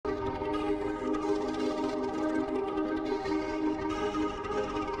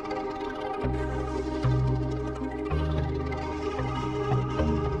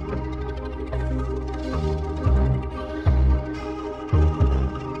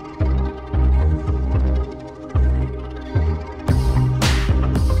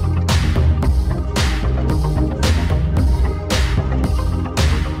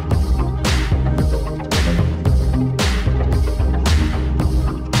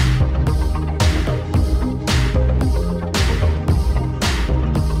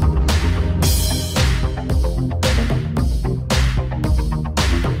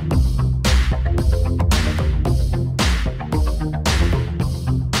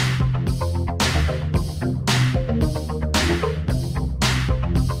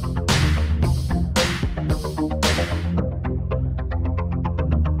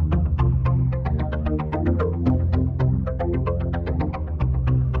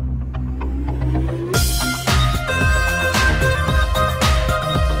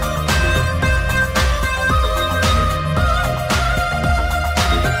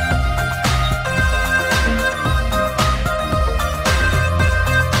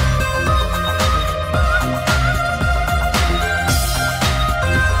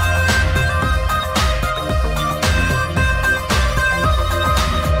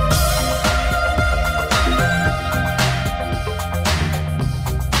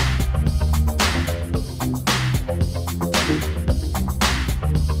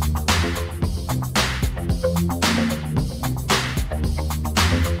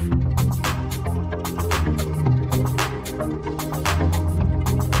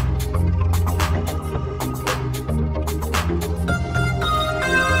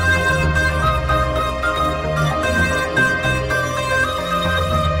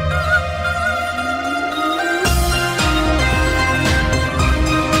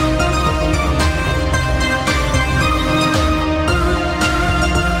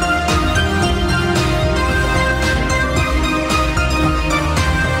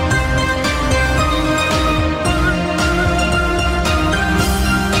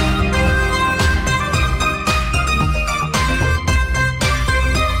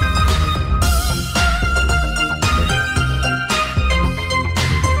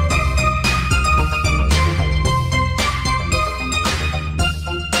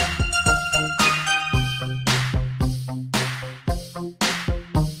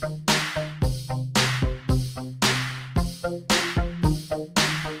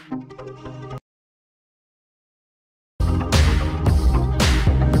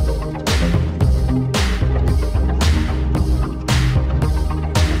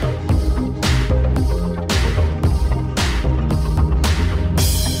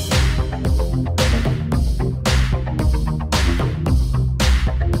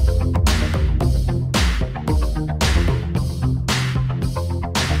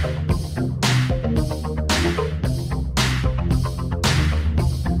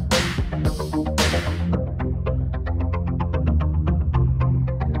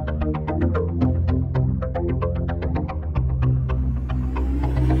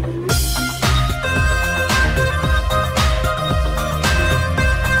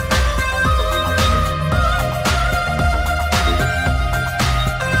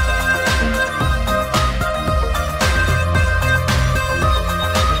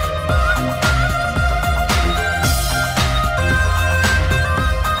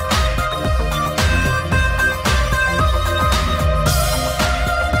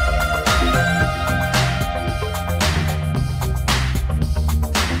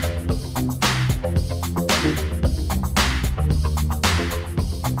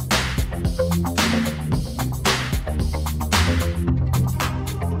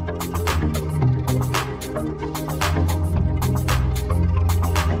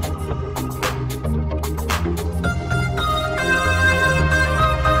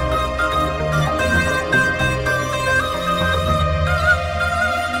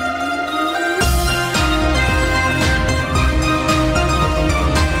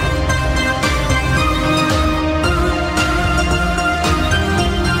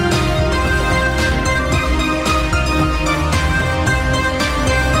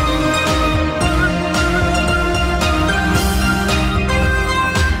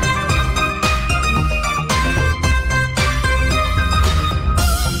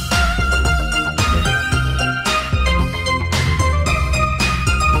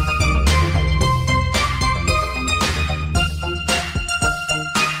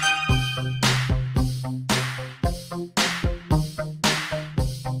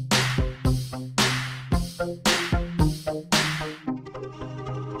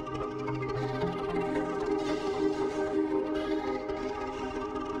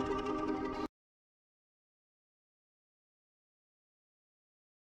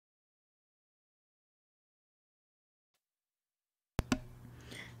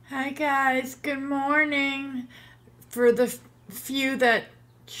Hi guys, good morning. For the few that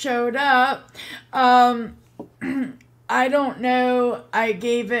showed up, um, I don't know. I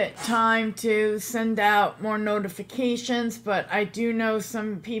gave it time to send out more notifications, but I do know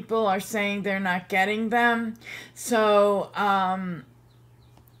some people are saying they're not getting them. So, I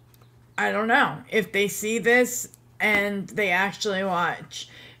don't know if they see this and they actually watch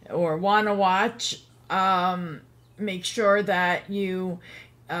or want to watch. Make sure that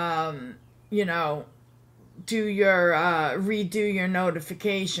um, you know, do your redo your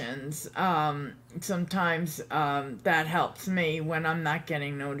notifications. Sometimes that helps me when I'm not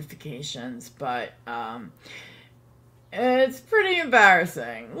getting notifications, but it's pretty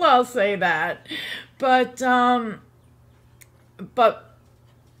embarrassing. Well, I'll say that, but but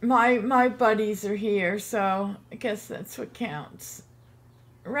my buddies are here, so I guess that's what counts.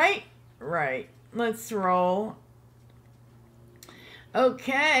 Right? Right. Let's roll.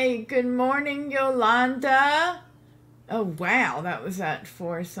 Okay, good morning, Yolanda. Oh, wow, that was at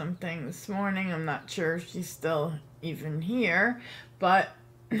 4 something this morning. I'm not sure if she's still even here, but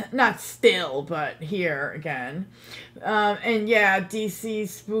not still, but here again. And yeah,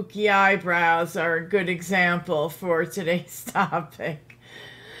 DC's spooky eyebrows are a good example for today's topic.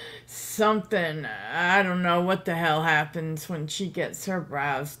 Something, I don't know what the hell happens when she gets her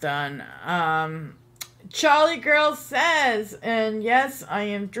brows done. Charlie Girl says, and yes, I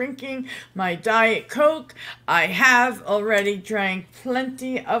am drinking my Diet Coke. I have already drank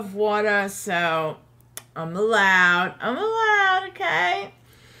plenty of water, so I'm allowed. I'm allowed, okay?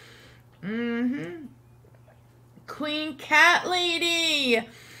 Queen Cat Lady.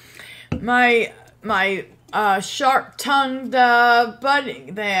 My sharp-tongued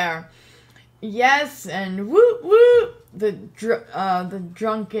buddy there. Yes, and whoop whoop, the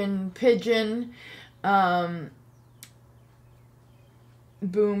drunken pigeon.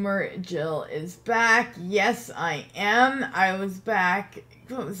 Boomer Jill is back. Yes, I am. I was back.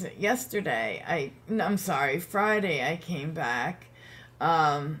 What was it? Yesterday. I'm sorry. Friday. I came back.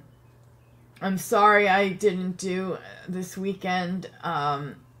 I'm sorry I didn't do this weekend.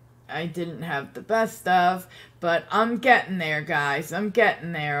 I didn't have the best of, but I'm getting there, guys. I'm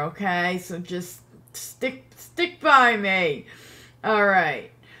getting there. Okay, so just stick by me. All right.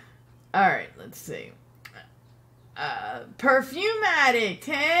 All right, let's see. Perfume Addict,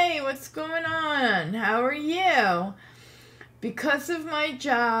 hey, what's going on? How are you? Because of my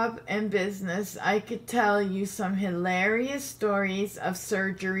job and business, I could tell you some hilarious stories of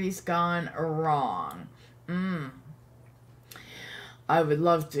surgeries gone wrong. I would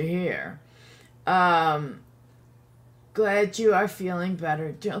love to hear. Glad you are feeling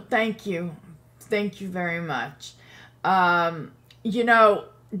better, Jill. Thank you. Thank you very much. You know,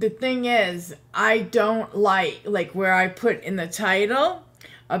 the thing is, I don't like where I put in the title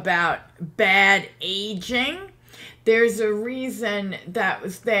about bad aging. There's a reason that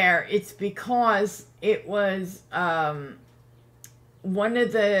was there. It's because it was one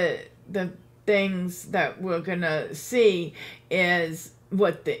of the things that we're gonna see is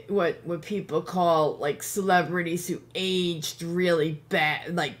what people call like celebrities who aged really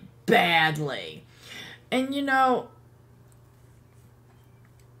bad, like badly. And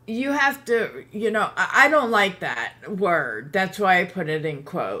you have to, I don't like that word. That's why I put it in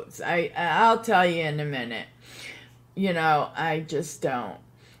quotes. I'll tell you in a minute. I just don't.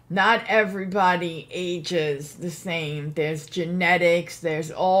 Not everybody ages the same. There's genetics.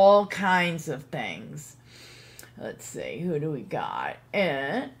 There's all kinds of things. Let's see. Who do we got?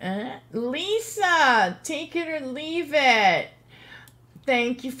 Lisa. Take it or leave it.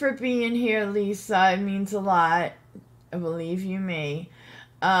 Thank you for being here, Lisa. It means a lot. Believe you me.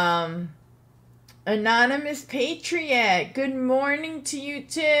 Anonymous Patriot, good morning to you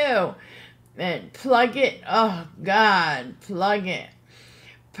too. And plug it. Oh God, plug it.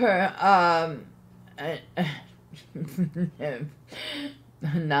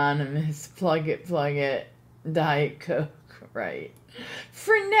 Anonymous, plug it. Diet Coke, right.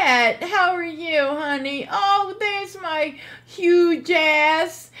 Frenette, how are you, honey? Oh, there's my huge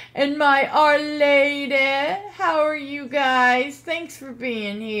ass and my Our Lady. How are you guys? Thanks for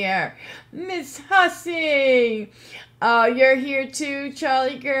being here. Miss Hussey. Oh, you're here too,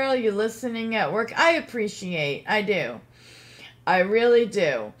 Charlie Girl. You're listening at work. I appreciate. I do. I really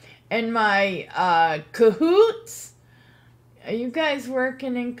do. And my cahoots. Are you guys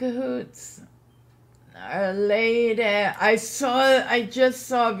working in cahoots? Our Lady. I just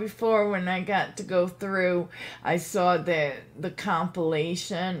saw before when I got to go through, I saw the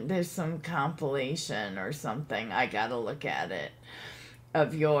compilation. There's some compilation or something. I gotta look at it.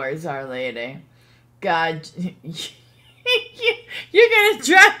 Of yours, Our Lady. God. You're gonna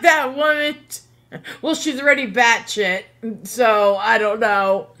drag that woman. Well, she's already batshit, so I don't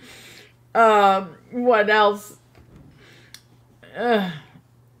know. What else?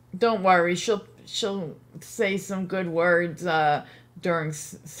 Don't worry, she'll say some good words during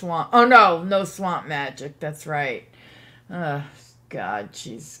swamp. Oh no swamp magic. That's right. God,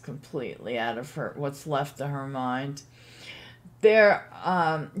 she's completely out of her what's left of her mind. There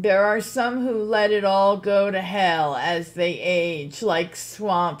are some who let it all go to hell as they age, like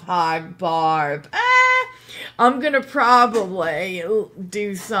Swamp Hog Barb. I'm gonna probably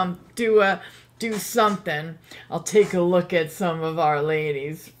do something. I'll take a look at some of Our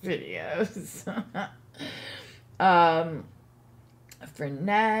Lady's videos.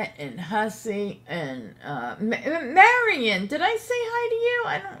 Fernette and Hussey and Marion. Did I say hi to you?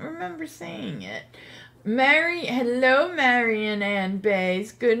 I don't remember saying it. Hello, Marion Ann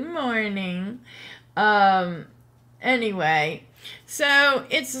Bays. Good morning. Anyway, so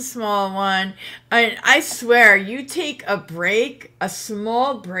it's a small one. I swear, you take a break, a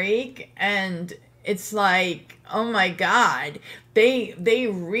small break, and it's like, oh my God, they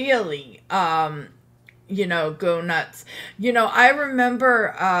really, go nuts. I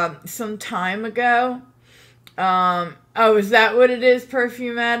remember some time ago. Oh, is that what it is,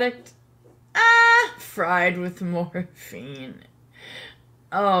 Perfume Addict? Fried with morphine.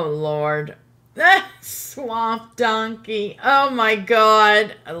 Oh, Lord. Swamp Donkey. Oh, my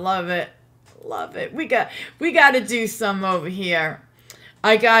God. I love it. Love it. We got to do some over here.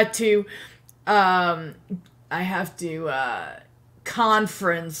 I have to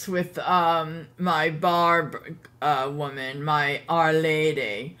conference with my barb woman, my Our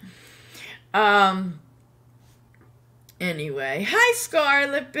Lady. Anyway, hi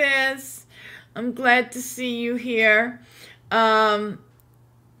Scarlet Biz. I'm glad to see you here. Yeah,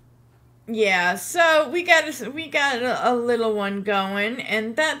 so we got a little one going,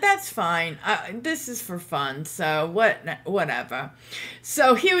 and that's fine. This is for fun, so whatever.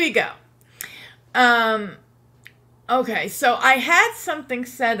 So here we go. Okay, so I had something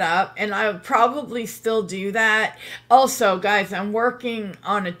set up, and I would probably still do that. Also, guys, I'm working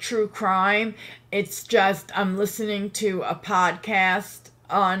on a true crime. It's just I'm listening to a podcast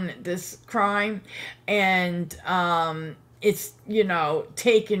on this crime, and it's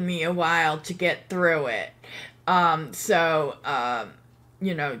taken me a while to get through it. So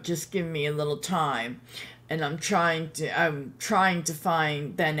just give me a little time, and I'm trying to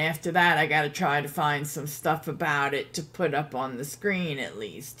find. Then after that, I got to try to find some stuff about it to put up on the screen at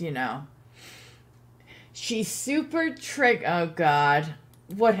least. She's super oh God,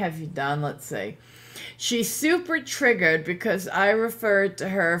 what have you done? Let's see. She's super triggered because I referred to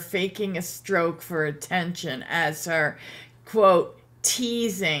her faking a stroke for attention as her, quote,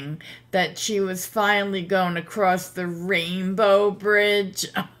 teasing that she was finally going across the Rainbow Bridge.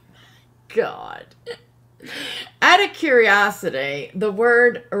 Oh, my God. Out of curiosity, the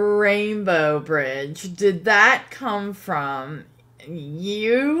word Rainbow Bridge, did that come from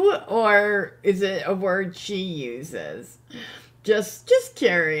you, or is it a word she uses? Just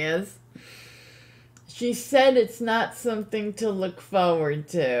curious. She said it's not something to look forward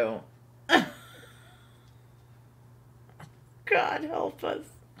to. God help us.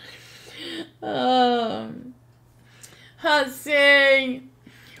 Hussy,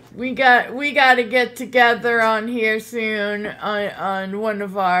 we got to get together on here soon on one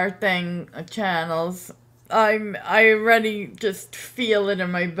of our channels. I already just feel it in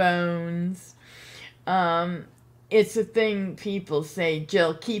my bones. It's a thing people say,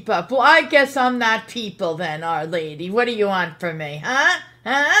 Jill, keep up. Well, I guess I'm not people then, Our Lady. What do you want from me, huh?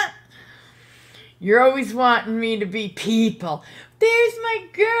 You're always wanting me to be people. There's my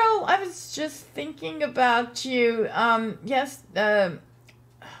girl. I was just thinking about you. Yes, I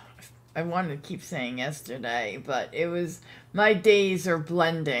wanted to keep saying yesterday, but it was, my days are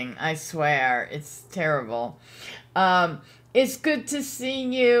blending, I swear. It's terrible. It's good to see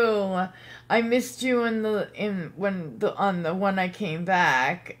you. I missed you on the one I came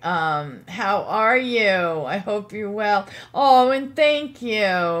back. How are you? I hope you're well. Oh, and thank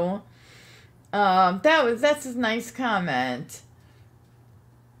you. That's a nice comment.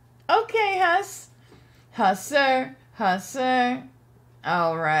 Okay, Husser.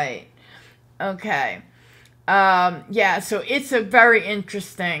 All right. Okay. Yeah, so it's a very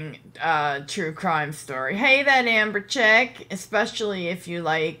interesting true crime story. Hey, that Amber chick, especially if you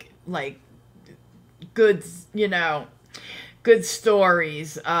like good, good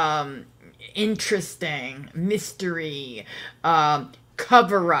stories, interesting, mystery,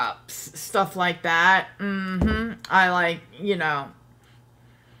 cover-ups, stuff like that. I like,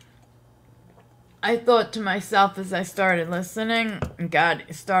 I thought to myself as I started listening and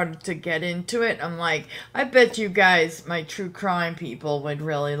started to get into it, I'm like, I bet you guys, my true crime people, would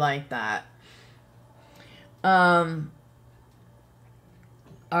really like that. Arlie,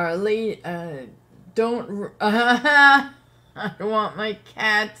 don't, I don't want my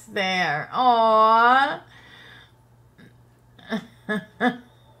cats there. Aww.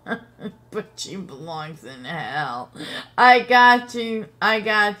 But she belongs in hell. I got you. I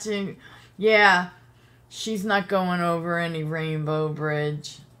got you. Yeah, she's not going over any rainbow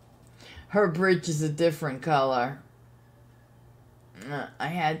bridge. Her bridge is a different color. I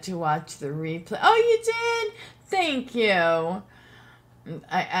had to watch the replay. Oh, you did? Thank you.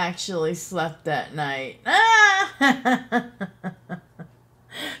 I actually slept that night.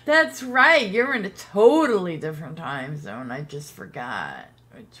 That's right. You're in a totally different time zone. I just forgot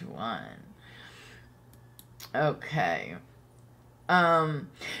which one. Okay.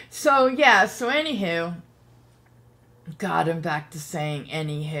 So yeah, so anywho, God, I'm back to saying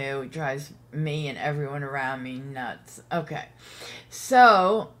anywho. It drives me and everyone around me nuts. Okay.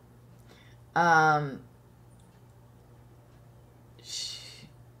 So,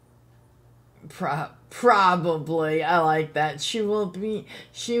 probably, I like that. She will be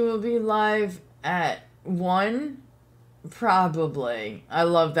live at 1. Probably. I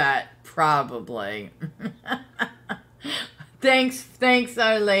love that. Probably. Thanks,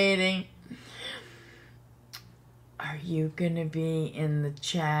 Our Lady. Are you gonna be in the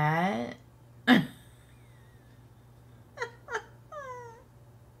chat?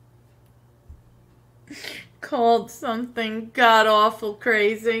 Called something god-awful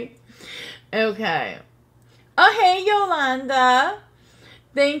crazy. Okay. Oh, hey, Yolanda.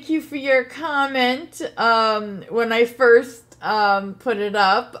 Thank you for your comment. When I first put it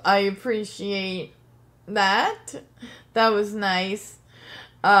up, I appreciate that. That was nice.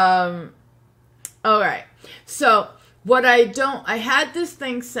 All right. So I had this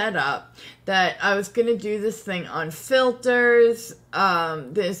thing set up that I was going to do this thing on filters.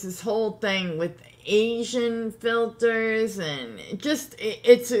 There's this whole thing with Asian filters and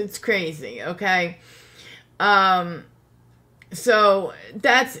it's crazy. Okay. So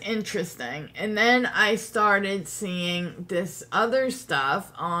that's interesting. And then I started seeing this other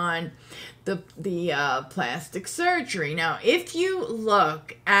stuff on the plastic surgery. Now, if you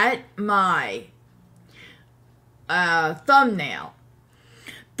look at my thumbnail,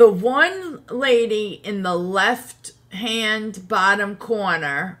 the one lady in the left hand bottom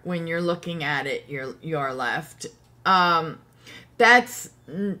corner, when you're looking at it, your left, that's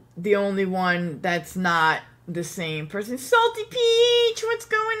the only one that's not the same person. Salty Peach, what's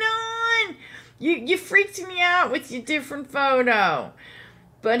going on? You freaked me out with your different photo.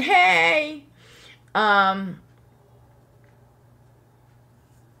 But hey,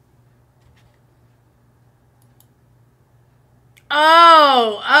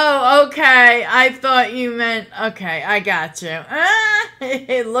 Oh, okay. I thought you meant, okay, I got you.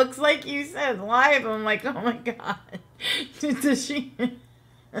 It looks like you said live. I'm like, oh my God. Does she?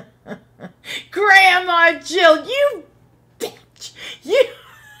 Grandma Jill, you bitch. You.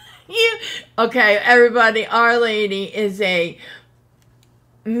 Okay, everybody, Our Lady is a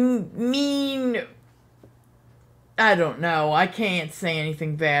mean, I don't know. I can't say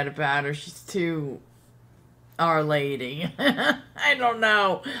anything bad about her. She's too Our Lady. I don't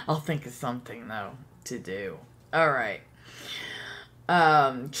know. I'll think of something, though, to do. All right.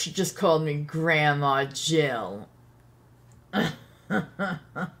 She just called me Grandma Jill.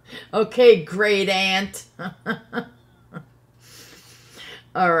 Okay, great aunt.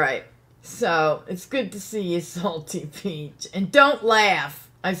 All right. So, it's good to see you, Salty Peach. And don't laugh.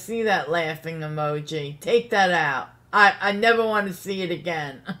 I see that laughing emoji. Take that out. I never want to see it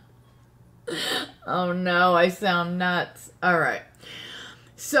again. Oh no, I sound nuts. All right.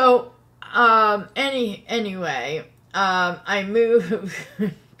 So, anyway, I moved.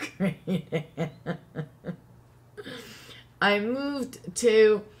 I moved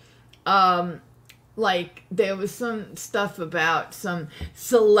to, like, there was some stuff about some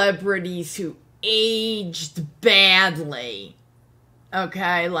celebrities who aged badly.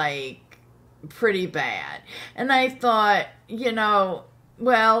 Okay, like, pretty bad. And I thought,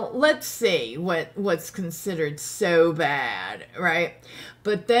 well, let's see what's considered so bad, right?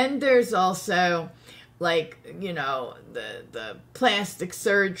 But then there's also, like, the plastic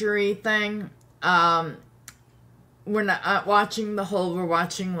surgery thing. We're not watching the whole, we're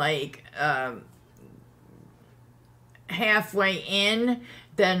watching, like, halfway in,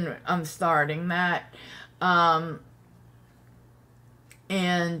 then I'm starting that.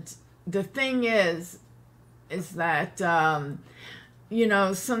 And the thing is that,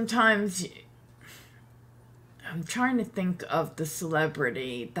 sometimes I'm trying to think of the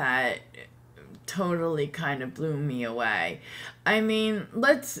celebrity that totally kind of blew me away. I mean,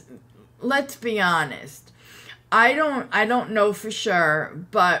 let's be honest. I don't know for sure,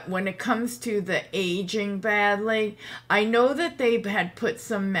 but when it comes to the aging badly, I know that they had put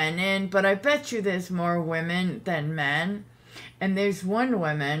some men in, but I bet you there's more women than men. And there's one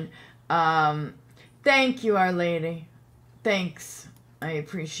woman. Thank you, Our Lady. Thanks. I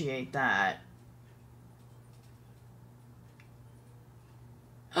appreciate that.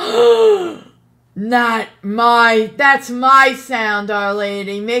 That's my sound, Our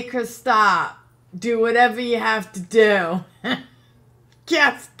Lady. Make her stop. Do whatever you have to do.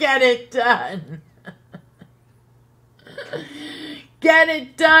 Just get it done. Get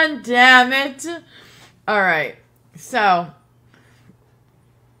it done, damn it. All right. So,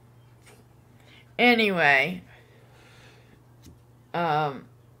 anyway. Oh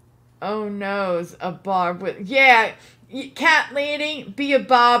noes, a barb with, yeah, cat lady, be a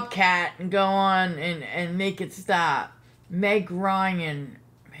bobcat and go on and make it stop. Meg Ryan.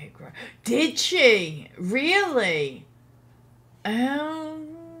 Did she? Really? Oh,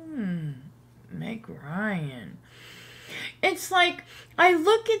 Meg Ryan. It's like, I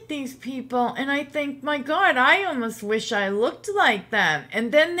look at these people and I think, my God, I almost wish I looked like them.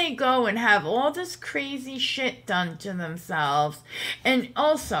 And then they go and have all this crazy shit done to themselves. And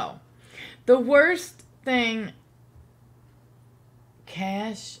also, the worst thing,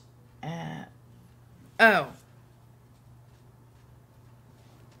 Cash.app. Oh.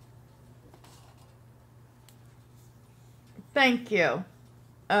 Thank you.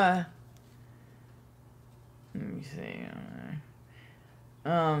 Let me see.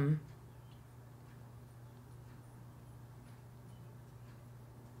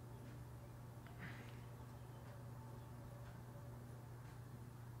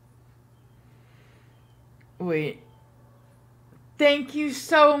 Wait. Thank you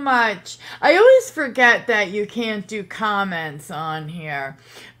so much. I always forget that you can't do comments on here.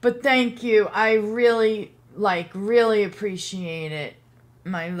 But thank you. I really appreciate it.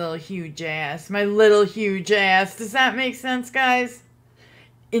 My little huge ass. My little huge ass. Does that make sense, guys?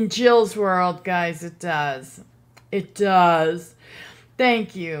 In Jill's world, guys, it does. It does.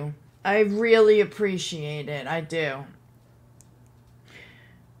 Thank you. I really appreciate it. I do.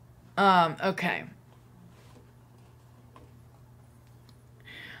 Okay.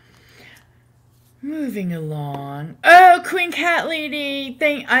 Moving along. Oh, Queen Cat Lady.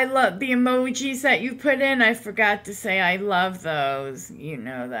 I love the emojis that you put in. I forgot to say I love those. You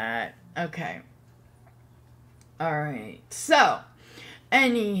know that. Okay. All right. So,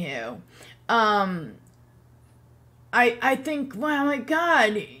 anywho, I think, wow, my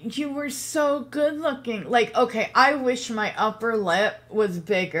God, you were so good looking. Like, okay, I wish my upper lip was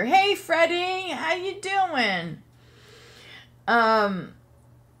bigger. Hey, Freddie, how you doing?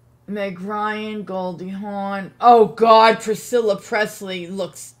 Meg Ryan, Goldie Hawn. Oh, God, Priscilla Presley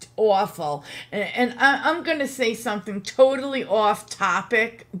looks awful. And I'm going to say something totally off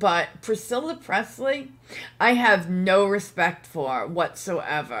topic, but Priscilla Presley, I have no respect for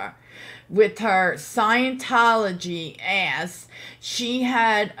whatsoever. With her Scientology ass, she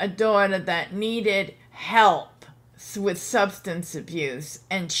had a daughter that needed help with substance abuse,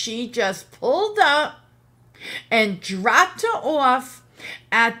 and she just pulled up and dropped her off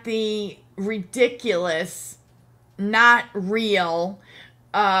at the ridiculous, not real,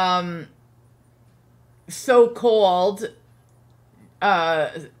 so-called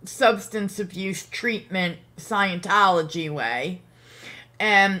substance abuse treatment Scientology way.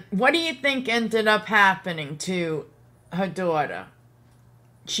 And what do you think ended up happening to her daughter?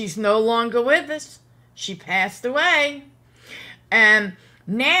 She's no longer with us. She passed away. And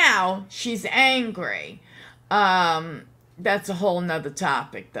now she's angry. That's a whole nother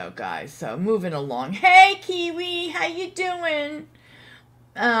topic, though, guys. So, moving along. Hey, Kiwi, how you doing?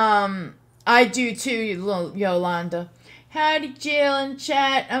 I do, too, little Yolanda. Howdy, Jill in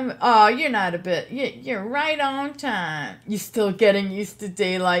chat. Oh, you're not a bit. You're right on time. You're still getting used to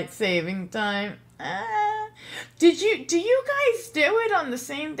daylight saving time. Do you guys do it on the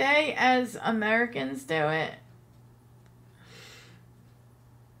same day as Americans do it?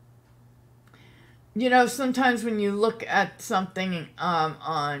 You know, sometimes when you look at something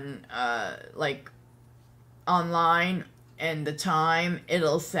on like online and the time,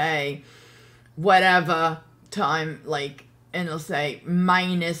 it'll say whatever time, like, and it'll say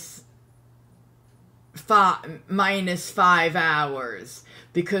minus 5 hours,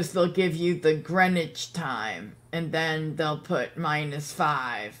 because they'll give you the Greenwich time and then they'll put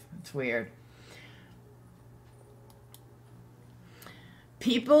 -5. It's weird.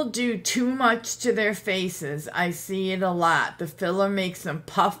 People do too much to their faces. I see it a lot. The filler makes them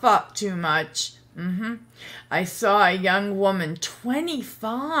puff up too much. I saw a young woman,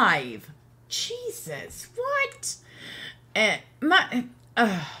 25. Jesus, what?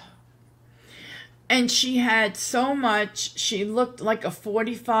 And she had so much, she looked like a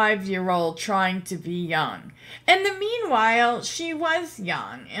 45-year-old trying to be young. And the meanwhile, she was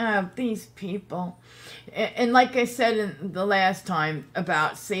young. These people. And like I said in the last time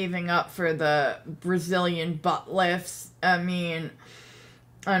about saving up for the Brazilian butt lifts, I mean,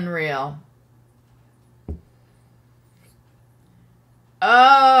 unreal.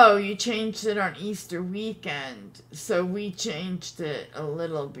 Oh, you changed it on Easter weekend. So we changed it a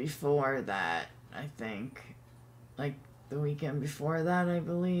little before that, I think. Like the weekend before that, I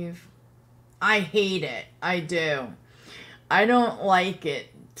believe. I hate it. I do. I don't like it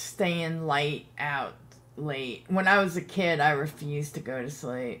staying light out late. When I was a kid, I refused to go to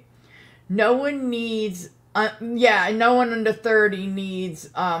sleep. No one needs... no one under 30 needs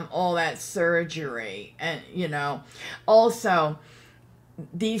all that surgery. And, you know, also...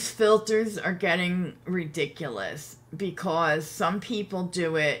 These filters are getting ridiculous because some people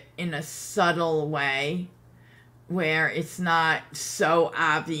do it in a subtle way where it's not so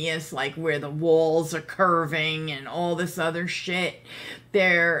obvious, like where the walls are curving and all this other shit.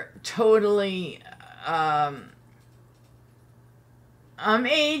 They're totally, I'm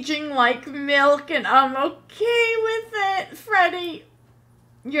aging like milk and I'm okay with it, Freddie.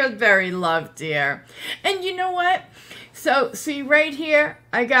 You're very loved, dear. And you know what? So, see right here,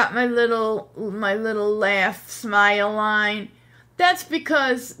 I got my little laugh smile line. That's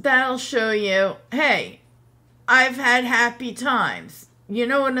because that'll show you, hey, I've had happy times. You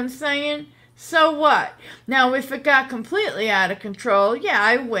know what I'm saying? So what? Now, if it got completely out of control, yeah,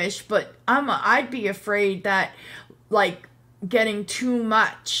 I wish, but I'd be afraid that, like, getting too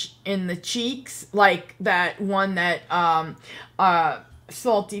much in the cheeks, like that one that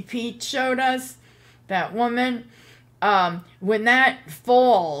Salty Pete showed us, that woman. When that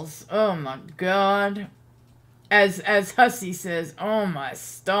falls, oh my God, as Hussey says, oh my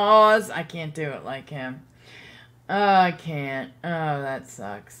stars, I can't do it like him. Oh, I can't. Oh, that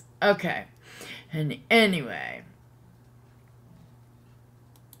sucks. Okay. And anyway,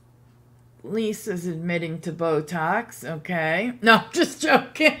 Lisa's admitting to Botox. Okay. No, just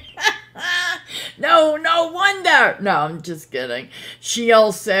joking. No wonder. No, I'm just kidding. She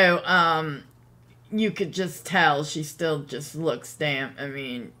also, you could just tell she still just looks damn, I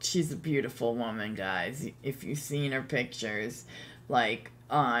mean, she's a beautiful woman, guys. If you've seen her pictures, like,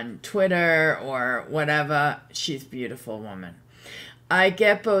 on Twitter or whatever, she's a beautiful woman. I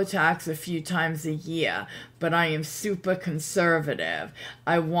get Botox a few times a year, but I am super conservative.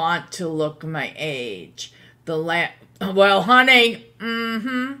 I want to look my age. Well, honey,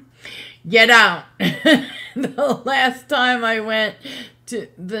 you don't. The last time I went to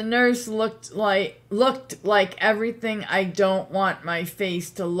the nurse looked like everything I don't want my face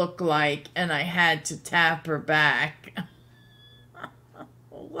to look like, and I had to tap her back.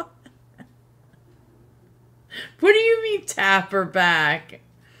 What? What do you mean tap her back?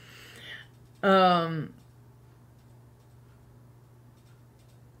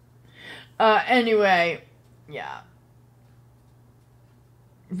 Anyway, yeah.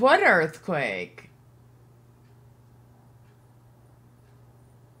 What earthquake?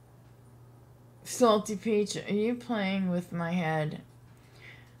 Salty Peach, are you playing with my head?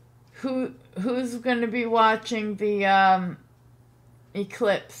 Who's going to be watching the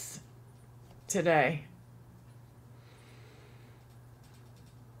eclipse today?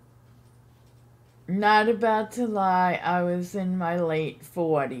 Not about to lie, I was in my late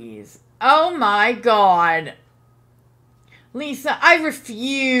 40s. Oh my God. Lisa, I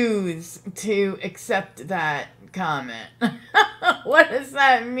refuse to accept that comment. What does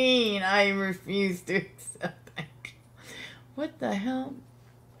that mean? I refuse to accept that. What the hell?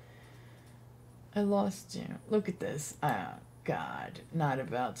 I lost you. Look at this. Oh, God. Not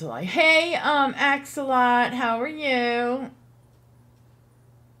about to lie. Hey, Axelot, how are you?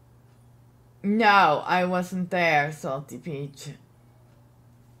 No, I wasn't there, Salty Peach.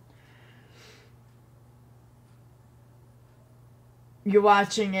 You're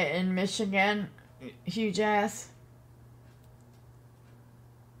watching it in Michigan, huge ass?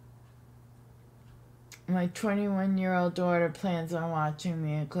 My 21-year-old daughter plans on watching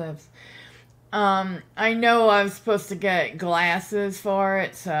the eclipse. I know I was supposed to get glasses for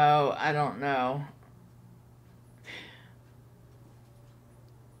it, so I don't know.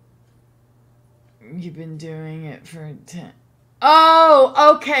 You've been doing it for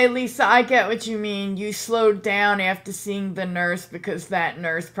Oh, okay, Lisa, I get what you mean. You slowed down after seeing the nurse because that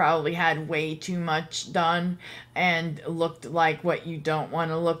nurse probably had way too much done and looked like what you don't want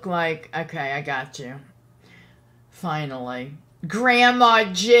to look like. Okay, I got you. Finally. Grandma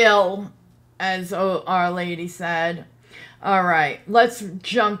Jill, as Our Lady said. All right, let's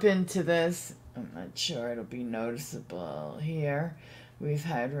jump into this. I'm not sure it'll be noticeable here. We've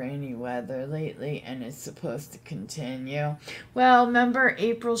had rainy weather lately, and it's supposed to continue. Well, remember,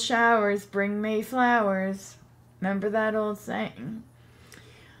 April showers bring May flowers. Remember that old saying?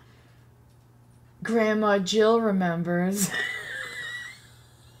 Grandma Jill remembers.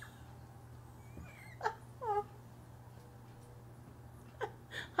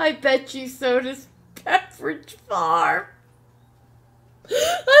 I bet you so does Pepperidge Farm.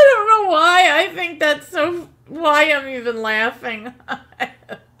 I don't know why I think that's so... Why I'm even laughing.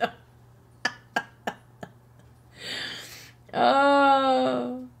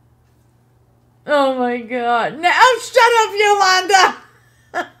 Oh. Oh my God. Now shut up, Yolanda.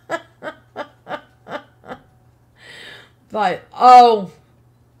 But, oh.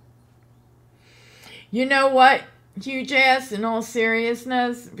 You know what, Huge Ass, in all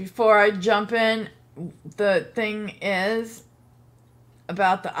seriousness, before I jump in, the thing is...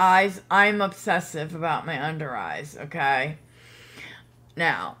 about the eyes, I'm obsessive about my under eyes, okay?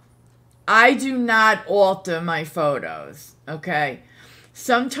 Now, I do not alter my photos, okay?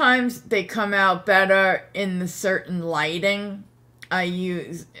 Sometimes they come out better in the certain lighting. I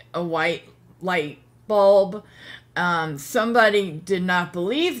use a white light bulb. Somebody did not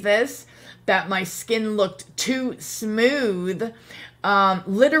believe this, that my skin looked too smooth.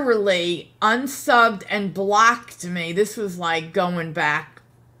 Literally unsubbed and blocked me. This was like going back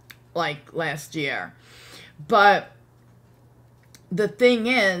like last year. But the thing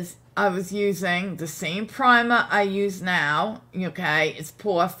is, I was using the same primer I use now. Okay, it's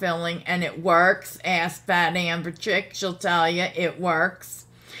pore filling and it works. Ask that Amber chick, she'll tell you it works.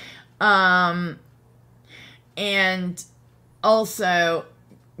 And also,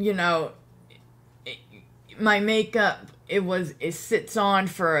 you know, my makeup, it sits on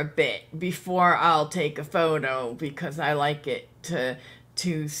for a bit before I'll take a photo because I like it to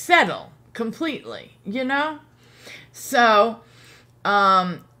settle completely, you know? So,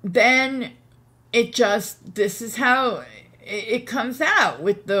 then it just, this is how it comes out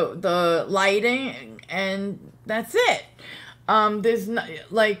with the lighting, and that's it. There's no,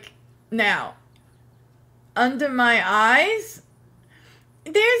 like, now, under my eyes,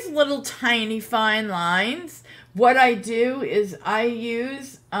 there's little tiny fine lines. What I do is I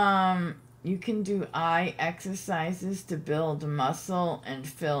use, you can do eye exercises to build muscle and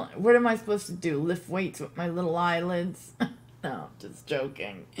fill. What am I supposed to do? Lift weights with my little eyelids? No, just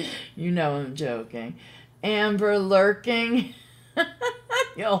joking. You know I'm joking. Amber lurking.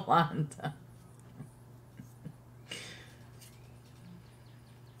 Yolanda.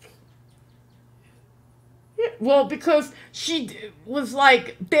 Well, because she was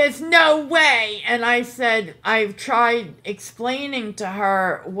like, there's no way. And I said, I've tried explaining to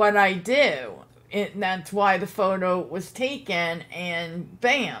her what I do. That's why the photo was taken, and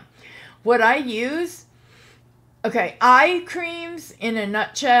bam. What I use, okay, eye creams, in a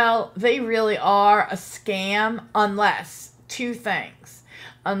nutshell, they really are a scam unless, two things.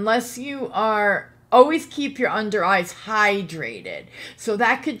 Unless you are, always keep your under eyes hydrated. So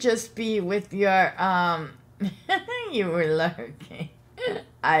that could just be with your, you were lurking.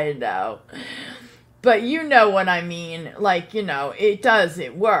 I know. But you know what I mean. Like, you know,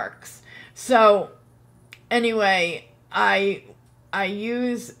 it works. So, anyway, I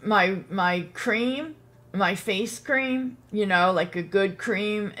use my cream, my face cream, you know, like a good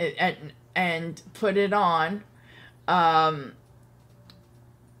cream, and put it on. I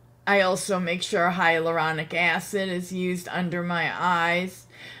also make sure hyaluronic acid is used under my eyes.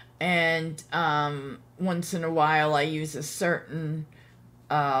 And once in a while, I use a certain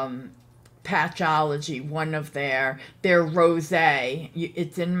Patchology, one of their rosé.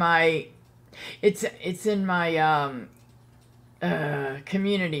 It's in my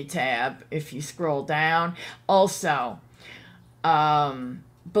community tab if you scroll down. Also,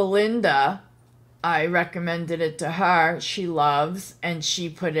 Belinda, I recommended it to her. She loves, and she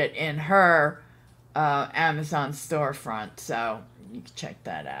put it in her Amazon storefront, so you can check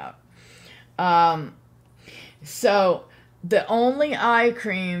that out. So the only eye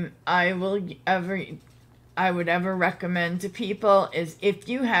cream I would ever recommend to people is if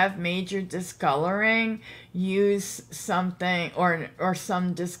you have major discoloring, use something, or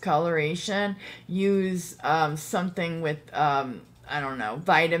some discoloration, use something with I don't know,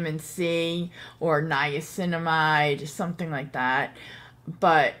 vitamin C or niacinamide, something like that.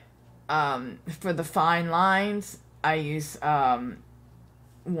 But for the fine lines, I use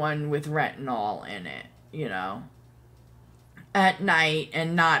one with retinol in it, you know, at night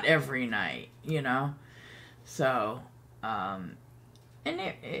and not every night, you know. So, and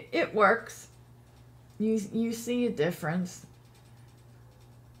it works. You see a difference.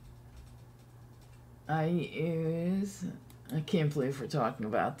 I can't believe we're talking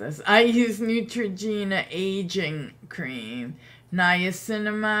about this. I use Neutrogena aging cream,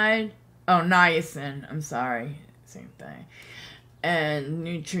 niacinamide. Oh, niacin. I'm sorry. Same thing. And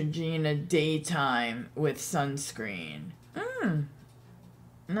Neutrogena daytime with sunscreen.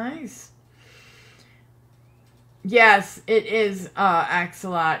 Nice. Yes, it is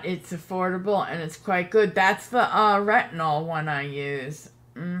Axolot. It's affordable and it's quite good. That's the retinol one I use.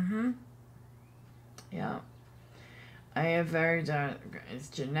 Yeah. I have very dark. It's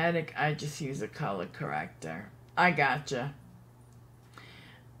genetic. I just use a color corrector. I gotcha.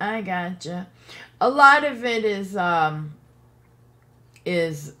 A lot of it is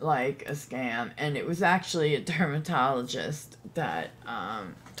like a scam, and it was actually a dermatologist that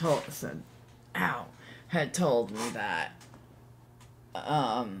had told me that.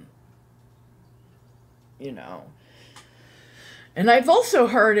 You know. And I've also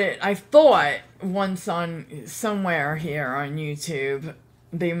heard it, I thought, once on somewhere here on YouTube.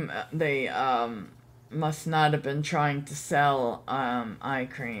 They must not have been trying to sell eye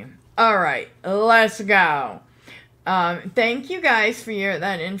cream. All right, let's go. Thank you guys for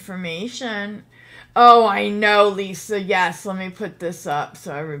that information. Oh, I know, Lisa. Yes, let me put this up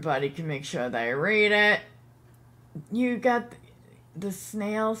so everybody can make sure they read it. You got the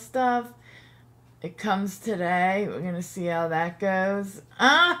snail stuff. It comes today. We're gonna see how that goes.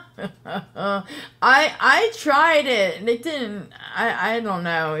 I tried it and it didn't. I don't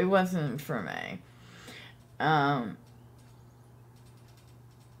know. It wasn't for me.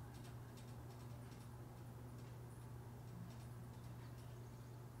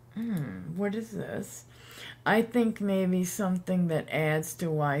 What is this? I think maybe something that adds to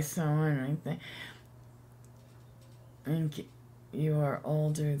why someone, I think you are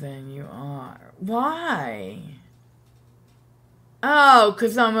older than you are. Why? Oh,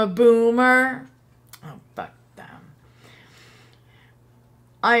 'cause I'm a boomer? Oh, fuck them.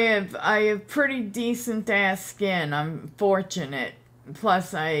 I have pretty decent ass skin. I'm fortunate.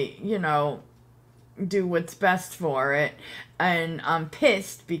 Plus I, do what's best for it. And I'm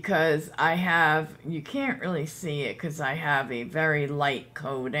pissed because you can't really see it because I have a very light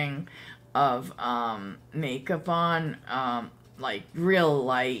coating of makeup on, like real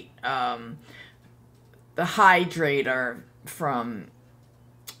light, the hydrator from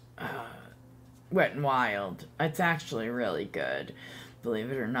Wet n Wild. It's actually really good,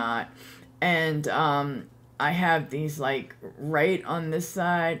 believe it or not. And I have these like right on this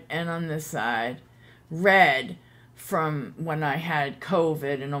side and on this side, red, from when I had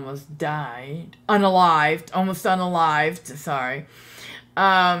COVID and almost died. Almost unalived, sorry.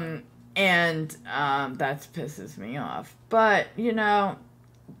 And that pisses me off. But,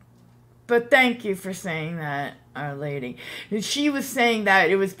 but thank you for saying that, Our Lady. She was saying that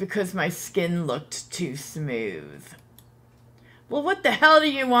it was because my skin looked too smooth. Well, what the hell do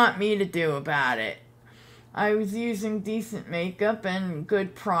you want me to do about it? I was using decent makeup and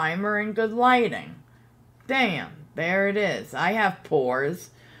good primer and good lighting. Damn, there it is. I have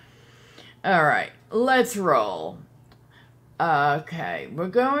pores. All right, let's roll. Okay,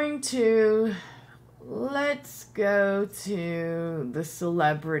 let's go to the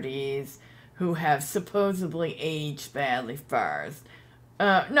celebrities who have supposedly aged badly first.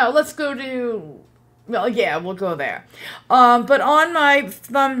 No, let's go to, well, yeah, we'll go there. But on my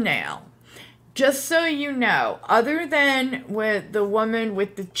thumbnail, just so you know, other than with the woman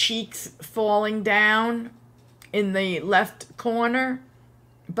with the cheeks falling down in the left corner,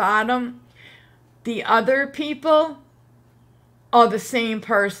 bottom, the other people are the same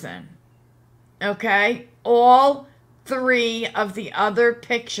person. Okay? All three of the other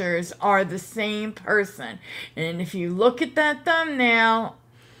pictures are the same person. And if you look at that thumbnail,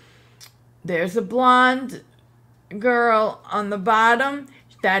 there's a blonde girl on the bottom.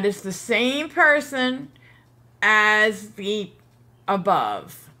 That is the same person as the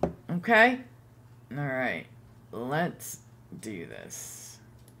above. Okay? All right. Let's do this.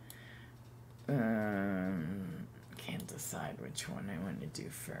 Can't decide which one I want to do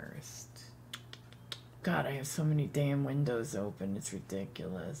first. God, I have so many damn windows open. It's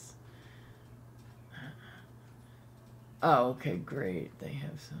ridiculous. Oh, okay, great. They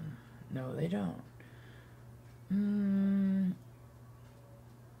have some. No, they don't.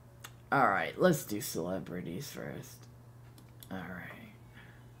 All right, let's do celebrities first. All right.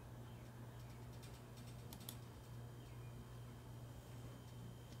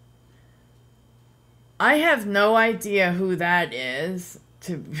 I have no idea who that is.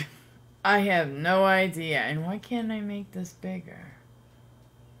 I have no idea. And why can't I make this bigger?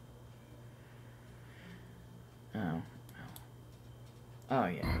 Oh. Oh,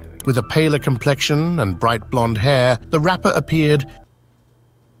 yeah. There we go. With a paler complexion and bright blonde hair, the rapper appeared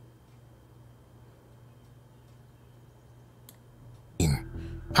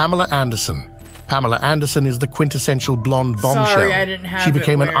Pamela Anderson. Pamela Anderson is the quintessential blonde bombshell. Sorry, I didn't have She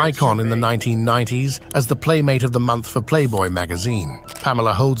became it an where it icon should in the be. 1990s as the Playmate of the Month for Playboy magazine.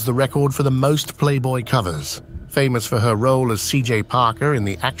 Pamela holds the record for the most Playboy covers. Famous for her role as C.J. Parker in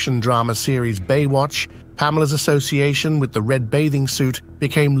the action drama series Baywatch, Pamela's association with the red bathing suit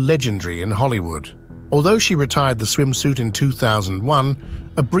became legendary in Hollywood. Although she retired the swimsuit in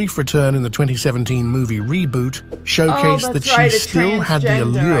 2001, a brief return in the 2017 movie Reboot showcased that she still had the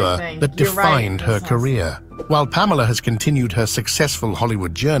allure that defined her career. While Pamela has continued her successful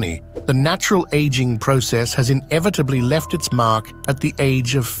Hollywood journey, the natural aging process has inevitably left its mark at the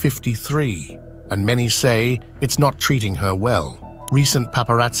age of 53, and many say it's not treating her well. Recent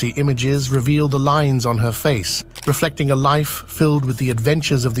paparazzi images reveal the lines on her face, reflecting a life filled with the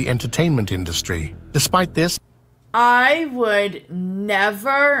adventures of the entertainment industry. Despite this, I would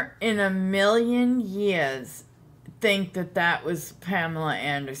never in a million years think that that was Pamela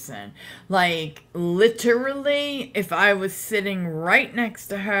Anderson. Like, literally, if I was sitting right next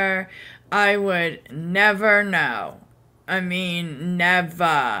to her, I would never know. I mean,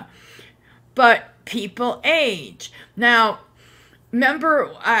 never. But people age. Now,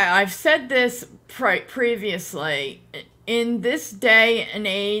 remember, I've said this previously. In this day and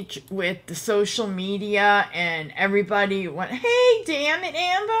age with the social media and everybody went, hey, damn it,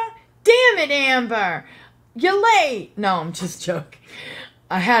 Amber. Damn it, Amber. You're late. No, I'm just joking.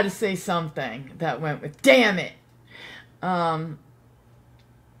 I had to say something that went with damn it.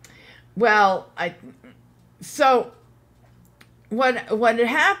 So what had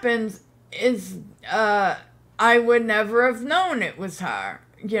happened is I would never have known it was her,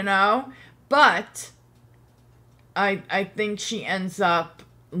 you know? But I think she ends up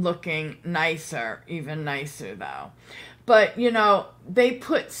looking nicer, even nicer though. But, you know, they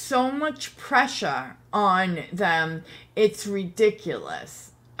put so much pressure on them, it's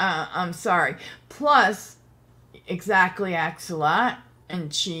ridiculous. I'm sorry. Plus, exactly Axelot,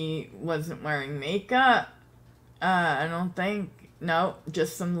 and she wasn't wearing makeup. I don't think. No,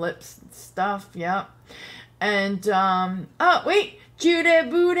 just some lips stuff, yep. And, oh, wait, Judy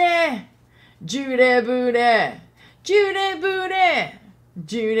Booty. Judy Booty. Judy Booty.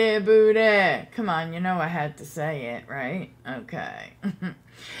 Judy Booty. Come on, you know I had to say it, right? Okay.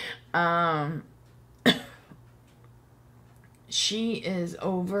 She is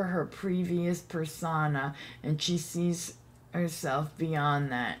over her previous persona, and she sees herself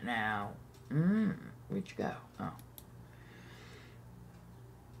beyond that now. Where'd you go? Oh.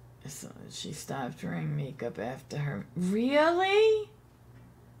 So she stopped wearing makeup after her. Really?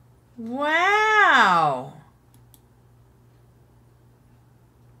 Wow.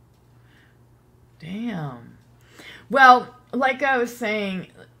 Damn. Well, like I was saying,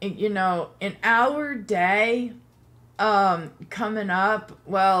 you know, in our day, coming up,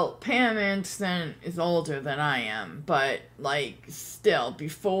 well, Pam Anderson is older than I am, but like still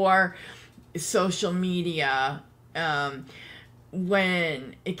before social media,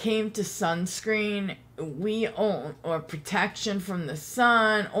 when it came to sunscreen, or protection from the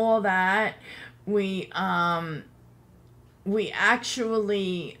sun, all that, we actually,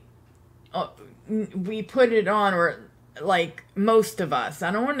 we put it on, or like most of us,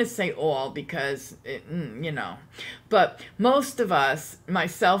 I don't want to say all because, you know, but most of us,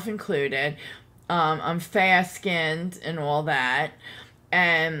 myself included, I'm fair-skinned and all that,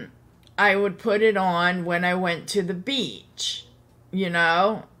 and I would put it on when I went to the beach, you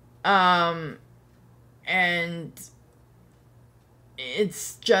know, and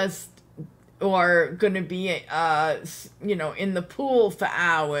it's just, or gonna be, you know, in the pool for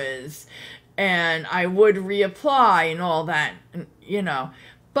hours, and I would reapply and all that, you know,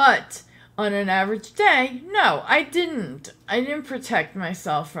 but on an average day, no, I didn't protect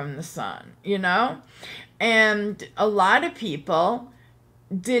myself from the sun, you know, and a lot of people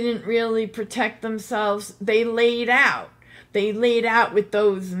didn't really protect themselves. They laid out with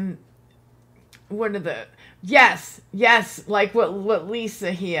those, what are the, yes, like what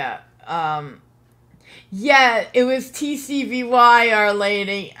Lisa here, yeah, it was TCVY, Our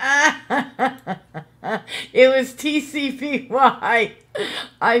Lady. It was TCVY.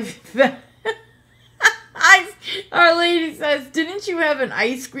 Our lady says, didn't you have an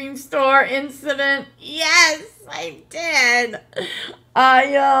ice cream store incident? Yes, I did.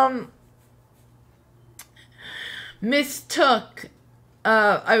 I mistook,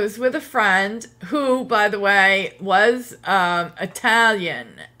 I was with a friend who, by the way, was Italian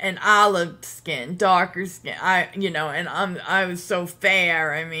and olive skin, darker skin. I was so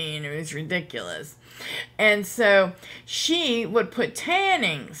fair. I mean, it was ridiculous. And so she would put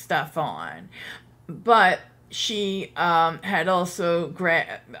tanning stuff on, but she had also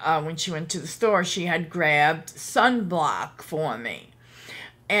when she went to the store, she had grabbed sunblock for me.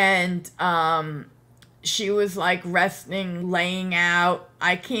 And she was like resting, laying out.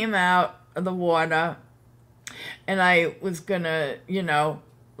 I came out of the water and I was gonna,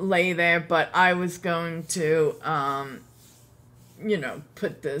 lay there, but I was going to,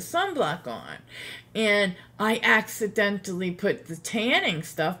 put the sunblock on. And I accidentally put the tanning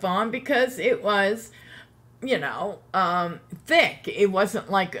stuff on because it was, thick. It wasn't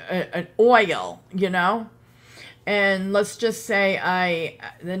like an oil, And let's just say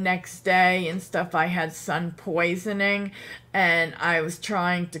the next day and stuff, I had sun poisoning, and I was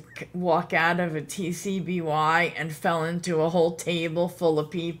trying to walk out of a TCBY and fell into a whole table full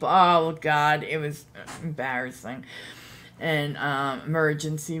of people. Oh, God, it was embarrassing. And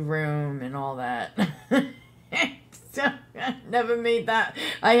emergency room and all that. So I never made that.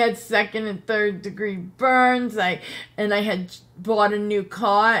 I had 2nd and 3rd degree burns. I had bought a new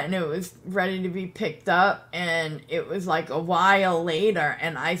car and it was ready to be picked up, and it was like a while later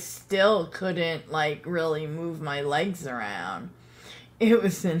and I still couldn't like really move my legs around. It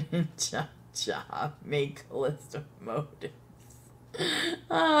was an in-job job. Make a list of motives.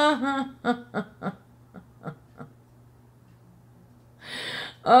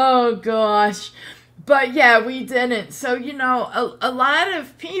 Oh gosh. But yeah, we didn't. So, a lot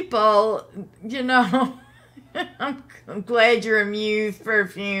of people, I'm glad you're amused,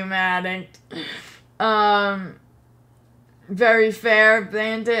 perfume addict. Very fair,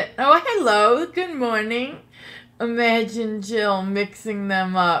 Bandit. Oh, hello. Good morning. Imagine Jill mixing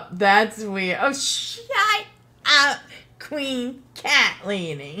them up. That's weird. Oh, shut up, Queen Cat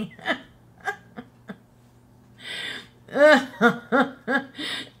Lady.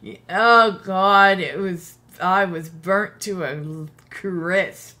 Oh God, I was burnt to a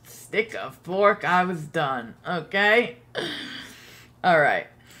crisp. Stick a fork, I was done. Okay? Alright.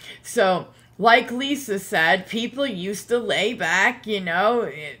 So, like Lisa said, people used to lay back,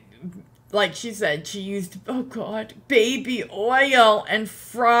 like she said, she used, oh God, baby oil and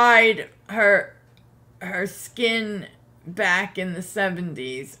fried her skin back in the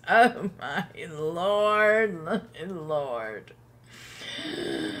 70s. Oh my Lord.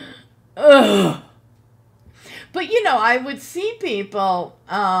 Ugh. But I would see people,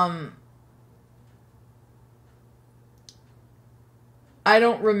 I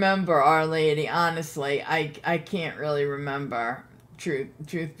don't remember, Our Lady, honestly. I can't really remember.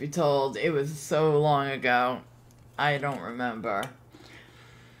 Truth be told, it was so long ago. I don't remember.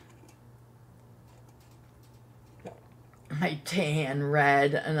 I tan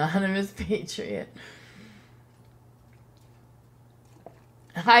red, Anonymous Patriot.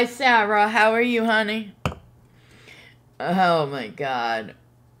 Hi, Sarah. How are you, honey? Oh, my God.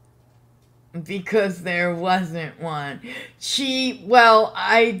 Because there wasn't one.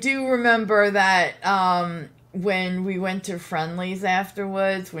 I do remember that when we went to Friendly's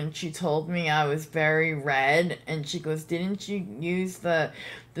afterwards, when she told me I was very red, and she goes, didn't you use the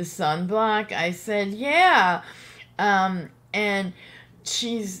sunblock? I said, yeah. And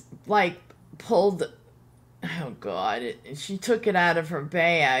she's like pulled, oh God, she took it out of her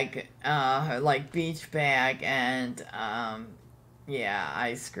bag, her like beach bag, and yeah,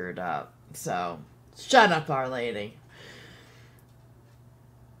 I screwed up. So shut up, Our Lady.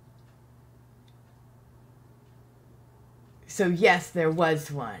 So yes, there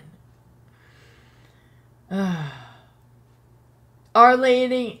was one. Our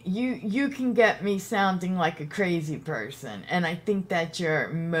Lady, you can get me sounding like a crazy person, and I think that's your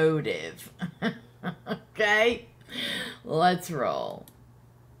motive. Okay? Let's roll.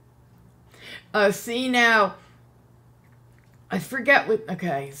 Oh, see now, I forget what,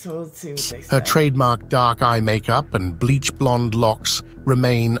 okay, so let's see what they say. Her trademark dark eye makeup and bleach blonde locks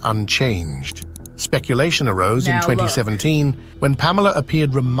remain unchanged. Speculation arose in 2017 when Pamela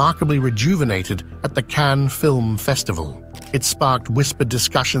appeared remarkably rejuvenated at the Cannes Film Festival. It sparked whispered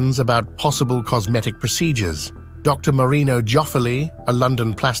discussions about possible cosmetic procedures. Dr. Marino Joffoli, a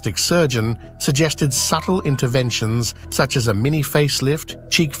London plastic surgeon, suggested subtle interventions such as a mini facelift,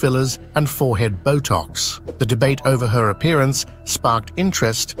 cheek fillers, and forehead Botox. The debate over her appearance sparked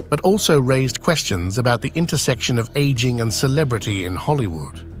interest, but also raised questions about the intersection of aging and celebrity in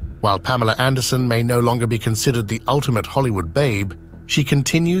Hollywood. While Pamela Anderson may no longer be considered the ultimate Hollywood babe, she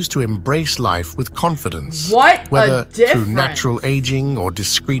continues to embrace life with confidence. Whether through natural aging or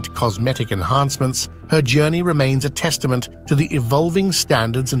discreet cosmetic enhancements, her journey remains a testament to the evolving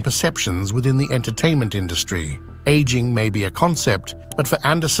standards and perceptions within the entertainment industry. Aging may be a concept, but for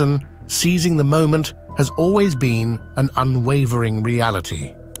Anderson, seizing the moment has always been an unwavering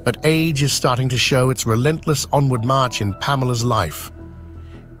reality. But age is starting to show its relentless onward march in Pamela's life.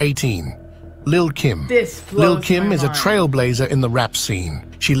 18. Lil' Kim. Lil' Kim is a trailblazer in the rap scene.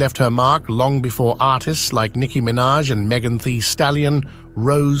 She left her mark long before artists like Nicki Minaj and Megan Thee Stallion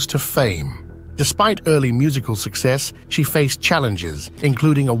rose to fame. Despite early musical success, she faced challenges,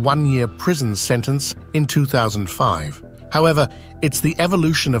 including a one-year prison sentence in 2005. However, it's the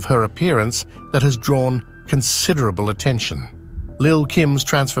evolution of her appearance that has drawn considerable attention. Lil' Kim's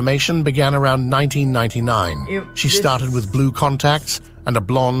transformation began around 1999. She started with blue contacts and a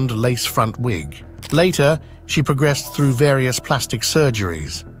blonde lace-front wig. Later, she progressed through various plastic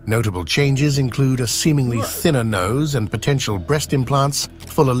surgeries. Notable changes include a seemingly thinner nose and potential breast implants,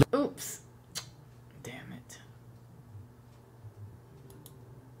 fuller lips. Oops. Damn it.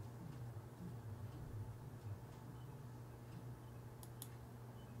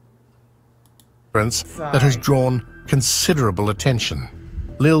 That has drawn considerable attention.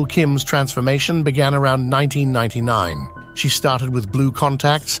 Lil' Kim's transformation began around 1999. She started with blue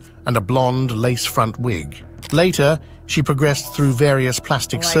contacts and a blonde lace-front wig. Later, she progressed through various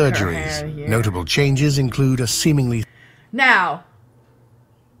plastic surgeries. Notable changes include a seemingly... Now,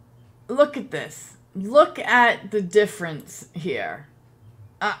 look at this. Look at the difference here.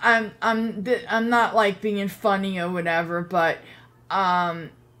 I'm not like being funny or whatever, but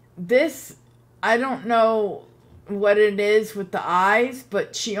this, I don't know what it is with the eyes,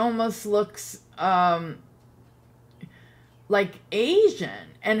 but she almost looks like Asian,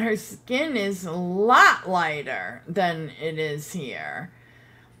 and her skin is a lot lighter than it is here.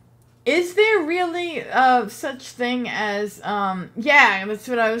 Is there really such thing as yeah, that's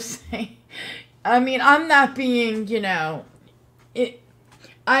what I was saying. I mean, I'm not being, you know,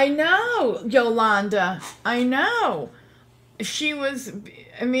 I know, Yolanda, I know. She was,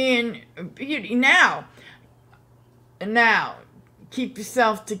 I mean, beauty. Now, keep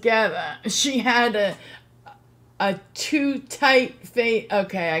yourself together. She had a too tight face.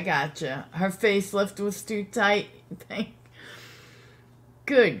 Okay, I gotcha. Her facelift was too tight.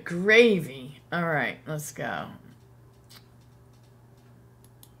 Good gravy. All right, let's go.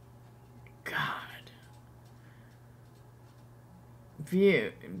 God.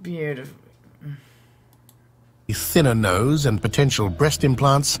 Beautiful. Thinner nose and potential breast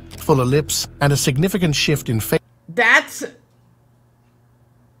implants, fuller lips, and a significant shift in face. That's...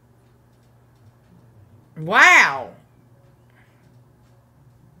 Wow.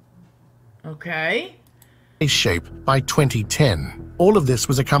 Okay. Face shape by 2010. All of this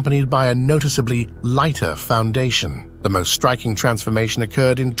was accompanied by a noticeably lighter foundation. The most striking transformation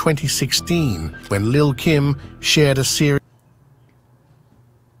occurred in 2016 when Lil' Kim shared a series.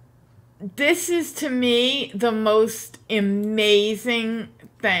 This is, to me, the most amazing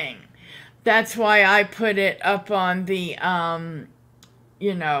thing. That's why I put it up on the,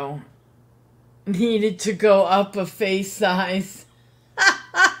 you know, needed to go up a face size.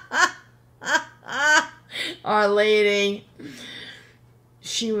 Our lady,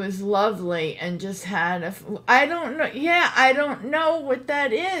 she was lovely and just had a, I don't know, yeah, I don't know what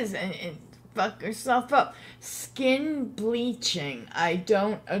that is, and fuck herself up. Skin bleaching, I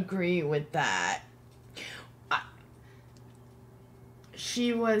don't agree with that.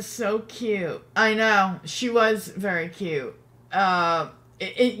 She was so cute. I know, she was very cute.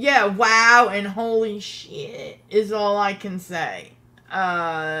 Yeah, wow and holy shit is all I can say.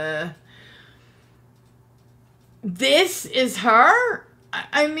 This is her?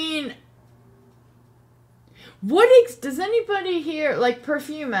 I mean, does anybody here, like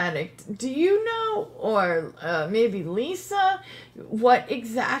Perfume Addict, do you know, or maybe Lisa, what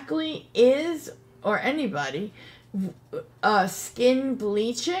exactly is, or anybody, skin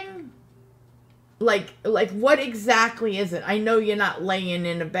bleaching? Like what exactly is it? I know you're not laying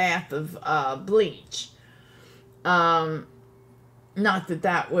in a bath of bleach. Not that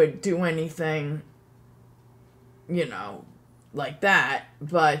that would do anything, you know, like that,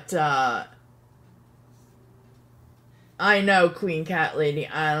 but I know, Queen Cat Lady,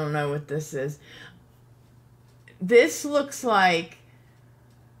 I don't know what this is. this looks like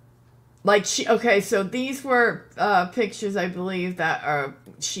she, okay, so these were pictures, I believe, that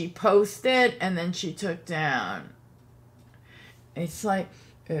she posted and then she took down. It's like,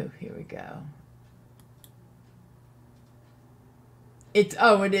 oh, here we go. It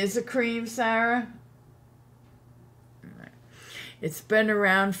is a cream, Sarah? It's been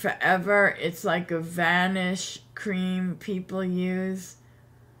around forever. It's like a vanish cream people use.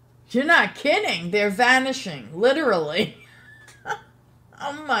 You're not kidding. They're vanishing, literally.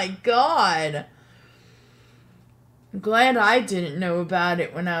 Oh my God. I'm glad I didn't know about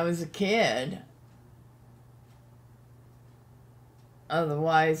it when I was a kid.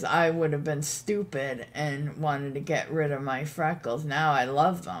 Otherwise, I would have been stupid and wanted to get rid of my freckles. Now I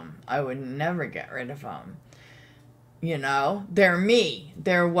love them. I would never get rid of them. You know, they're me.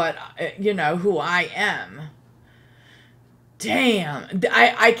 They're what, who I am. Damn.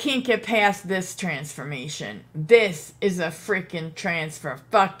 I can't get past this transformation. This is a freaking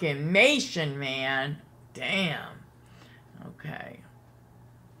transfer-fucking-mation, man. Damn. Okay.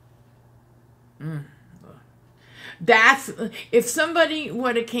 That's, if somebody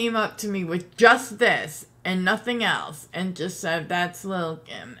would have came up to me with just this and nothing else and just said, that's Lil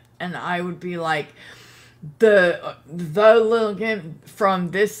Kim, and I would be like, the Lil Kim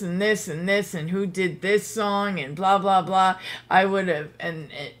from this and this and this and who did this song and blah blah blah, I would have,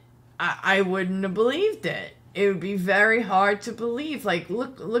 I wouldn't have believed it. It would be very hard to believe. Like,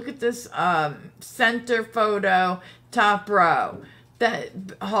 look at this center photo, top row. That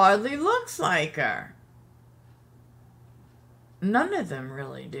hardly looks like her. None of them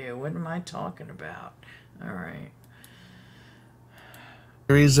really do. What am I talking about? All right.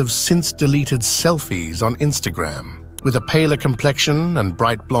 Series of since-deleted selfies on Instagram. With a paler complexion and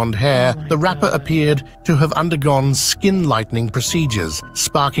bright blonde hair, the rapper appeared to have undergone skin-lightening procedures,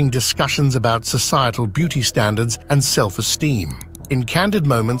 sparking discussions about societal beauty standards and self-esteem. In candid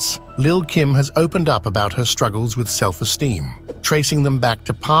moments, Lil Kim has opened up about her struggles with self-esteem, tracing them back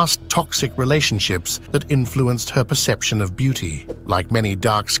to past toxic relationships that influenced her perception of beauty. Like many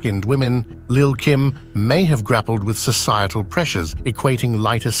dark-skinned women, Lil Kim may have grappled with societal pressures, equating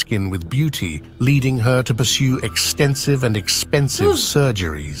lighter skin with beauty, leading her to pursue extensive and expensive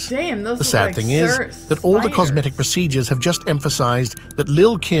surgeries. Damn, those the sad thing is that all the cosmetic procedures have just emphasized that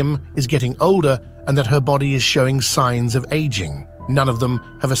Lil Kim is getting older and that her body is showing signs of aging. None of them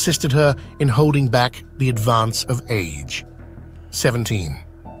have assisted her in holding back the advance of age. 17.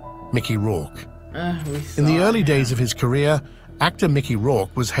 Mickey Rourke. In the early days of his career, actor Mickey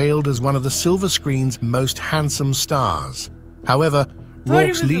Rourke was hailed as one of the silver screen's most handsome stars. However,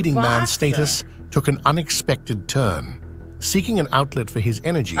 Rourke's leading man status took an unexpected turn. Seeking an outlet for his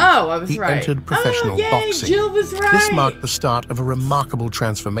energy, he entered professional boxing. Jill was right. This marked the start of a remarkable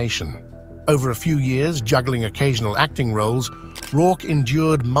transformation. Over a few years, juggling occasional acting roles, Rourke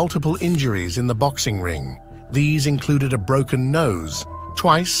endured multiple injuries in the boxing ring. These included a broken nose,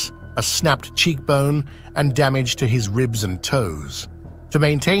 twice, a snapped cheekbone, and damage to his ribs and toes. To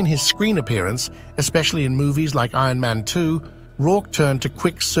maintain his screen appearance, especially in movies like Iron Man 2, Rourke turned to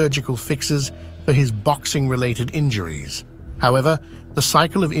quick surgical fixes for his boxing-related injuries. However, the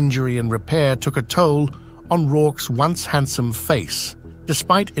cycle of injury and repair took a toll on Rourke's once handsome face.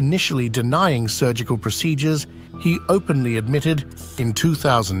 Despite initially denying surgical procedures, he openly admitted in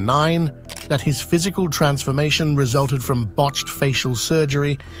 2009 that his physical transformation resulted from botched facial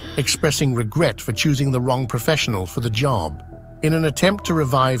surgery, expressing regret for choosing the wrong professional for the job. In an attempt to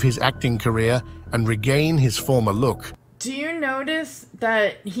revive his acting career and regain his former look. Do you notice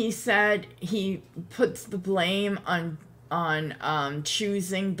that he said he puts the blame on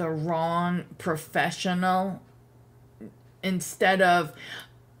choosing the wrong professional instead of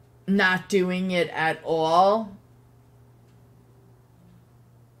not doing it at all?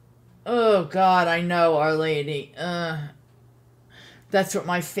 Oh God, I know, Our Lady. That's what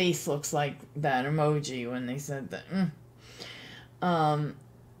my face looks like, that emoji, when they said that.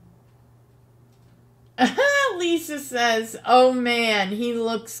 Lisa says, oh man, he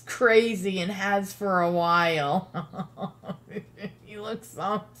looks crazy and has for a while. He looks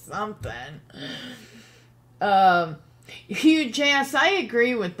something. Huge ass, I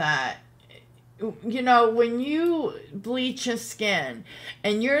agree with that. You know, when you bleach your skin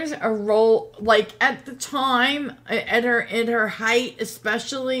and you're a role, like at the time, at her height,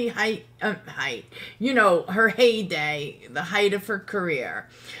 especially height, you know, her heyday, the height of her career,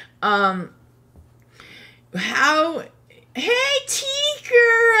 hey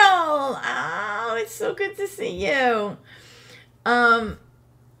T-girl, oh, it's so good to see you. How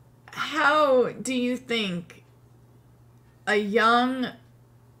do you think a young,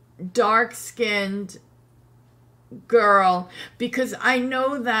 dark-skinned girl, because I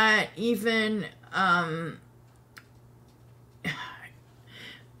know that even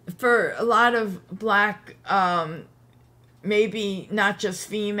for a lot of black, maybe not just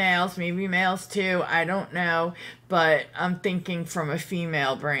females, maybe males too, I don't know, but I'm thinking from a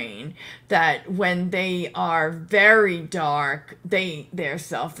female brain, that when they are very dark, their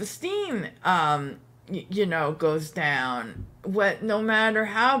self-esteem, you know, goes down, no matter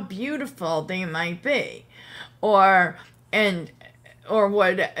how beautiful they might be, or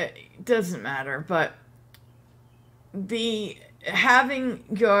what, it doesn't matter, but having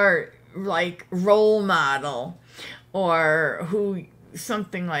your, like, role model, or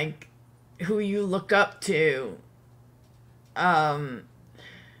something like who you look up to,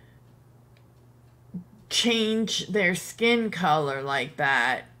 change their skin color like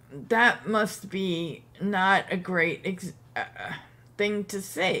that must be not a great thing to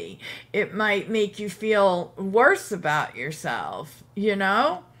see. It might make you feel worse about yourself, you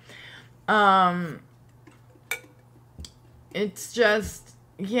know? It's just,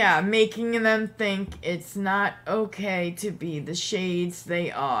 yeah, making them think it's not okay to be the shades they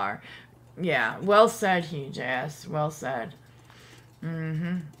are. Yeah, well said, Huge Ass. Well said.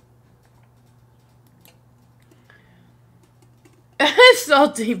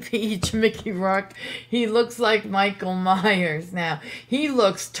 Salty Peach, Mickey Rourke. He looks like Michael Myers now. He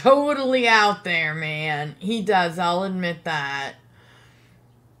looks totally out there, man. He does, I'll admit that.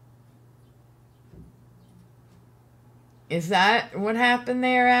 Is that what happened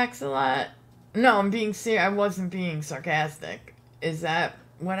there, Axelot? No, I'm being serious. I wasn't being sarcastic. Is that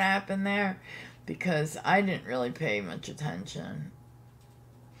what happened there? Because I didn't really pay much attention.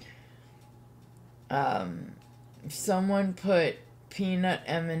 Someone put peanut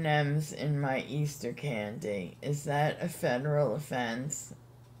M&Ms in my Easter candy. Is that a federal offense?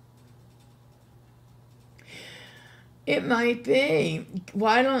 It might be.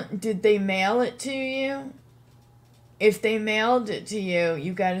 Did they mail it to you? If they mailed it to you,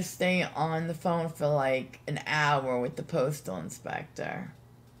 you got to stay on the phone for like an hour with the postal inspector.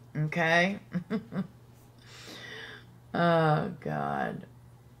 Okay? Oh, God.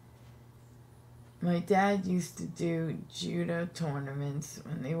 My dad used to do judo tournaments.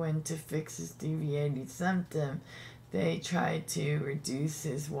 When they went to fix his deviated septum, they tried to reduce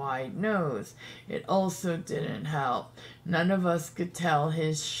his wide nose. It also didn't help. None of us could tell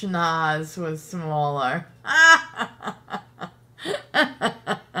his schnoz was smaller.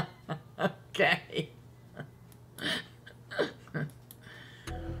 Okay.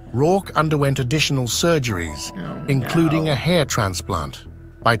 Rourke underwent additional surgeries, including a hair transplant.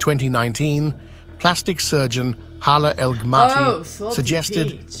 By 2019, plastic surgeon Hala El-Gmati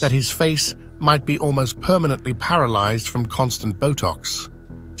suggested that his face might be almost permanently paralyzed from constant Botox.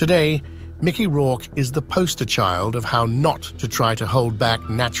 Today, Mickey Rourke is the poster child of how not to try to hold back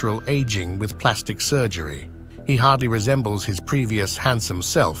natural aging with plastic surgery. He hardly resembles his previous handsome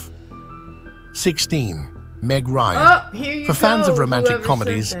self. 16. Meg Ryan. For fans of romantic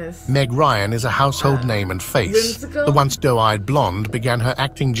comedies, Meg Ryan is a household name and face. Whimsical? The once doe-eyed blonde began her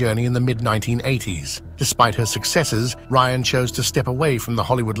acting journey in the mid-1980s. Despite her successes, Ryan chose to step away from the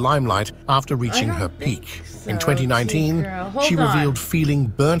Hollywood limelight after reaching her peak. In 2019, she revealed feeling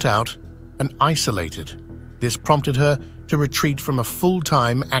burnt out and isolated. This prompted her to retreat from a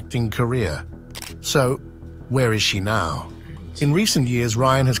full-time acting career. So, where is she now? In recent years,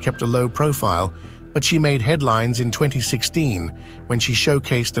 Ryan has kept a low profile, but she made headlines in 2016 when she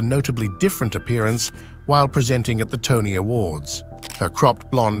showcased a notably different appearance while presenting at the Tony Awards. Her cropped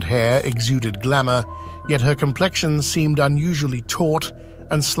blonde hair exuded glamour, yet her complexion seemed unusually taut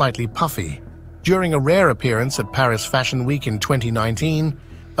and slightly puffy. During a rare appearance at Paris Fashion Week in 2019,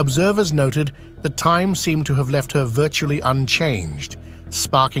 observers noted that time seemed to have left her virtually unchanged,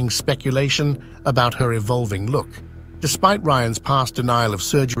 sparking speculation about her evolving look. Despite Ryan's past denial of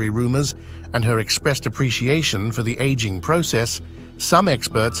surgery rumors and her expressed appreciation for the aging process, some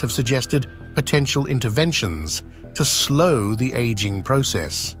experts have suggested potential interventions to slow the aging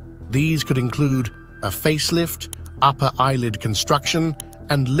process. These could include a facelift, upper eyelid construction,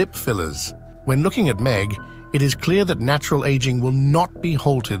 and lip fillers. When looking at Meg, it is clear that natural aging will not be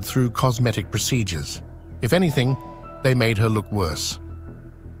halted through cosmetic procedures. If anything, they made her look worse.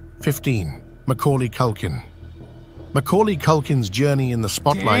 15. Macaulay Culkin. Macaulay Culkin's journey in the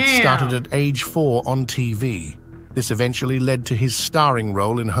spotlight started at age 4 on TV. This eventually led to his starring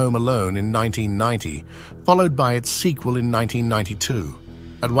role in Home Alone in 1990, followed by its sequel in 1992.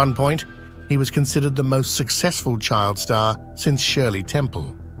 At one point, he was considered the most successful child star since Shirley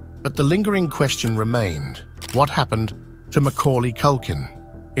Temple. But the lingering question remained: what happened to Macaulay Culkin?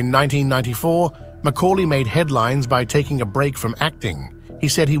 In 1994, Macaulay made headlines by taking a break from acting. He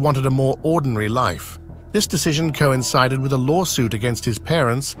said he wanted a more ordinary life. This decision coincided with a lawsuit against his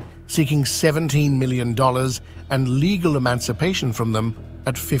parents, seeking $17 million and legal emancipation from them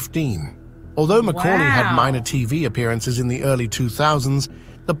at 15. Although Macaulay had minor TV appearances in the early 2000s,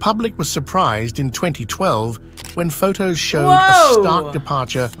 the public was surprised in 2012 when photos showed a stark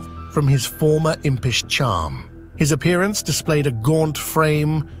departure from his former impish charm. His appearance displayed a gaunt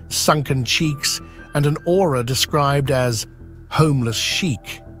frame, sunken cheeks, and an aura described as homeless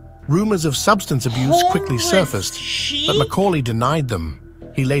chic. Rumors of substance abuse quickly surfaced, but Macaulay denied them.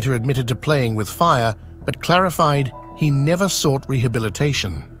 He later admitted to playing with fire, but clarified he never sought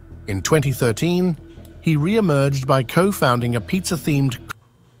rehabilitation. In 2013, he re-emerged by co-founding a pizza-themed...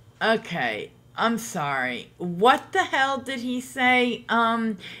 Okay, I'm sorry. What the hell did he say?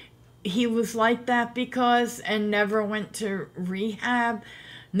 He was like that because and never went to rehab,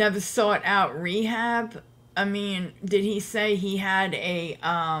 never sought out rehab. I mean, did he say he had a,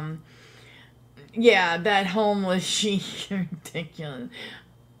 yeah, that homeless chic, ridiculous.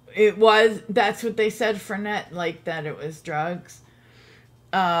 That's what they said, Fournette, like that it was drugs.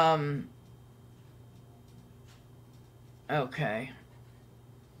 Okay.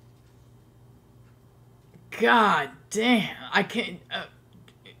 God damn, I can't,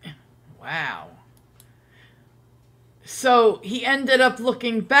 wow. So he ended up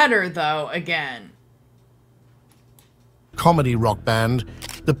looking better, though, again. comedy rock band,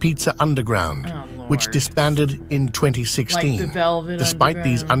 the Pizza Underground, which disbanded in 2016. Like Despite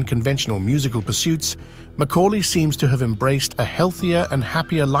these unconventional musical pursuits, Macaulay seems to have embraced a healthier and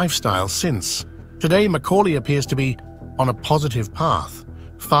happier lifestyle since. Today, Macaulay appears to be on a positive path,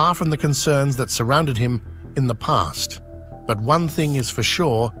 far from the concerns that surrounded him in the past. But one thing is for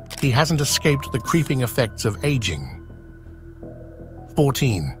sure, he hasn't escaped the creeping effects of aging.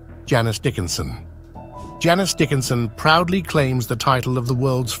 14. Janice Dickinson. Janice Dickinson proudly claims the title of the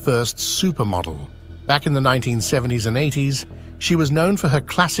world's first supermodel. Back in the 1970s and 80s, she was known for her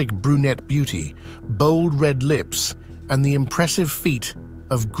classic brunette beauty, bold red lips, and the impressive feat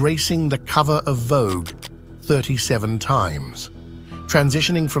of gracing the cover of Vogue 37 times.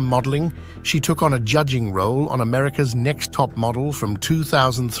 Transitioning from modeling, she took on a judging role on America's Next Top Model from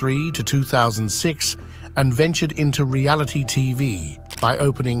 2003 to 2006 and ventured into reality TV by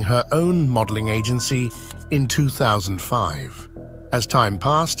opening her own modeling agency in 2005. As time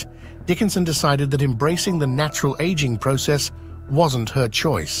passed, Dickinson decided that embracing the natural aging process wasn't her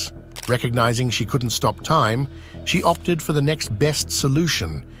choice. Recognizing she couldn't stop time, she opted for the next best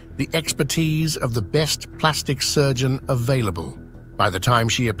solution, the expertise of the best plastic surgeon available. By the time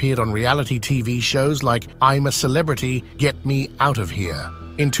she appeared on reality TV shows like I'm a Celebrity, Get Me Out of Here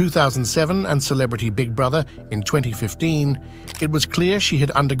in 2007 and Celebrity Big Brother in 2015, it was clear she had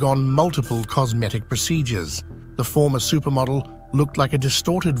undergone multiple cosmetic procedures. The former supermodel looked like a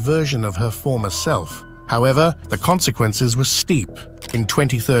distorted version of her former self. However, the consequences were steep. In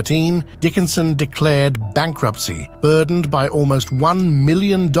 2013, Dickinson declared bankruptcy, burdened by almost $1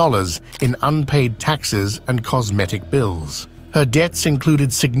 million in unpaid taxes and cosmetic bills. Her debts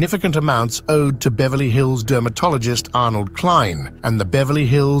included significant amounts owed to Beverly Hills dermatologist Arnold Klein and the Beverly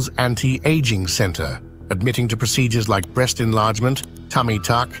Hills Anti-Aging Center, admitting to procedures like breast enlargement, tummy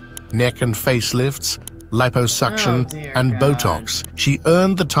tuck, neck and facelifts, liposuction, and Botox. She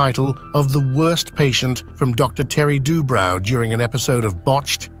earned the title of the worst patient from Dr. Terry Dubrow during an episode of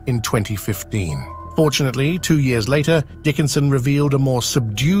Botched in 2015. Fortunately, 2 years later, Dickinson revealed a more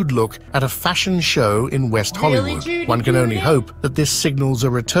subdued look at a fashion show in West Hollywood. One can only hope that this signals a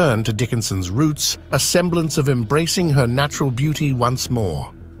return to Dickinson's roots, a semblance of embracing her natural beauty once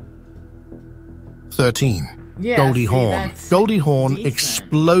more. 13. Goldie Hawn. Goldie Hawn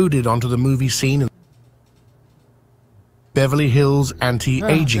exploded onto the movie scene in Beverly Hills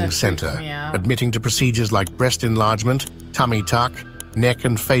Anti-Aging Center, admitting to procedures like breast enlargement, tummy tuck, neck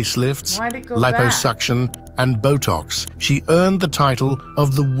and facelifts, liposuction, and Botox. She earned the title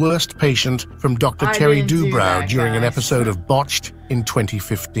of the worst patient from Dr. Terry Dubrow during an episode of Botched in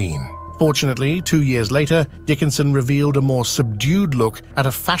 2015. Fortunately, 2 years later, Dickinson revealed a more subdued look at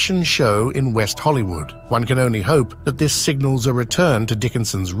a fashion show in West Hollywood. One can only hope that this signals a return to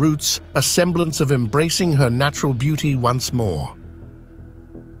Dickinson's roots, a semblance of embracing her natural beauty once more.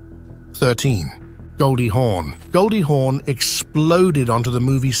 13. Goldie Hawn. Goldie Hawn exploded onto the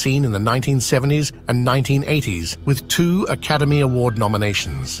movie scene in the 1970s and 1980s with 2 Academy Award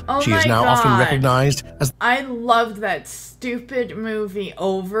nominations. She is now often recognized as... I loved that stupid movie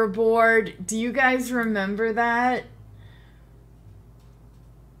Overboard. Do you guys remember that?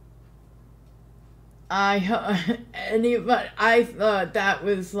 I thought that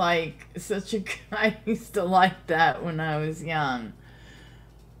was like such a, I used to like that when I was young.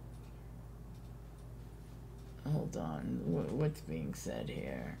 Hold on, what's being said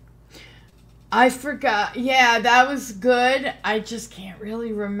here? I forgot. Yeah, that was good. I just can't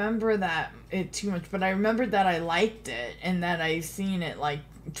really remember it too much, but I remember that I liked it and that I've seen it like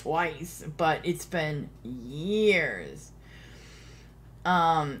twice, but it's been years.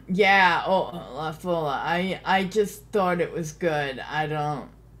 Yeah, oh, La Fola. I just thought it was good. I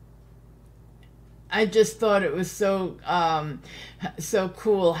just thought it was so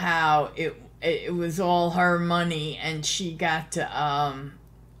cool how it was all her money and she got to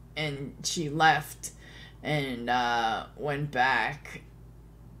and she left and went back.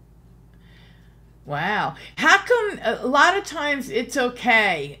 Wow. How come a lot of times it's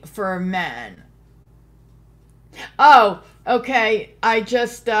okay for men? Oh, okay. I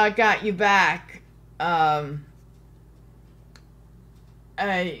just got you back. I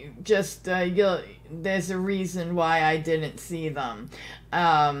just there's a reason why I didn't see them.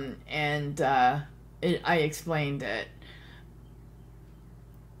 And I explained it.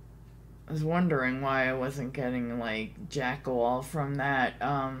 I was wondering why I wasn't getting like Jackal from that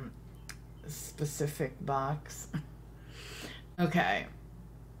specific box. Okay.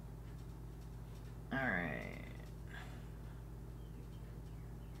 All right.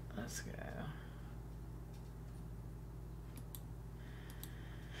 Let's go.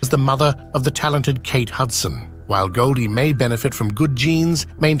 As the mother of the talented Kate Hudson. While Goldie may benefit from good genes,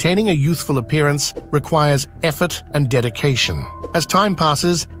 maintaining a youthful appearance requires effort and dedication. As time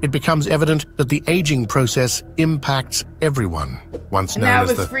passes, it becomes evident that the aging process impacts everyone. Once known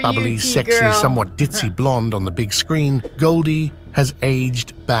as the bubbly, sexy, somewhat ditzy blonde on the big screen, Goldie has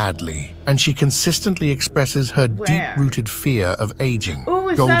aged badly, and she consistently expresses her deep-rooted fear of aging.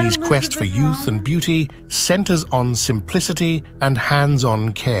 Goldie's quest for youth and beauty centers on simplicity and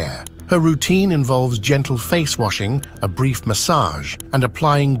hands-on care. Her routine involves gentle face washing, a brief massage, and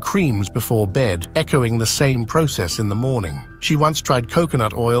applying creams before bed, echoing the same process in the morning. She once tried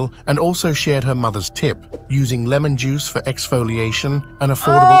coconut oil and also shared her mother's tip, using lemon juice for exfoliation, an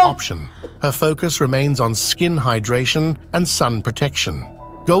affordable option. Her focus remains on skin hydration and sun protection.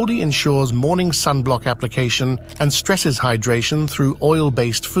 Goldie ensures morning sunblock application and stresses hydration through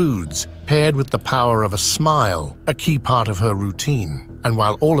oil-based foods, paired with the power of a smile, a key part of her routine. And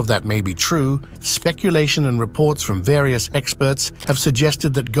while all of that may be true, speculation and reports from various experts have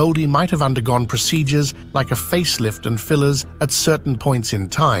suggested that Goldie might have undergone procedures like a facelift and fillers at certain points in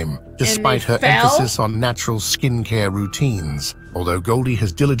time, despite her emphasis on natural skincare routines. Although Goldie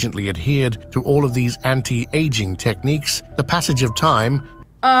has diligently adhered to all of these anti-aging techniques, the passage of time...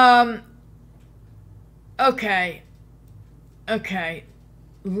 Okay.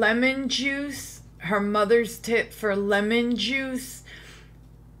 Lemon juice? Her mother's tip for lemon juice?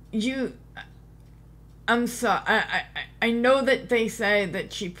 I'm sorry. I know that they say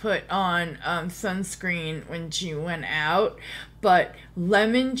that she put on sunscreen when she went out, but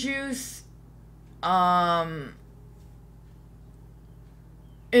lemon juice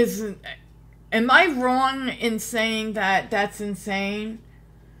is... Am I wrong in saying that that's insane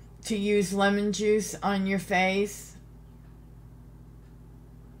to use lemon juice on your face?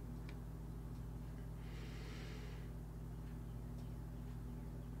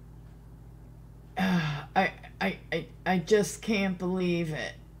 I just can't believe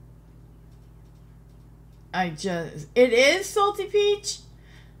it. It is salty peach?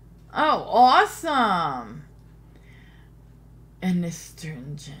 Oh, awesome. And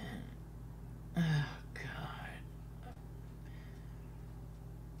astringent. Oh, God.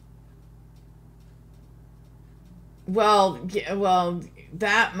 Well,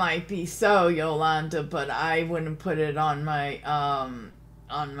 that might be so, Yolanda, but I wouldn't put it on my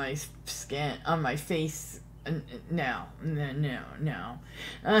skin, on my face. No. No.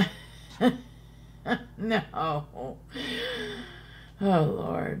 Oh,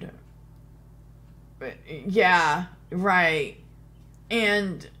 Lord. But, yeah, right.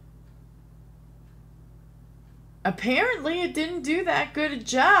 And apparently it didn't do that good a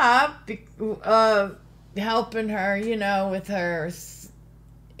job helping her, with her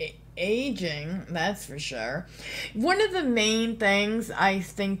aging, that's for sure. One of the main things I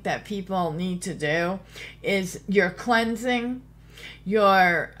think that people need to do is your cleansing,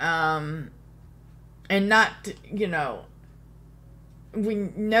 your and not, we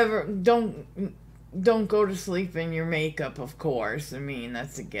never don't go to sleep in your makeup, of course. I mean,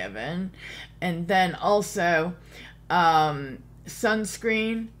 that's a given. And then also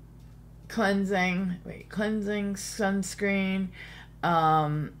sunscreen, cleansing, sunscreen,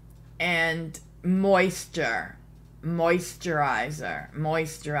 and moisturizer.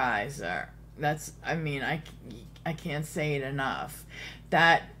 That's, I mean, I can't say it enough.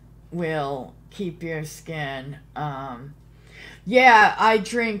 That will keep your skin. Yeah, I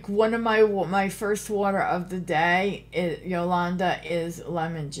drink one of my first water of the day, Yolanda, is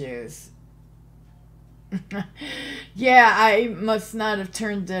lemon juice. Yeah, I must not have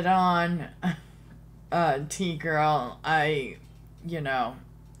turned it on, T-girl. You know,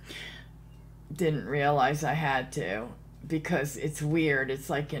 didn't realize I had to, because it's weird. It's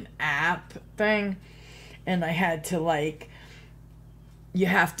like an app thing, and I had to, like, you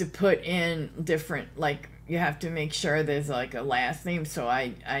have to put in different, like, you have to make sure there's like a last name. So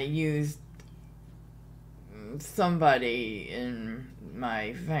I used somebody in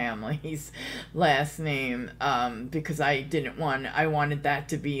my family's last name, because I wanted that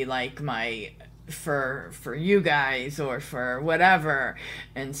to be like my, for you guys, or for whatever.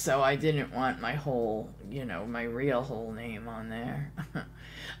 And so I didn't want my whole, my real whole name on there.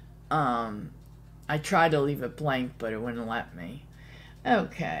 I tried to leave it blank, but it wouldn't let me.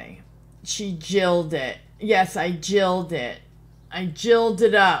 Okay. She jilled it. Yes, I jilled it. I jilled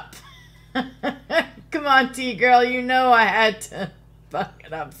it up. Come on, T-girl, you know I had to fuck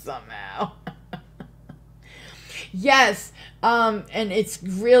it up somehow. Yes, and it's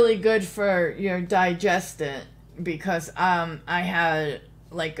really good for your digestion, because I had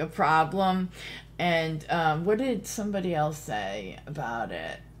like a problem, and what did somebody else say about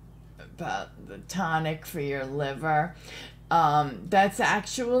it? About the tonic for your liver. That's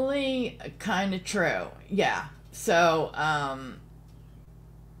actually kind of true. Yeah. So,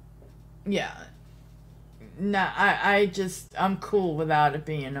 yeah. No, I'm cool without it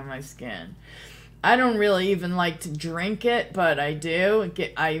being on my skin. I don't really even like to drink it, but I do.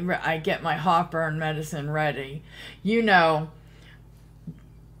 I get my heartburn medicine ready. I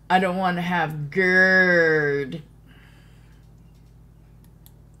don't want to have GERD.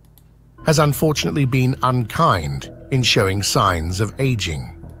 Has unfortunately been unkind in showing signs of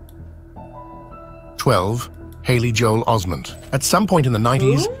aging. 12. Haley Joel Osment. At some point in the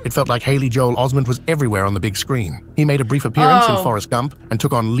 90s, it felt like Haley Joel Osment was everywhere on the big screen. He made a brief appearance in Forrest Gump and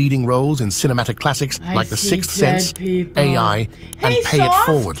took on leading roles in cinematic classics like The Sixth Sense, AI, and Pay It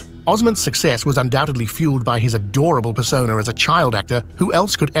Forward. Osment's success was undoubtedly fueled by his adorable persona as a child actor. Who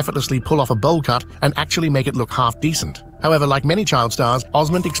else could effortlessly pull off a bowl cut and actually make it look half decent? However, like many child stars,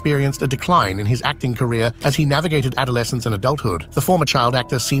 Osment experienced a decline in his acting career as he navigated adolescence and adulthood. The former child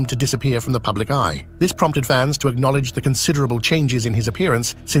actor seemed to disappear from the public eye. This prompted fans to acknowledge the considerable changes in his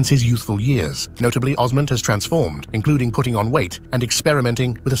appearance since his youthful years. Notably, Osment has transformed, including putting on weight and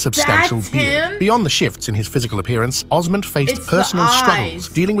experimenting with a substantial beard. Beyond the shifts in his physical appearance, Osment faced personal struggles,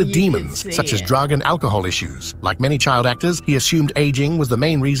 dealing with demons such as drug and alcohol issues. Like many child actors, he assumed aging was the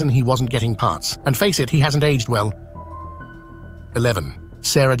main reason he wasn't getting parts. And face it, he hasn't aged well. 11.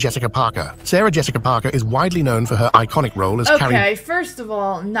 Sarah Jessica Parker. Sarah Jessica Parker is widely known for her iconic role as Carrie. Okay, first of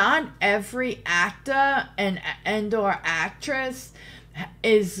all, not every actor and or actress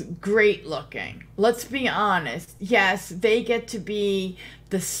is great looking. Let's be honest. Yes, they get to be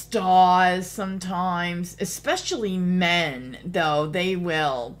the stars sometimes, especially men, though they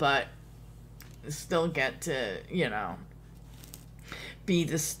will, but still get to, be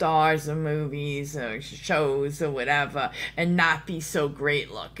the stars of movies or shows or whatever, and not be so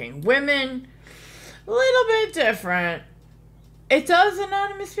great looking. Women, a little bit different. It does,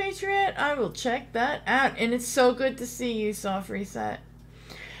 Anonymous Patriot. I will check that out. And it's so good to see you, Soft Reset.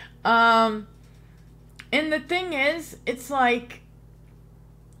 And the thing is, it's like,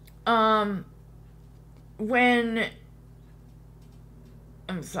 when,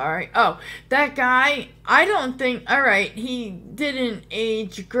 I'm sorry. Oh, that guy, I don't think, all right, he didn't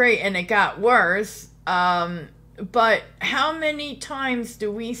age great and it got worse. But how many times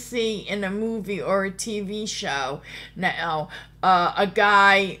do we see in a movie or a TV show now, a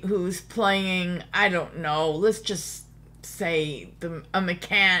guy who's playing, I don't know, let's just say the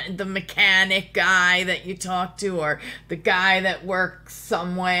mechanic guy that you talk to, or the guy that works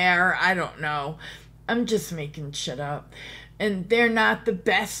somewhere, I don't know. I'm just making shit up. And they're not the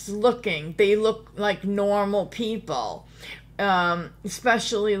best looking. They look like normal people,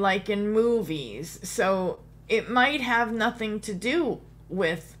 especially like in movies. So it might have nothing to do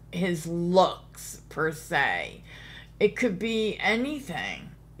with his looks per se. It could be anything,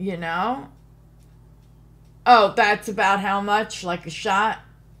 Oh, that's about how much? Like a shot?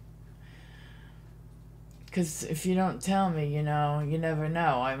 Because if you don't tell me, you never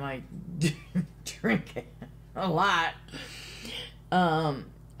know. I might drink it a lot. Oh,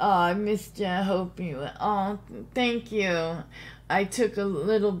 I missed you. I hope you. Oh, thank you. I took a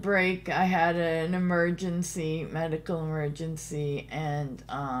little break. I had an emergency, medical emergency, and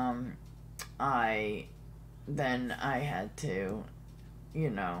I had to, you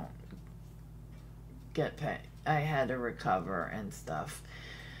know, get paid. I had to recover and stuff.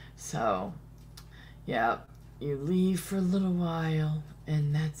 So, yeah, you leave for a little while,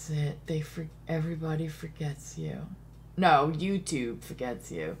 and that's it. Everybody forgets you. No, YouTube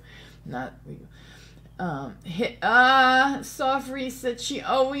forgets you, not you. Soft Reset, she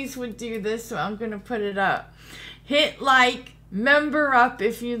always would do this, so I'm gonna put it up. Hit like, member up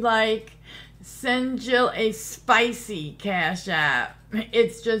if you like. Send Jill a spicy Cash App.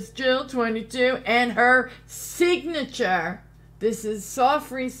 It's just Jill22 and her signature. This is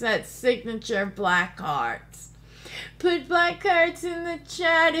Soft Reset's signature black hearts. Put black hearts in the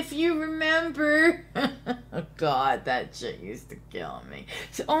chat if you remember. Oh God, that shit used to kill me.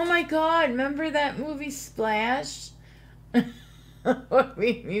 So, oh my God, remember that movie Splash? What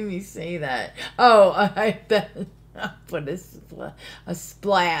made me say that? Oh, I put a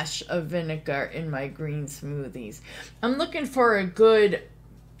splash of vinegar in my green smoothies. I'm looking for a good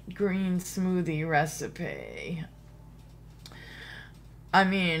green smoothie recipe. I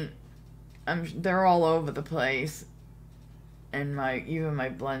mean, they're all over the place, and even my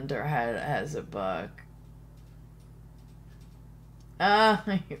blender has a book.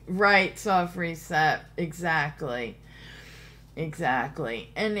 Right, Soft Reset, exactly.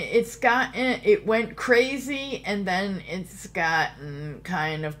 And it went crazy, and then it's gotten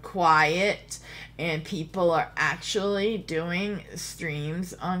kind of quiet, and people are actually doing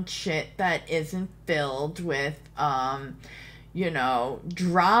streams on shit that isn't filled with, you know,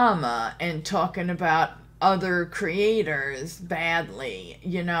 drama and talking about other creators badly,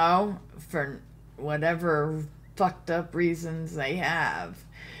 you know, for whatever fucked up reasons they have.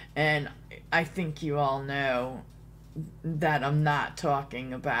 And I think you all know that I'm not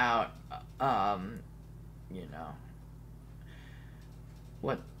talking about, you know,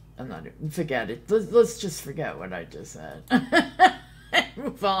 what, I'm not, forget it. Let's just forget what I just said.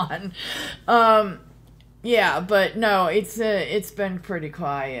 Move on. Yeah, but no, it's been pretty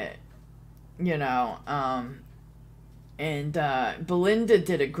quiet, you know, and Belinda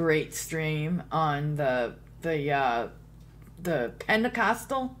did a great stream on the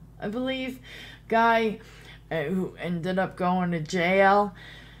Pentecostal, I believe, guy, who ended up going to jail.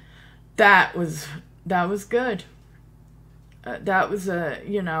 That was good. That was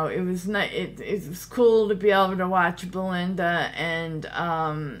you know, it was it was cool to be able to watch Belinda,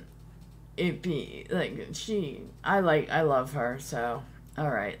 and it be like I love her. So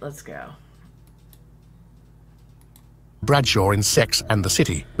all right, let's go. Bradshaw in Sex and the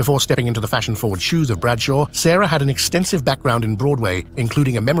City. Before stepping into the fashion-forward shoes of Bradshaw, Sarah had an extensive background in Broadway,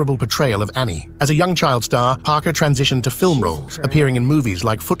 including a memorable portrayal of Annie. As a young child star, Parker transitioned to film roles, appearing in movies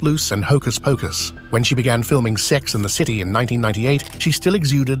like Footloose and Hocus Pocus. When she began filming Sex and the City in 1998, she still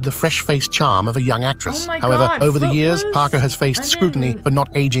exuded the fresh-faced charm of a young actress. However, over the years, Parker has faced scrutiny for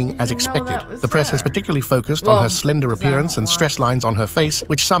not aging as expected. The press has particularly focused on her slender appearance and stress lines on her face,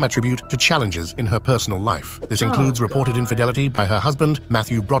 which some attribute to challenges in her personal life. This includes reported infidelity by her husband,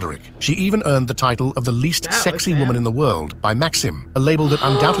 Matthew Broderick. She even earned the title of the least sexy woman in the world by Maxim, a label that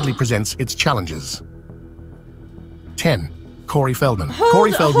undoubtedly presents its challenges. 10. Corey Feldman.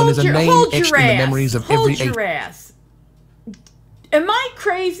 Corey Feldman is a name etched in the memories of every... Am I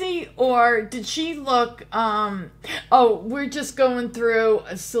crazy, or did she look, oh, we're just going through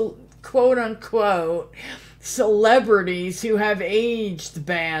a quote-unquote celebrities who have aged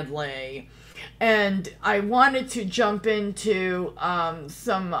badly. And I wanted to jump into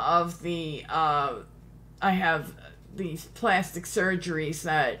some of the, I have these plastic surgeries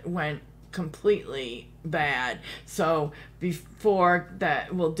that went completely bad. So before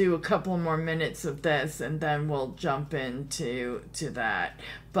that, we'll do a couple more minutes of this, and then we'll jump into that.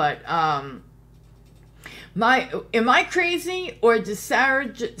 But am I crazy, or does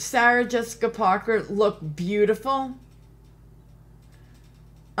Sarah Jessica Parker look beautiful?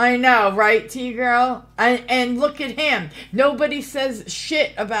 I know, right, T-Girl? And look at him. Nobody says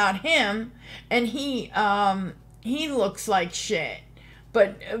shit about him, and he looks like shit.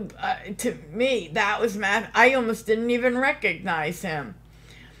 But to me, that was mad. I almost didn't even recognize him.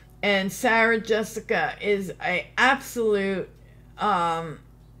 And Sarah Jessica is a absolute, let's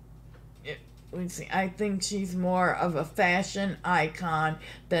see, I think she's more of a fashion icon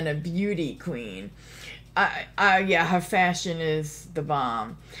than a beauty queen. Yeah, her fashion is the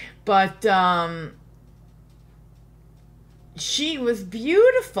bomb. But she was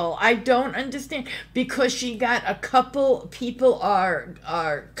beautiful. I don't understand, because she got a couple people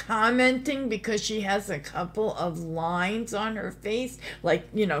are commenting because she has a couple of lines on her face, like,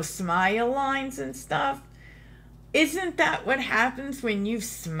 you know, smile lines and stuff. Isn't that what happens when you've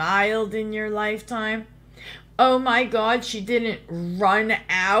smiled in your lifetime? Oh my God, she didn't run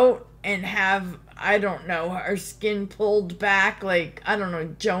out and have, I don't know, her skin pulled back like, I don't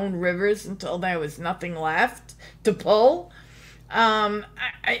know, Joan Rivers, until there was nothing left to pull.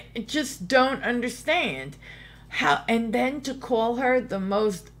 I just don't understand how, and then to call her the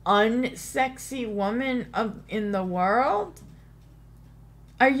most unsexy woman in the world?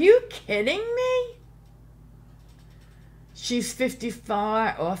 Are you kidding me? She's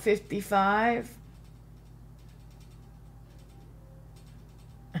 54 or 55.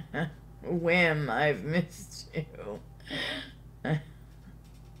 Whim, I've missed you.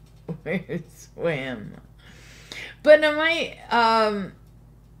 Where's Whim? But am I,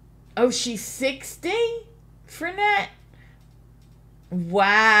 oh, she's 60? Frenette?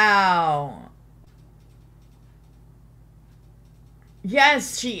 Wow.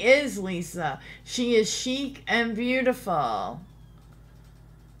 Yes, she is, Lisa. She is chic and beautiful.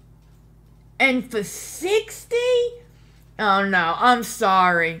 And for 60? Oh, no, I'm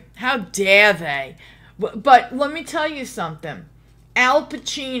sorry. How dare they? But let me tell you something. Al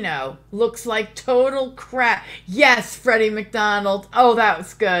Pacino looks like total crap. Yes, Freddie McDonald. Oh, that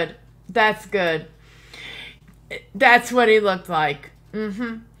was good. That's good. That's what he looked like.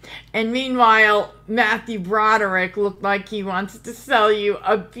 And meanwhile, Matthew Broderick looked like he wants to sell you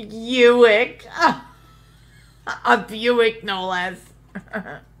a Buick. A Buick, no less.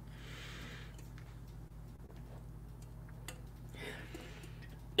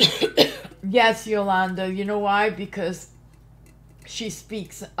 Yes, Yolanda. You know why? Because she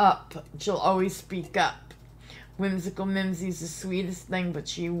speaks up. She'll always speak up. Whimsical Mimsy's the sweetest thing, but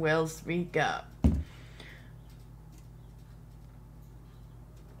she will speak up.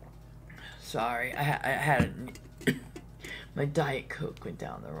 Sorry, I had my Diet Coke went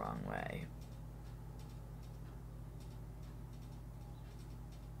down the wrong way.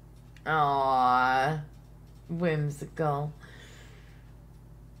 Aww, whimsical.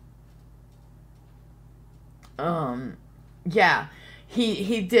 Yeah,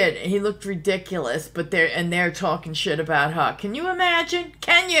 he did. He looked ridiculous, but they're talking shit about her. Can you imagine?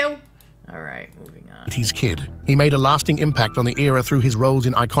 Can you? All right, moving on. His kid. He made a lasting impact on the era through his roles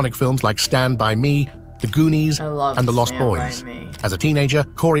in iconic films like Stand By Me, The Goonies, and The Lost Boys. As a teenager,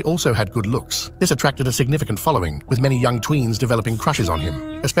 Corey also had good looks. This attracted a significant following, with many young tweens developing crushes on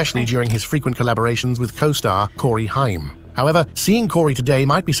him, especially during his frequent collaborations with co-star Corey Haim. However, seeing Corey today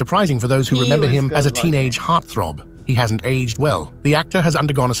might be surprising for those who remember him as a teenage heartthrob. He hasn't aged well. The actor has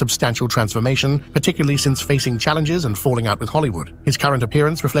undergone a substantial transformation, particularly since facing challenges and falling out with Hollywood. His current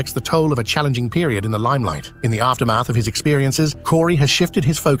appearance reflects the toll of a challenging period in the limelight. In the aftermath of his experiences, Corey has shifted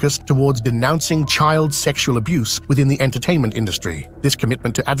his focus towards denouncing child sexual abuse within the entertainment industry. This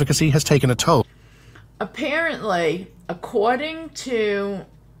commitment to advocacy has taken a toll. Apparently, according to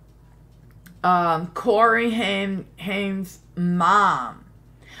Corey Haim's mom,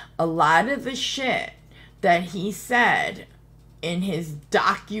 a lot of the shit that he said in his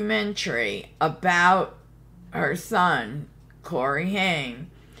documentary about her son, Corey Haim,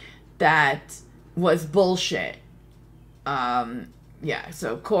 that was bullshit. Yeah,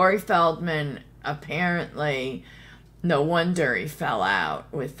 so Corey Feldman, apparently, no wonder he fell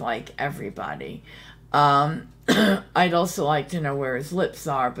out with, like, everybody. I'd also like to know where his lips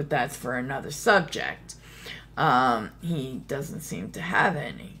are, but that's for another subject. He doesn't seem to have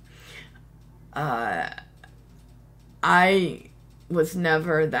any. I was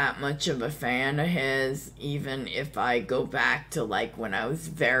never that much of a fan of his, even if I go back to, like, when I was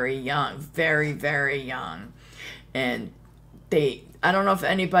very young, very, very young. And I don't know if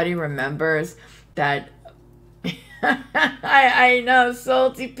anybody remembers that. I know,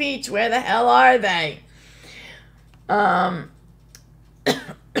 Salty Peach, where the hell are they?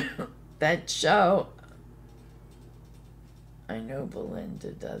 That show, I know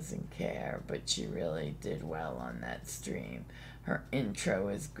Belinda doesn't care, but she really did well on that stream. Her intro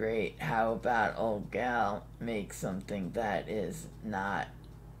is great. How about old gal make something that is not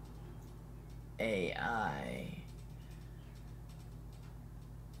AI?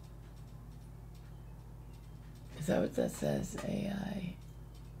 Is that what that says? AI?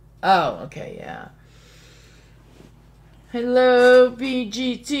 Oh, okay, yeah. Hello,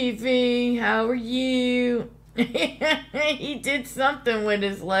 BGTV. How are you? He did something with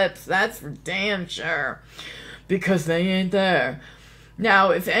his lips, that's for damn sure. Because they ain't there.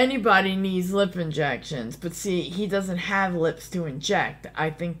 Now, if anybody needs lip injections, but see, he doesn't have lips to inject. I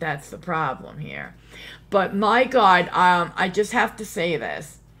think that's the problem here. But my God, I just have to say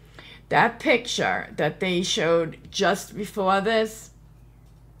this. That picture that they showed just before this,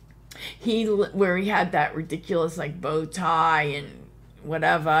 where he had that ridiculous like bow tie and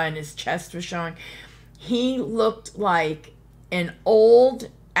whatever, and his chest was showing, he looked like an old,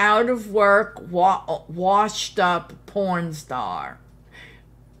 out of work, washed up porn star.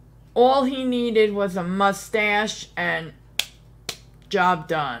 All he needed was a mustache and job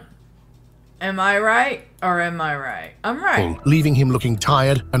done. Am I right? Or am I right? I'm right. Leaving him looking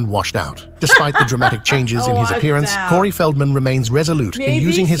tired and washed out. Despite the dramatic changes in his appearance, Corey Feldman remains resolute in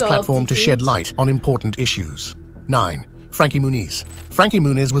using his platform to shed light on important issues. 9. Frankie Muniz. Frankie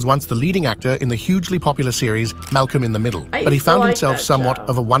Muniz was once the leading actor in the hugely popular series Malcolm in the Middle, but he found himself somewhat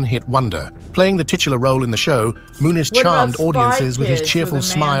of a one-hit wonder. Playing the titular role in the show, Muniz charmed audiences with his cheerful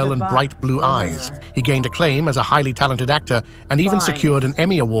smile and bright blue eyes. He gained acclaim as a highly talented actor and even secured an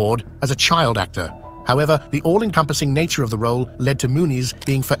Emmy Award as a child actor. However, the all-encompassing nature of the role led to Muniz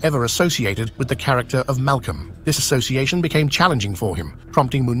being forever associated with the character of Malcolm. This association became challenging for him,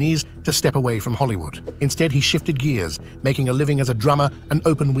 prompting Muniz to step away from Hollywood. Instead, he shifted gears, making a living as a drummer and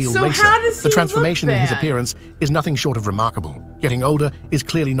open-wheel racer. The transformation in his appearance is nothing short of remarkable. Getting older is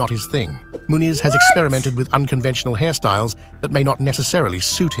clearly not his thing. Muniz has experimented with unconventional hairstyles that may not necessarily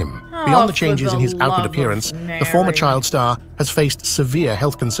suit him. Beyond the changes in his outward appearance, the former child star has faced severe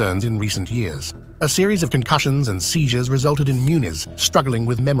health concerns in recent years. A series of concussions and seizures resulted in Muniz struggling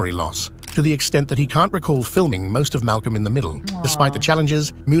with memory loss, to the extent that he can't recall filming most of Malcolm in the Middle. Despite the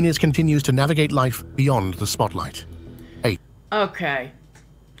challenges, Muniz continues to navigate life beyond the spotlight. 8. Okay.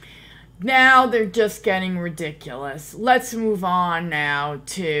 Now they're just getting ridiculous. Let's move on now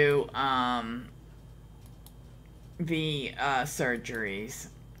to the surgeries.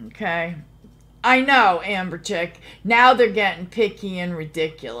 Okay? I know, Amber Chick. Now they're getting picky and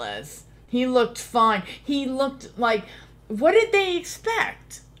ridiculous. He looked fine. He looked like, what did they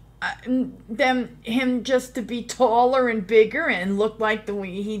expect? Him just to be taller and bigger and look like the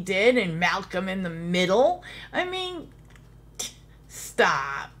way he did, and Malcolm in the Middle? I mean,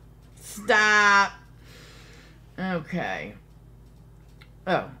 stop. Stop. Okay.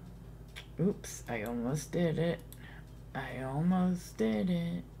 Oh. Oops, I almost did it. I almost did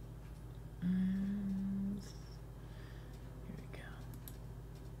it.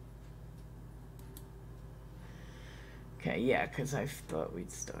 Okay, yeah, because I thought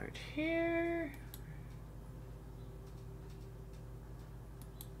we'd start here.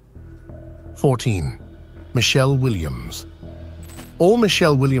 14. Michelle Williams. All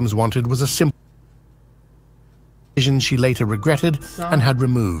Michelle Williams wanted was a simple decision she later regretted and had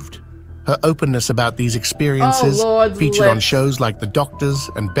removed. Her openness about these experiences, featured on shows like The Doctors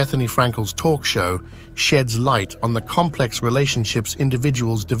and Bethany Frankel's talk show, sheds light on the complex relationships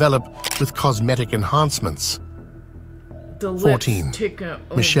individuals develop with cosmetic enhancements. 14.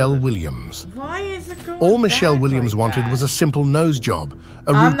 Michelle Williams. Why is it going All Michelle Williams wanted was a simple nose job,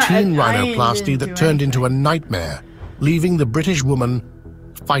 a routine rhinoplasty that turned into a nightmare, leaving the British woman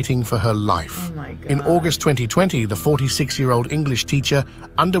fighting for her life. Oh my God. In August 2020, the 46-year-old English teacher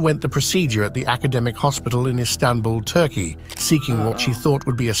underwent the procedure at the academic hospital in Istanbul, Turkey, seeking what she thought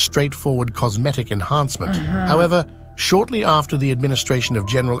would be a straightforward cosmetic enhancement. However, shortly after the administration of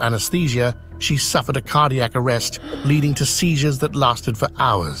general anesthesia, she suffered a cardiac arrest, leading to seizures that lasted for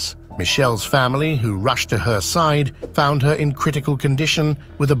hours. Michelle's family, who rushed to her side, found her in critical condition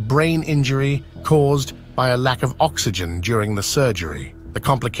with a brain injury caused by a lack of oxygen during the surgery. The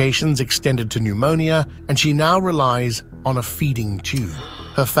complications extended to pneumonia, and she now relies on a feeding tube.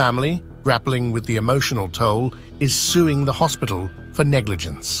 Her family, grappling with the emotional toll, is suing the hospital for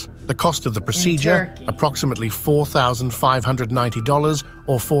negligence. The cost of the procedure, approximately $4,590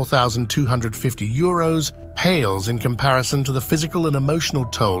 or €4,250, pales in comparison to the physical and emotional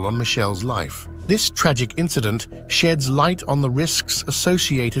toll on Michelle's life. This tragic incident sheds light on the risks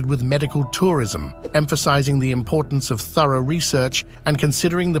associated with medical tourism, emphasizing the importance of thorough research and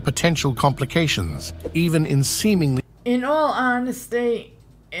considering the potential complications, even in seemingly... In all honesty,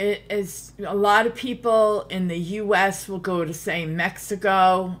 it is a lot of people in the U.S. will go to, say,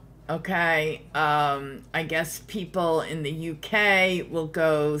 Mexico. Okay, I guess people in the UK will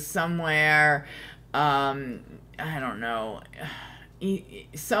go somewhere, I don't know,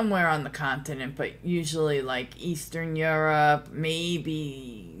 somewhere on the continent, but usually like Eastern Europe,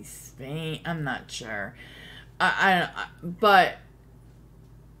 maybe Spain, I'm not sure. But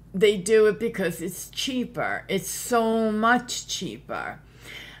they do it because it's cheaper. It's so much cheaper.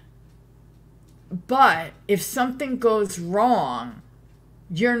 But if something goes wrong,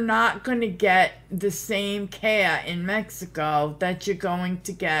 you're not going to get the same care in Mexico that you're going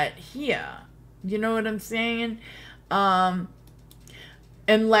to get here. You know what I'm saying?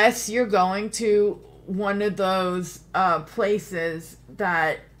 Unless you're going to one of those places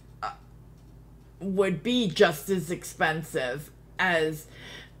that would be just as expensive as,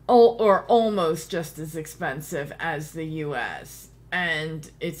 or almost just as expensive as the US. And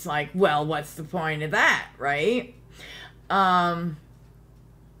it's like, well, what's the point of that, right? And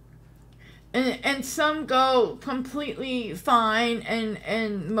some go completely fine,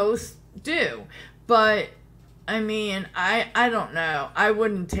 and most do. But, I mean, I don't know. I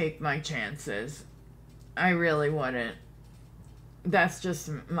wouldn't take my chances. I really wouldn't. That's just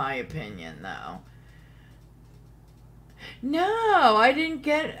my opinion, though. No, I didn't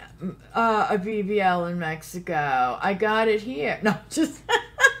get a BBL in Mexico. I got it here. No, just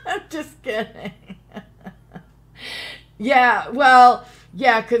I'm just kidding. Yeah, well,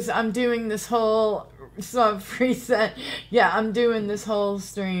 yeah, because I'm doing this whole reset. Yeah, I'm doing this whole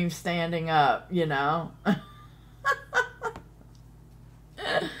stream standing up, you know.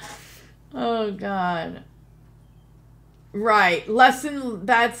 Oh, God. Right.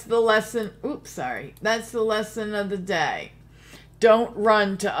 That's the lesson. Oops, sorry. That's the lesson of the day. Don't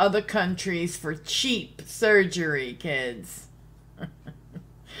run to other countries for cheap surgery, kids.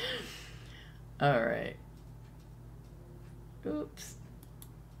 All right. Oops.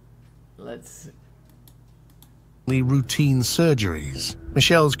 Let's... routine surgeries.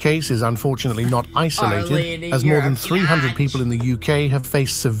 Michelle's case is unfortunately not isolated, as more than 300 people in the UK have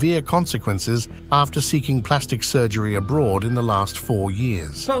faced severe consequences after seeking plastic surgery abroad in the last 4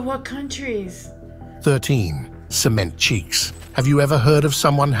 years. But what countries? 13. Cement cheeks. Have you ever heard of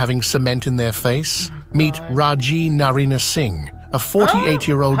someone having cement in their face? Meet Raji Narina Singh, a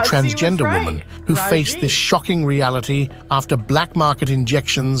 48-year-old transgender woman who faced this shocking reality after black market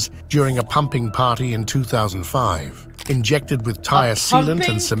injections during a pumping party in 2005. Injected with tire sealant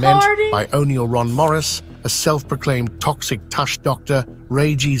and cement by O'Neill Ron Morris, a self-proclaimed toxic tush doctor,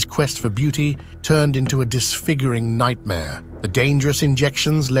 Raji's quest for beauty turned into a disfiguring nightmare. The dangerous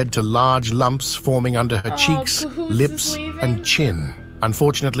injections led to large lumps forming under her cheeks, lips, and chin.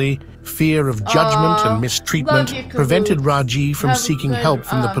 Unfortunately, fear of judgment and mistreatment prevented Raji from seeking help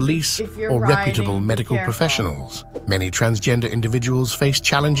from the police or reputable medical professionals. Many transgender individuals face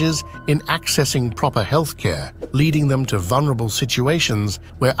challenges in accessing proper health care, leading them to vulnerable situations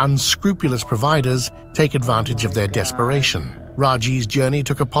where unscrupulous providers take advantage of their desperation. Raji's journey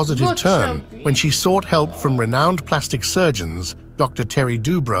took a positive turn when she sought help from renowned plastic surgeons Dr. Terry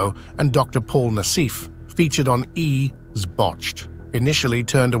Dubrow and Dr. Paul Nassif, featured on E!'s Botched. Initially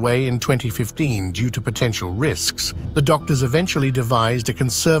turned away in 2015 due to potential risks, the doctors eventually devised a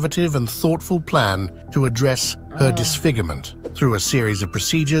conservative and thoughtful plan to address her disfigurement. Through a series of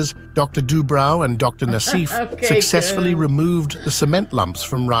procedures, Dr. Dubrow and Dr. Nassif successfully removed the cement lumps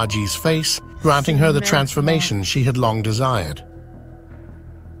from Raji's face, granting her the transformation she had long desired.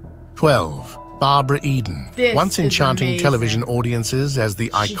 12. Barbara Eden. Once enchanting television audiences as the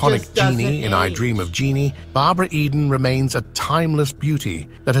iconic Jeannie in I Dream of Jeannie, Barbara Eden remains a timeless beauty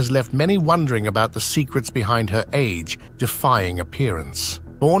that has left many wondering about the secrets behind her age-defying appearance.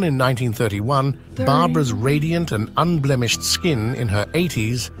 Born in 1931, Barbara's radiant and unblemished skin in her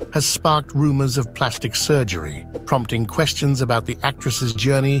 80s has sparked rumors of plastic surgery, prompting questions about the actress's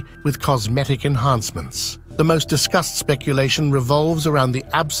journey with cosmetic enhancements. The most discussed speculation revolves around the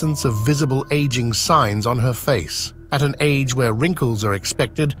absence of visible aging signs on her face. At an age where wrinkles are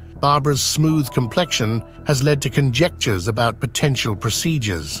expected, Barbara's smooth complexion has led to conjectures about potential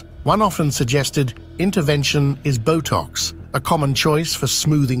procedures. One often suggested intervention is Botox, a common choice for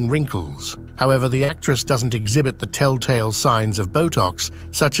smoothing wrinkles. However, the actress doesn't exhibit the telltale signs of Botox,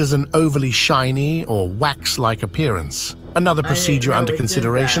 such as an overly shiny or wax-like appearance. Another procedure under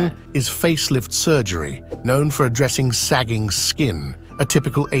consideration is facelift surgery, known for addressing sagging skin, a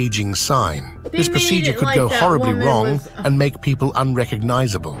typical aging sign. This procedure could go horribly wrong and make people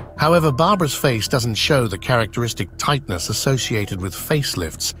unrecognizable. However, Barbara's face doesn't show the characteristic tightness associated with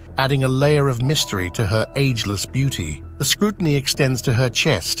facelifts, adding a layer of mystery to her ageless beauty. The scrutiny extends to her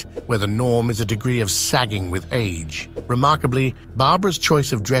chest, where the norm is a degree of sagging with age. Remarkably, Barbara's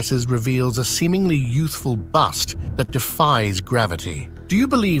choice of dresses reveals a seemingly youthful bust that defies gravity. Do you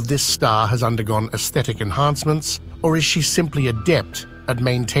believe this star has undergone aesthetic enhancements, or is she simply adept at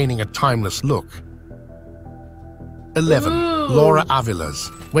maintaining a timeless look? 11. Laura Avila's.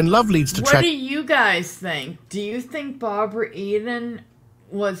 When love leads to What do you guys think? Do you think Barbara Eden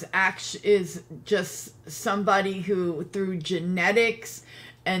is just somebody who, through genetics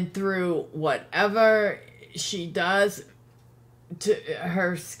and through whatever she does, to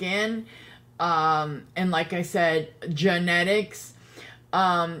her skin, and like I said, genetics.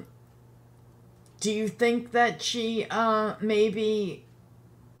 Do you think that she maybe,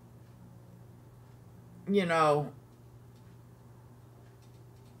 you know,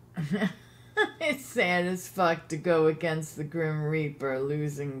 it's sad as fuck to go against the Grim Reaper,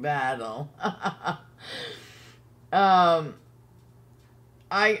 losing battle. I'm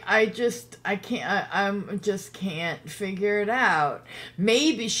just can't figure it out.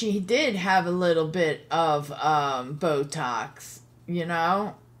 Maybe she did have a little bit of Botox, you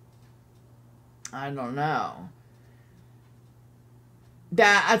know? I don't know.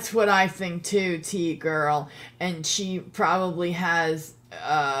 That's what I think too, T-girl. And she probably has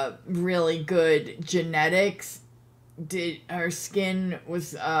really good genetics. Her skin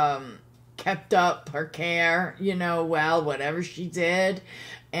was kept up, her care, you know, well, whatever she did.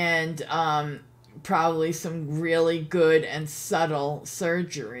 And probably some really good and subtle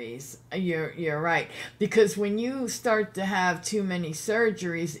surgeries. You're right. Because when you start to have too many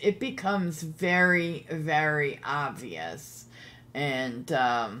surgeries, it becomes very, very obvious. And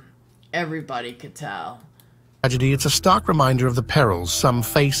everybody could tell. Tragedy, it's a stark reminder of the perils some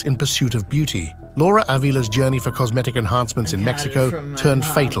face in pursuit of beauty. Laura Avila's journey for cosmetic enhancements in Mexico turned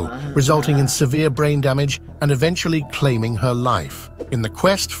fatal, resulting in severe brain damage and eventually claiming her life. In the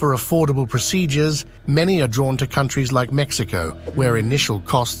quest for affordable procedures, many are drawn to countries like Mexico, where initial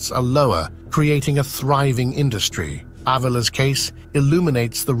costs are lower, creating a thriving industry. Avila's case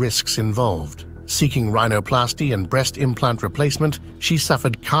illuminates the risks involved. Seeking rhinoplasty and breast implant replacement, she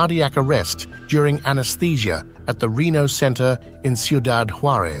suffered cardiac arrest during anesthesia at the Reno Center in Ciudad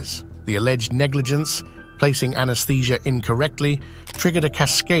Juarez. The alleged negligence, placing anesthesia incorrectly, triggered a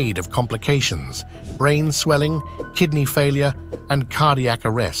cascade of complications: brain swelling, kidney failure, and cardiac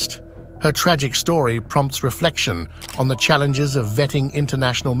arrest. Her tragic story prompts reflection on the challenges of vetting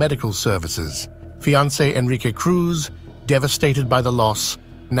international medical services. Fiancé Enrique Cruz, devastated by the loss,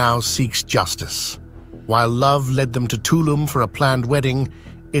 now seeks justice. While love led them to Tulum for a planned wedding,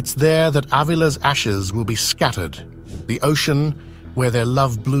 it's there that Avila's ashes will be scattered. The ocean, where their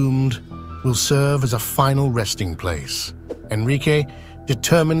love bloomed, will serve as a final resting place. Enrique,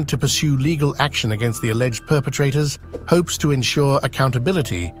 determined to pursue legal action against the alleged perpetrators, hopes to ensure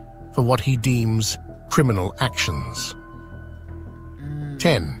accountability for what he deems criminal actions.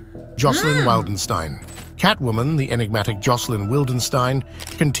 10. Jocelyn Wildenstein. Catwoman, the enigmatic Jocelyn Wildenstein,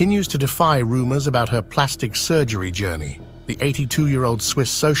 continues to defy rumors about her plastic surgery journey. The 82-year-old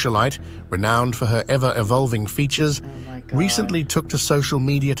Swiss socialite, renowned for her ever-evolving features, recently took to social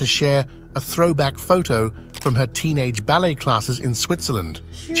media to share a throwback photo from her teenage ballet classes in Switzerland,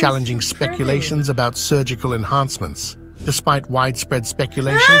 challenging speculations about surgical enhancements. Despite widespread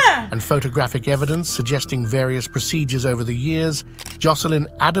speculation and photographic evidence suggesting various procedures over the years, Jocelyn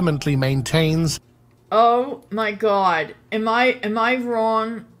adamantly maintains, "Oh my God, am I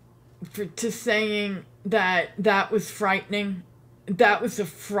wrong to saying that was frightening? That was a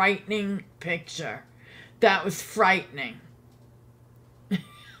frightening picture. That was frightening."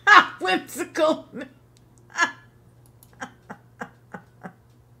 Whimsical.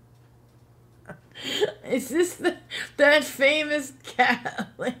 Is this that famous cat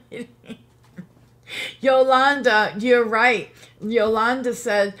lady? Yolanda, you're right. Yolanda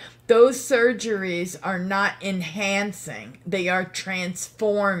said those surgeries are not enhancing. They are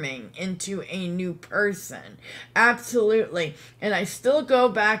transforming into a new person. Absolutely. And I still go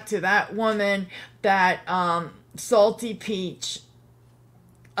back to that woman that Salty Peach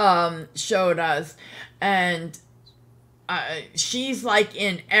showed us. And she's like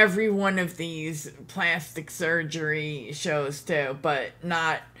in every one of these plastic surgery shows too, but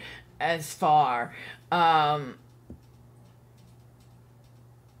not as far.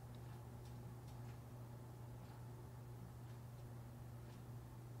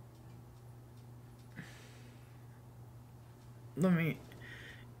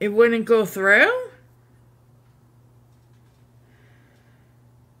 It wouldn't go through?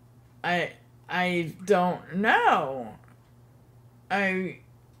 I don't know. I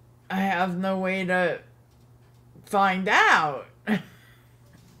have no way to find out.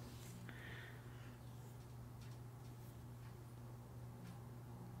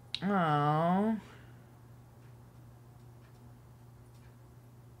 Oh.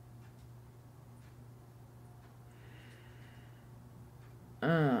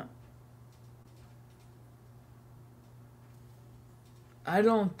 I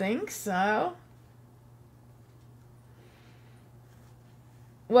don't think so.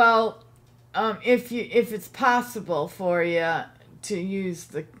 Well, if it's possible for you to use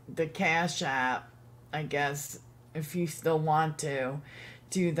the Cash app, I guess if you still want to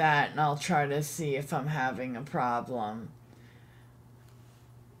do that, and I'll try to see if I'm having a problem.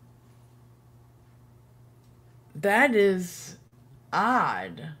 That is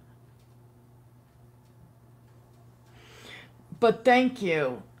odd. But thank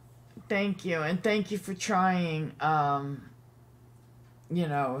you. Thank you. And thank you for trying, you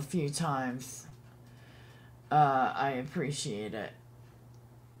know, a few times. I appreciate it.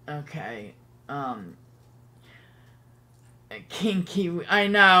 Okay. Kinky. I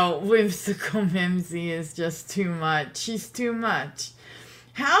know. Whimsical Mimsy is just too much. She's too much.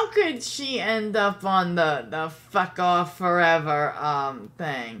 How could she end up on the fuck off forever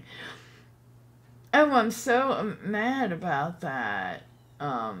thing? Oh, I'm so mad about that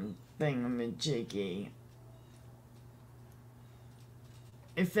thingamajiggy.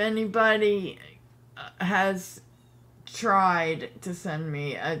 If anybody has tried to send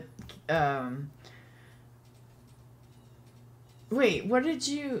me a wait, what did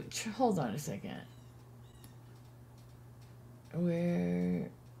you hold on a second. Where?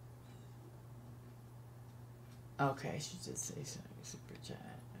 Okay, she did say something. Super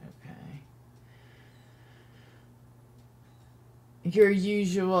chat. Okay. Your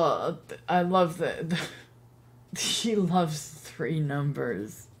usual. I love the she loves 3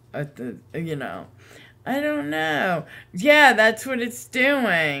 numbers at the. You know. I don't know. Yeah, that's what it's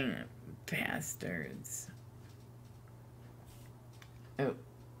doing. Bastards. Oh,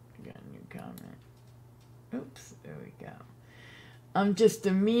 I got a new comment. Oops, there we go. I'm just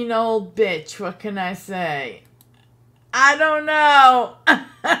a mean old bitch. What can I say? I don't know.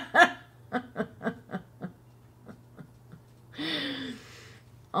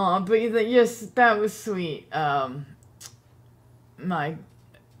 Oh, but yes, that was sweet. My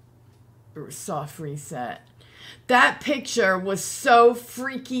soft reset. That picture was so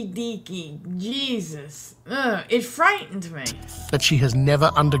freaky deaky. Jesus. Ugh, it frightened me. That she has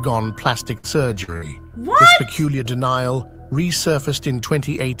never undergone plastic surgery. What? This peculiar denial resurfaced in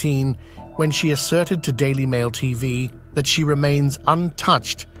 2018 when she asserted to Daily Mail TV that she remains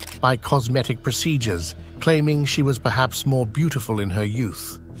untouched by cosmetic procedures, claiming she was perhaps more beautiful in her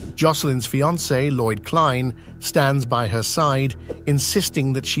youth. Jocelyn's fiancé, Lloyd Klein, stands by her side,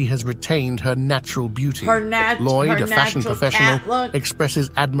 insisting that she has retained her natural beauty. Lloyd, a fashion professional, expresses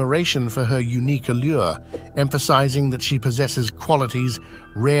admiration for her unique allure, emphasizing that she possesses qualities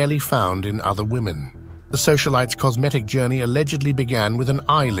rarely found in other women. The socialite's cosmetic journey allegedly began with an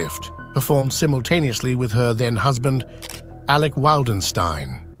eye lift, performed simultaneously with her then-husband, Alec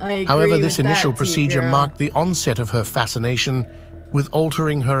Wildenstein. However, this initial procedure marked the onset of her fascination with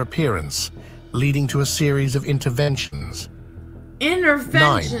altering her appearance, leading to a series of interventions.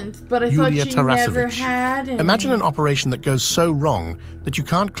 Interventions? But I thought you never had any. Imagine an operation that goes so wrong that you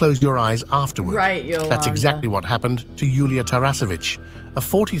can't close your eyes afterward. Right, Yolanda. That's exactly what happened to Yulia Tarasevich, a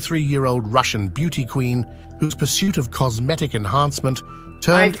 43-year-old Russian beauty queen whose pursuit of cosmetic enhancement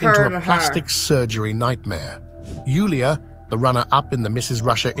turned into a plastic surgery nightmare. Yulia, the runner-up in the Mrs.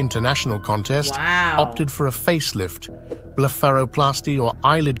 Russia International contest, opted for a facelift, blepharoplasty or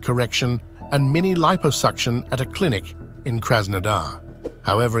eyelid correction, and mini liposuction at a clinic in Krasnodar.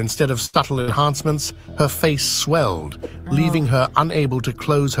 However, instead of subtle enhancements, her face swelled, leaving her unable to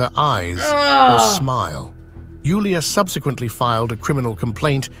close her eyes or smile. Yulia subsequently filed a criminal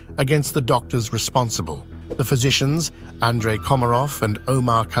complaint against the doctors responsible. The physicians, Andrei Komarov and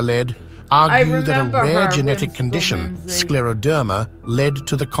Omar Khaled, argue that a rare genetic condition, scleroderma, led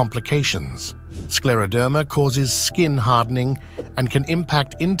to the complications. Scleroderma causes skin hardening and can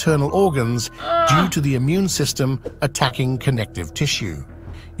impact internal organs due to the immune system attacking connective tissue.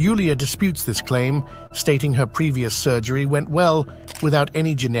 Yulia disputes this claim, stating her previous surgery went well without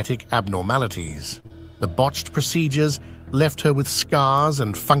any genetic abnormalities. The botched procedures left her with scars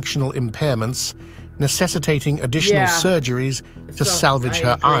and functional impairments, necessitating additional surgeries to salvage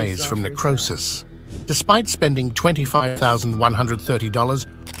her eyes from necrosis. Despite spending $25,130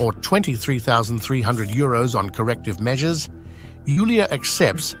 or €23,300 on corrective measures, Yulia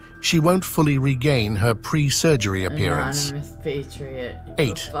accepts she won't fully regain her pre-surgery appearance.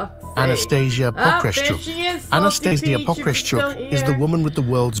 8. Anastasia Pokreshchuk. Anastasia Pokreshchuk is the woman with the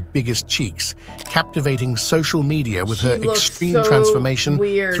world's biggest cheeks, captivating social media with her extreme transformation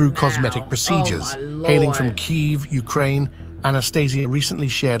through cosmetic procedures. Hailing from Kyiv, Ukraine, Anastasia recently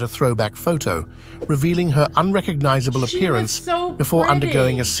shared a throwback photo, revealing her unrecognizable appearance before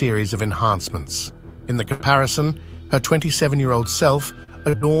undergoing a series of enhancements. In the comparison, her 27-year-old self,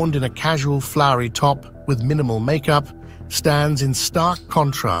 adorned in a casual flowery top with minimal makeup, stands in stark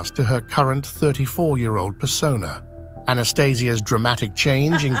contrast to her current 34-year-old persona. Anastasia's dramatic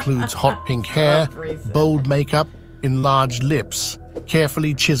change includes hot pink hair, bold makeup, enlarged lips,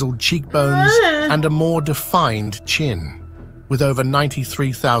 carefully chiseled cheekbones, and a more defined chin. With over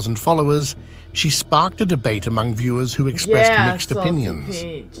 93,000 followers, she sparked a debate among viewers who expressed mixed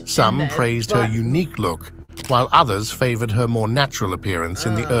opinions. Some praised her unique look, while others favored her more natural appearance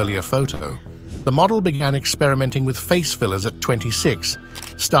in the earlier photo. The model began experimenting with face fillers at 26,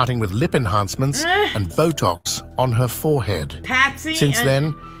 starting with lip enhancements and Botox on her forehead. Since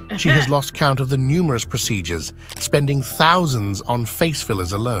then, she has lost count of the numerous procedures, spending thousands on face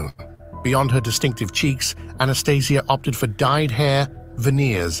fillers alone. Beyond her distinctive cheeks, Anastasia opted for dyed hair,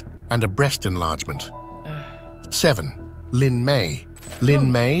 veneers, and a breast enlargement. 7. Lin May.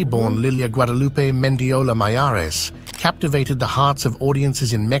 Lin May, born Lilia Guadalupe Mendiola Mayares, captivated the hearts of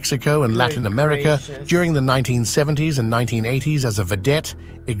audiences in Mexico and Latin America during the 1970s and 1980s as a vedette,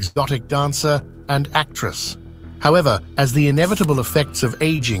 exotic dancer, and actress. However, as the inevitable effects of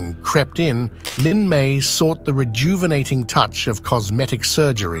aging crept in, Lin May sought the rejuvenating touch of cosmetic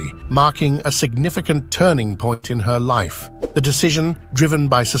surgery, marking a significant turning point in her life. The decision, driven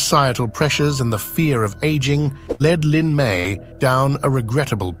by societal pressures and the fear of aging, led Lin May down a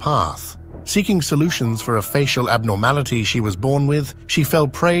regrettable path. Seeking solutions for a facial abnormality she was born with, she fell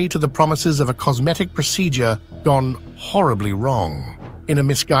prey to the promises of a cosmetic procedure gone horribly wrong. In a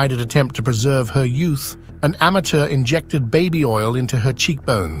misguided attempt to preserve her youth, an amateur injected baby oil into her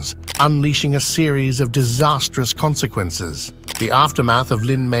cheekbones, unleashing a series of disastrous consequences. The aftermath of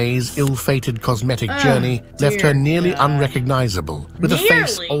Lin May's ill-fated cosmetic journey left her nearly unrecognizable, with a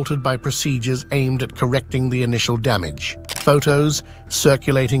face altered by procedures aimed at correcting the initial damage. Photos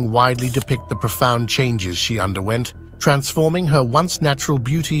circulating widely depict the profound changes she underwent, transforming her once natural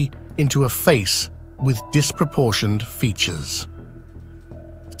beauty into a face with disproportioned features.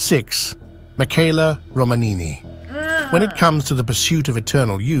 6. Michaela Romanini. When it comes to the pursuit of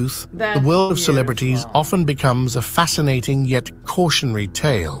eternal youth, the world of celebrities often becomes a fascinating yet cautionary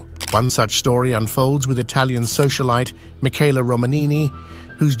tale. One such story unfolds with Italian socialite Michaela Romanini,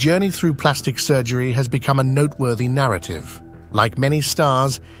 whose journey through plastic surgery has become a noteworthy narrative. Like many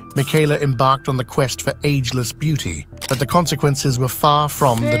stars, Michaela embarked on the quest for ageless beauty, but the consequences were far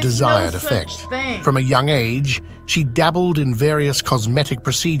from the desired effect. From a young age, she dabbled in various cosmetic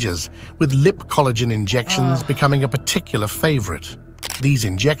procedures, with lip collagen injections becoming a particular favorite. These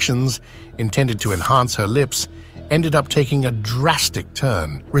injections, intended to enhance her lips, ended up taking a drastic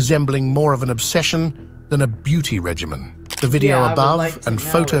turn, resembling more of an obsession than a beauty regimen. The video above and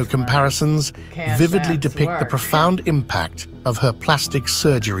photo comparisons vividly depict the profound impact of her plastic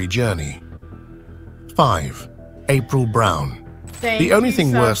surgery journey. 5. April Brown. The only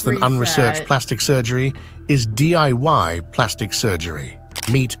thing worse than unresearched plastic surgery is DIY plastic surgery.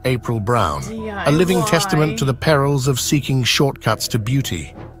 Meet April Brown, a living testament to the perils of seeking shortcuts to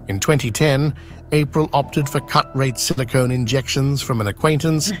beauty. In 2010, April opted for cut-rate silicone injections from an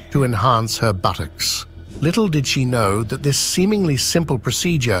acquaintance to enhance her buttocks. Little did she know that this seemingly simple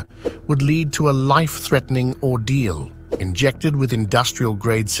procedure would lead to a life-threatening ordeal. Injected with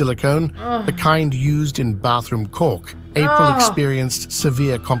industrial-grade silicone, the kind used in bathroom caulk, April experienced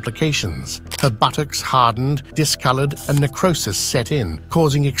severe complications. Her buttocks hardened, discolored, and necrosis set in,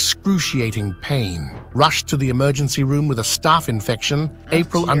 causing excruciating pain. Rushed to the emergency room with a staph infection,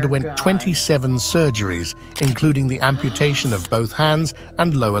 April underwent 27 surgeries, including the amputation of both hands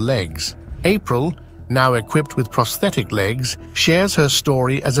and lower legs. April, now equipped with prosthetic legs, shares her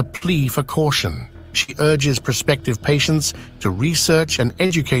story as a plea for caution. She urges prospective patients to research and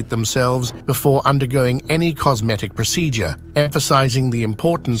educate themselves before undergoing any cosmetic procedure, emphasizing the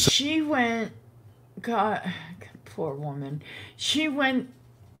importance of— She went, God, poor woman. She went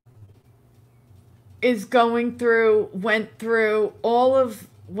through all of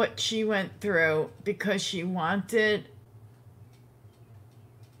what she went through because she wanted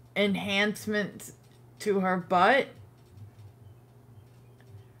enhancements to her butt.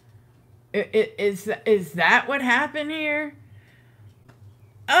 Is that what happened here?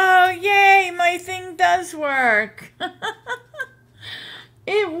 Oh, yay, my thing does work.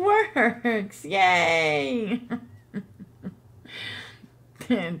 It works, yay.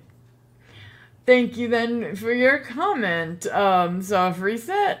 Thank you then for your comment, soft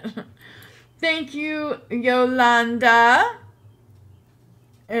reset. Thank you, Yolanda.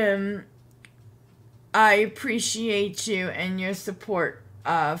 I appreciate you and your support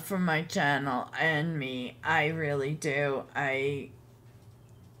for my channel and me. I really do. I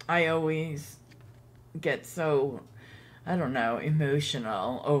always get so, I don't know,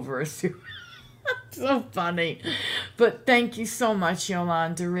 emotional over a so funny. But thank you so much,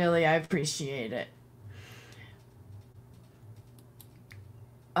 Yolanda. Really, I appreciate it.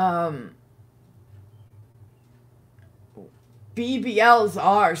 BBLs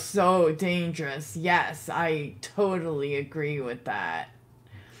are so dangerous. Yes, I totally agree with that.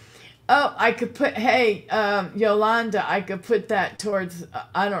 Oh, I could put, hey, Yolanda, I could put that towards,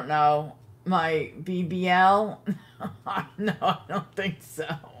 I don't know, my BBL. No, I don't think so.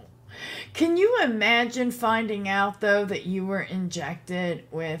 Can you imagine finding out, though, that you were injected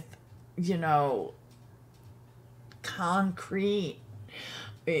with, you know, concrete?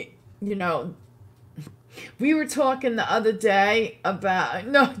 You know, we were talking the other day about,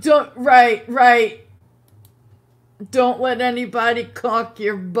 no, don't, right. Don't let anybody caulk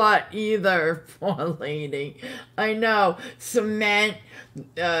your butt either, poor lady. I know, cement,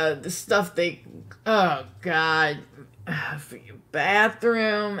 the stuff they, oh God, for your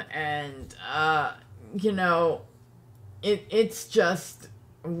bathroom, and, you know, it's just,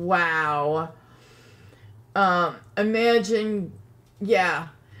 wow. Imagine, yeah,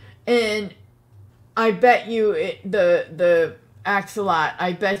 and I bet you the axolot,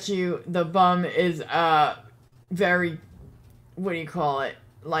 I bet you the bum is, very, what do you call it,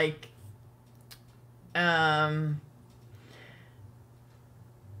 like,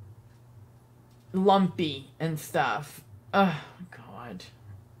 lumpy and stuff. Oh God.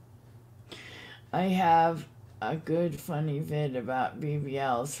 I have a good funny vid about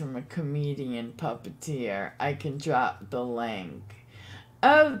BBLs from a comedian puppeteer. I can drop the link.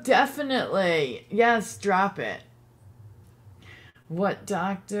 Oh, definitely. Yes, drop it. What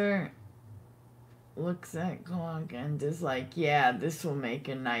doctor looks at Gronk and is like, yeah, this will make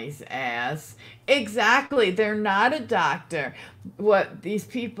a nice ass. Exactly. They're not a doctor. What these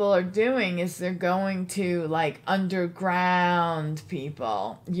people are doing is they're going to, like, underground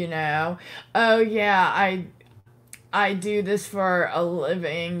people, you know? Oh, yeah, I do this for a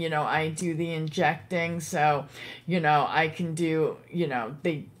living, you know, I do the injecting, so, you know, I can do, you know,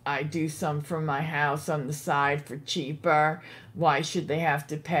 I do some from my house on the side for cheaper. Why should they have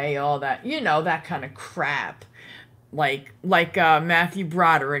to pay all that, you know, that kind of crap. Like Matthew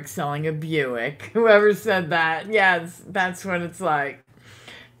Broderick selling a Buick. Whoever said that, yes, that's what it's like.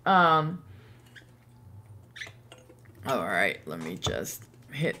 All right, let me just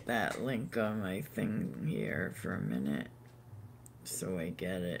hit that link on my thing here for a minute so I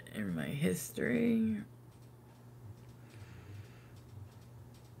get it in my history.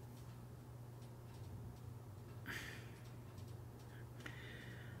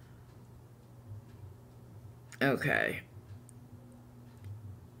 Okay.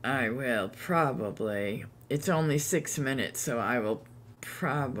 I will probably, it's only 6 minutes, so I will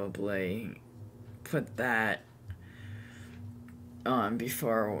probably put that on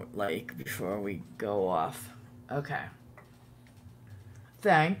before we go off. Okay.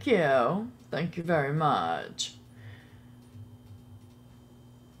 Thank you. Thank you very much.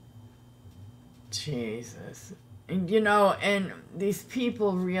 Jesus. And, you know, and these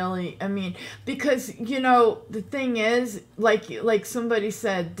people really, I mean, because, you know, the thing is, like somebody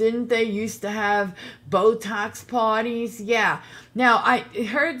said, didn't they used to have Botox parties? Yeah. Now, I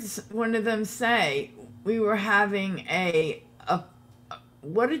heard one of them say we were having a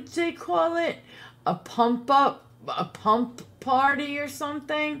what did they call it? A pump party or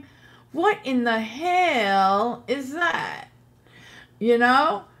something? What in the hell is that? You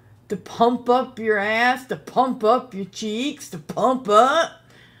know? To pump up your ass, to pump up your cheeks, to pump up.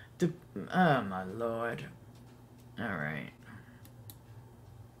 Oh my Lord. All right.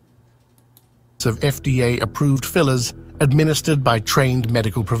 Of FDA-approved fillers administered by trained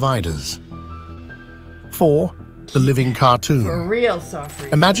medical providers. 4. The living cartoon. For real, Sophie.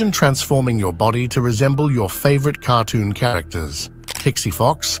 Imagine transforming your body to resemble your favorite cartoon characters. Pixie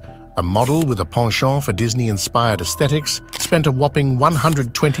Fox, a model with a penchant for Disney-inspired aesthetics, spent a whopping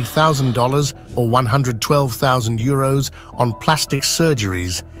 $120,000 or 112,000 euros on plastic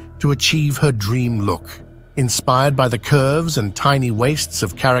surgeries to achieve her dream look. Inspired by the curves and tiny waists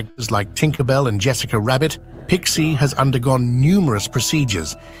of characters like Tinkerbell and Jessica Rabbit, Pixie has undergone numerous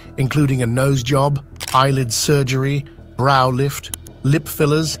procedures, including a nose job, eyelid surgery, brow lift, lip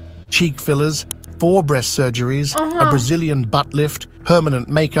fillers, cheek fillers, 4 breast surgeries, a Brazilian butt lift, permanent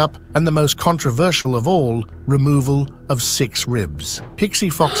makeup, and the most controversial of all, removal of 6 ribs. Pixie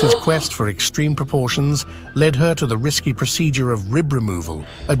Fox's quest for extreme proportions led her to the risky procedure of rib removal,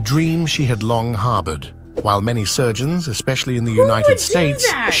 a dream she had long harbored. While many surgeons, especially in the United States,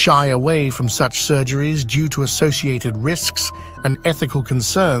 shy away from such surgeries due to associated risks and ethical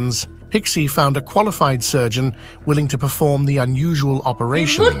concerns, Pixie found a qualified surgeon willing to perform the unusual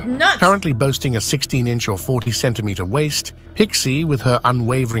operation. Currently boasting a 16-inch or 40-centimeter waist, Pixie, with her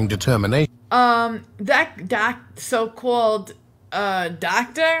unwavering determination... That so-called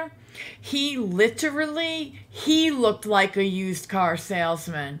doctor He looked like a used car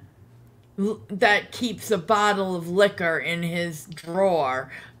salesman that keeps a bottle of liquor in his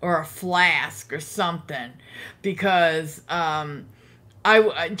drawer or a flask or something, because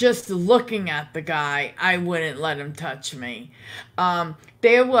just looking at the guy, I wouldn't let him touch me.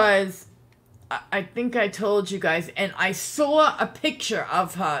 There was, I think I told you guys, and I saw a picture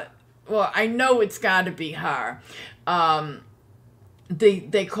of her. Well, I know it's got to be her.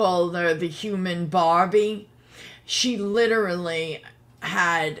 They called her the human Barbie. She literally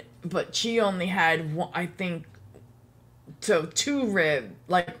had, but she only had one, I think, so 2 ribs,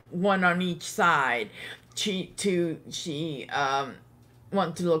 like one on each side. She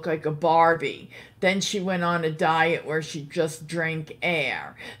wanted to look like a Barbie. Then she went on a diet where she just drank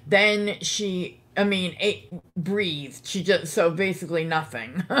air. Then breathed. So basically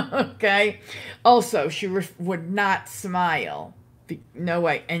nothing. Okay. Also, she would not smile. No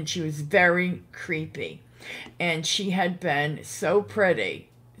way. And she was very creepy. And she had been so pretty.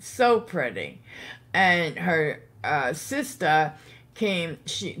 And her sister came,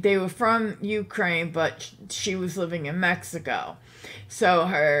 they were from Ukraine, but she was living in Mexico. So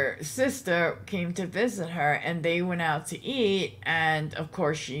her sister came to visit her, and they went out to eat, and of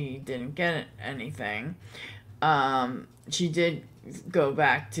course she didn't get anything. She did go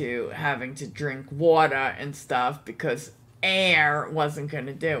back to having to drink water and stuff because air wasn't going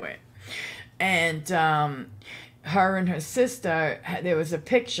to do it. And her and her sister, there was a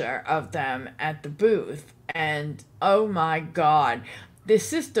picture of them at the booth, and oh my God, the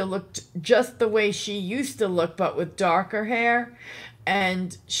sister looked just the way she used to look, but with darker hair,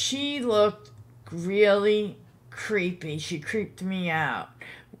 and she looked really creepy. She creeped me out.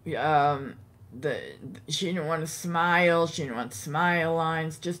 She didn't want to smile. She didn't want smile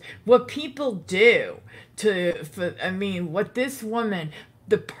lines. Just what people do what this woman,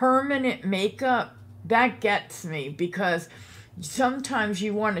 the permanent makeup, that gets me, because sometimes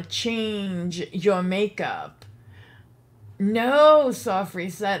you want to change your makeup. No,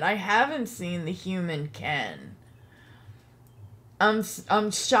 Sofri said, I haven't seen the human Ken. I'm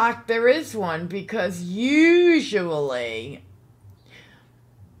shocked there is one, because usually,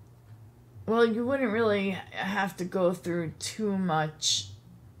 well, you wouldn't really have to go through too much,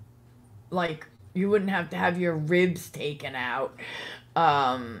 like, you wouldn't have to have your ribs taken out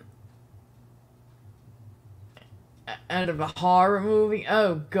out of a horror movie.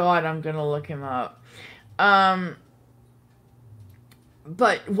 Oh God, I'm gonna look him up.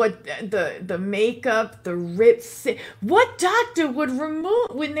 But what the makeup, the ribs, what doctor would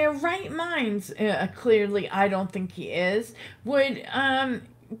remove, in their right minds, clearly I don't think he is, would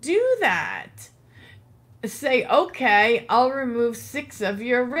do that? Say, okay, I'll remove 6 of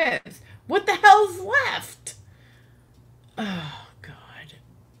your ribs. What the hell's left? Oh God,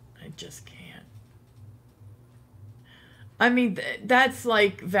 I just can't. I mean, that's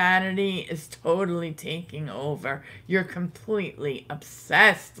like vanity is totally taking over. You're completely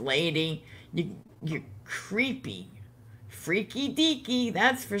obsessed, lady. You're creepy. Freaky deaky,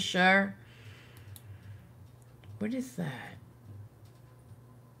 that's for sure. What is that?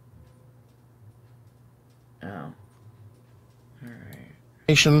 Oh. All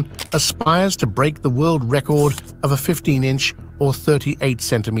right. Aspires to break the world record of a 15-inch or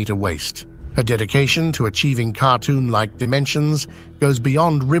 38-centimeter waist. Her dedication to achieving cartoon-like dimensions goes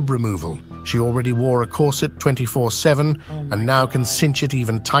beyond rib removal. She already wore a corset 24/7 and now can cinch it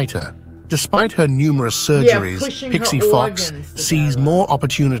even tighter. Despite her numerous surgeries, Pixie Fox sees more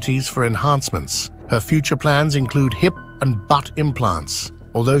opportunities for enhancements. Her future plans include hip and butt implants.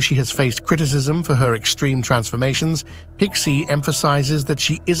 Although she has faced criticism for her extreme transformations, Pixie emphasizes that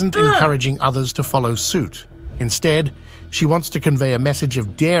she isn't encouraging others to follow suit. Instead, she wants to convey a message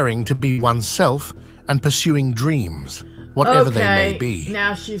of daring to be oneself and pursuing dreams, whatever they may be.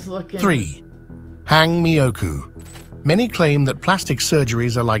 Now she's looking. 3. Hang Miyoku. Many claim that plastic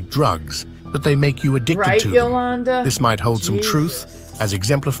surgeries are like drugs, that they make you addicted to them. Yolanda? This might hold some truth, as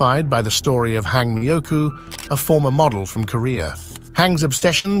exemplified by the story of Hang Miyoku, a former model from Korea. Hang's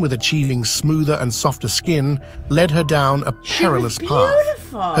obsession with achieving smoother and softer skin led her down a perilous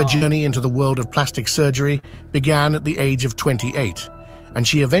path. Her journey into the world of plastic surgery began at the age of 28, and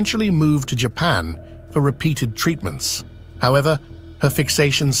she eventually moved to Japan for repeated treatments. However, her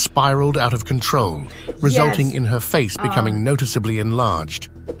fixation spiraled out of control, resulting in her face becoming noticeably enlarged.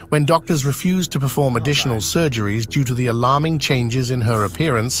 When doctors refused to perform additional surgeries due to the alarming changes in her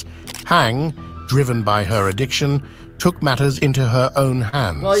appearance, Hang, driven by her addiction, took matters into her own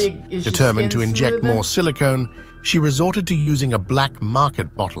hands. Determined to inject more silicone, she resorted to using a black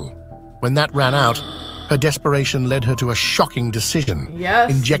market bottle. When that ran out, Her desperation led her to a shocking decision,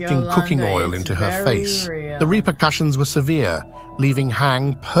 injecting Yolanda, cooking oil into her face. The repercussions were severe, leaving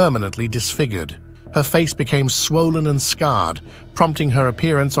Hang permanently disfigured. Her face became swollen and scarred, prompting her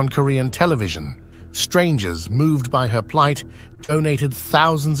appearance on Korean television. Strangers, moved by her plight, donated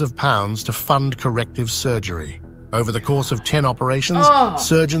thousands of pounds to fund corrective surgery. Over the course of 10 operations,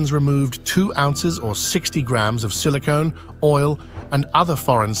 surgeons removed 2 ounces or 60 grams of silicone, oil, and other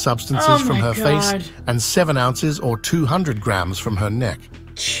foreign substances from her face, and 7 ounces or 200 grams from her neck.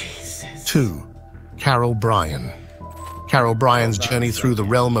 Jesus. 2. Carol Bryan. Carol Bryan's journey through the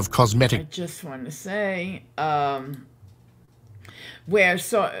realm of cosmetic. I just want to say, where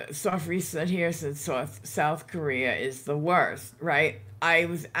Surgeries said here, said South Korea is the worst, right? I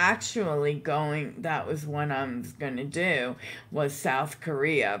was actually going, that was what I was going to do, was South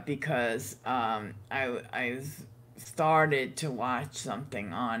Korea, because I started to watch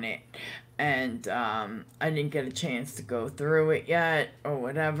something on it, and I didn't get a chance to go through it yet, or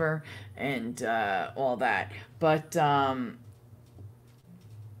whatever, and all that. But,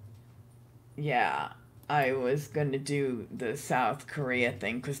 yeah, I was going to do the South Korea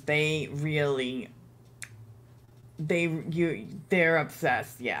thing, because they really... they're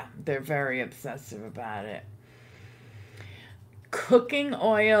obsessed. Yeah, they're very obsessive about it. Cooking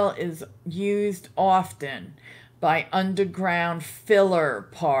oil is used often by underground filler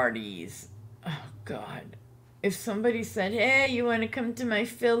parties. Oh God, if somebody said, hey, you want to come to my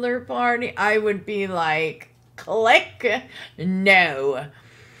filler party, I would be like, click. No.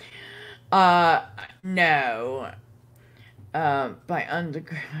 No. By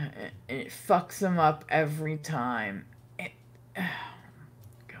underground, it fucks them up every time. Oh,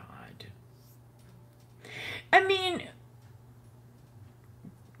 God. I mean,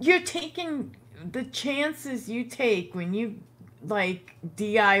 you're taking the chances you take when you, like,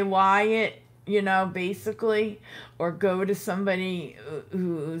 DIY it, you know, basically, or go to somebody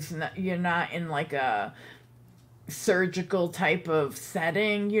who's not, you're not in, like, a surgical type of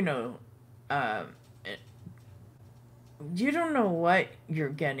setting, you know, you don't know what you're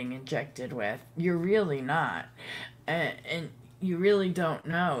getting injected with. You're really not. And you really don't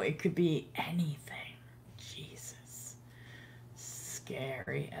know. It could be anything. Jesus.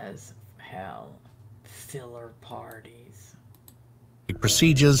 Scary as hell. Filler parties.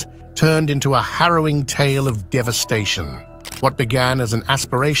 Procedures turned into a harrowing tale of devastation. What began as an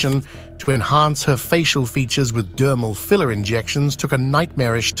aspiration to enhance her facial features with dermal filler injections took a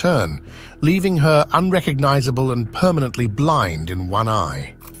nightmarish turn, leaving her unrecognizable and permanently blind in one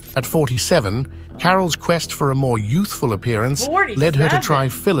eye. At 47, Carol's quest for a more youthful appearance led her to try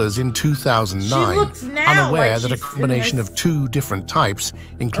fillers in 2009, unaware that a combination of 2 different types,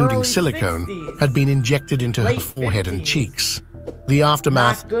 including silicone, had been injected into her forehead and cheeks. The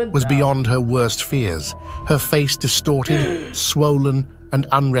aftermath was beyond her worst fears, her face distorted, swollen, and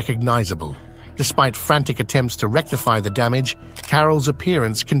unrecognizable. Despite frantic attempts to rectify the damage, Carol's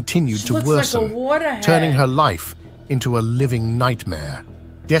appearance continued to worsen, turning her life into a living nightmare.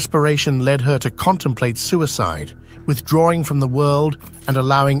 Desperation led her to contemplate suicide, withdrawing from the world and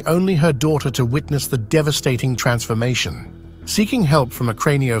allowing only her daughter to witness the devastating transformation. Seeking help from a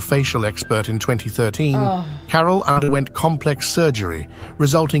craniofacial expert in 2013, Carol underwent complex surgery,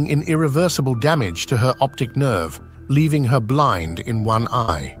 resulting in irreversible damage to her optic nerve, leaving her blind in one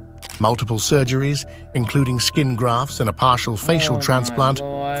eye. Multiple surgeries, including skin grafts and a partial facial transplant,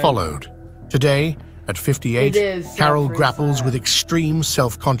 followed. Today, at 58, Carol grapples with extreme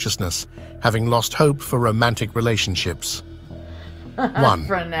self-consciousness, having lost hope for romantic relationships. 1.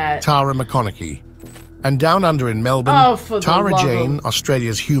 Tara McConaughey. And down under in Melbourne, Tara Jane,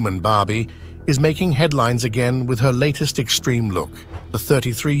 Australia's human Barbie, is making headlines again with her latest extreme look. The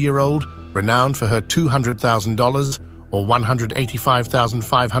 33-year-old, renowned for her $200,000 or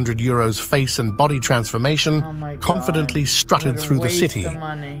 185,500 euros face and body transformation, confidently strutted through the city,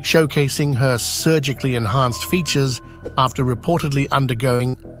 showcasing her surgically enhanced features after reportedly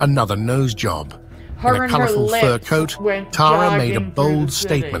undergoing another nose job. In a colorful fur coat, Tara made a bold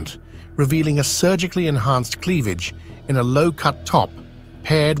statement, revealing a surgically enhanced cleavage in a low-cut top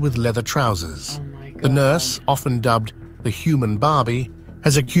paired with leather trousers. The nurse, often dubbed the human Barbie,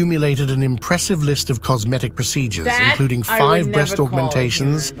 has accumulated an impressive list of cosmetic procedures, including 5 breast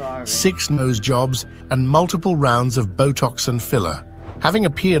augmentations, 6 nose jobs, and multiple rounds of Botox and filler. Having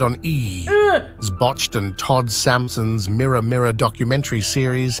appeared on E!'s Botched and Todd Sampson's Mirror Mirror documentary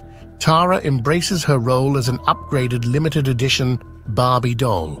series, Tara embraces her role as an upgraded limited edition Barbie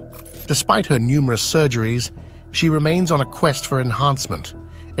doll. Despite her numerous surgeries, she remains on a quest for enhancement,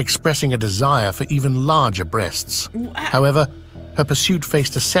 expressing a desire for even larger breasts. However, her pursuit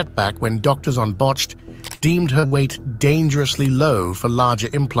faced a setback when doctors on Botched deemed her weight dangerously low for larger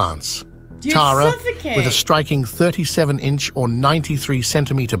implants. You Tara, suffocate. with a striking 37-inch or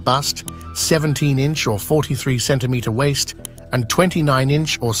 93-centimeter bust, 17-inch or 43-centimeter waist, and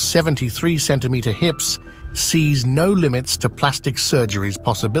 29-inch or 73-centimeter hips, sees no limits to plastic surgery's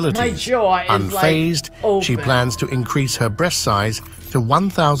possibilities. My jaw is Unfazed, like she open. plans to increase her breast size to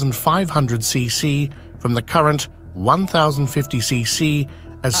 1,500 cc from the current 1,050 cc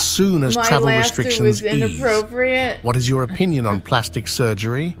as soon as My travel laughter restrictions was inappropriate. ease. What is your opinion on plastic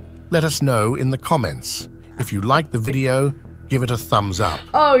surgery? Let us know in the comments. If you liked the video, give it a thumbs up.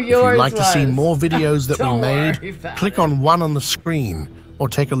 Oh, yours If you'd like to see was. more videos that we Don't worry made, about click it. on one on the screen or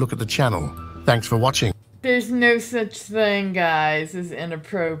take a look at the channel. Thanks for watching. There's no such thing, guys, as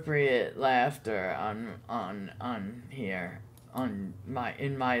inappropriate laughter on here, in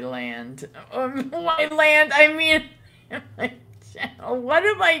my land. My land, I mean, in my channel. What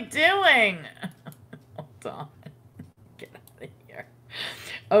am I doing? Hold on. Get out of here.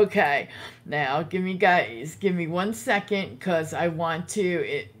 Okay, now give me 1 second, because I want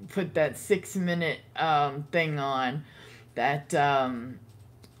to put that 6-minute thing on, that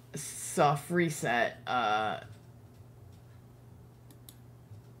soft reset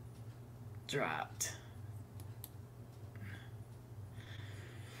dropped.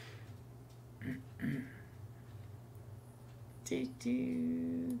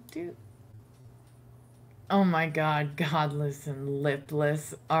 Do. Oh my God, godless and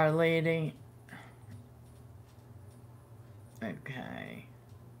lipless, Our Lady. Okay.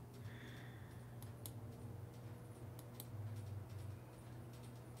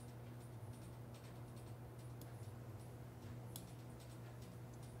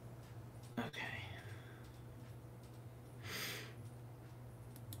 Okay.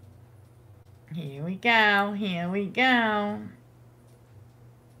 Here we go. Here we go.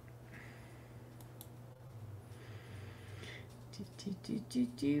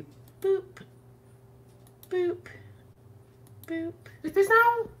 Do. Boop. Boop. Boop. Is this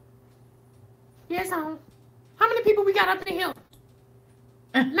on? Yes, on. How many people we got up in here?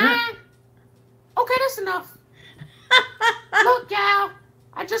 9? Okay, that's enough. Look, y'all,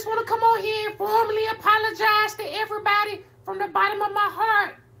 I just want to come on here and formally apologize to everybody from the bottom of my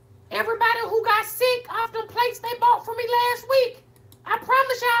heart. Everybody who got sick off them plates they bought for me last week. I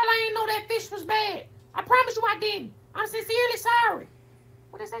promise y'all I ain't know that fish was bad. I promise you I didn't. I'm sincerely sorry.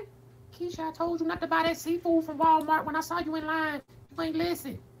 What is that? Keisha, I told you not to buy that seafood from Walmart when I saw you in line. You ain't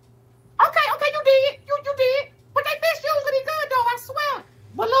listen. Okay, you did. You did. But that fish usually be good, though, I swear.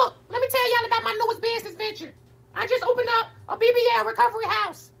 But look, let me tell y'all about my newest business venture. I just opened up a BBL recovery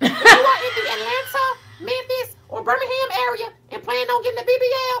house. If you are in the Atlanta, Memphis, or Birmingham area and plan on getting a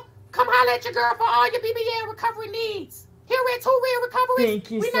BBL, come holler at your girl for all your BBL recovery needs. Here at Two Real Recoveries,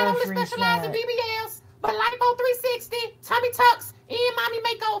 we not only specialize in BBLs, but Lipo 360, tummy tucks, and mommy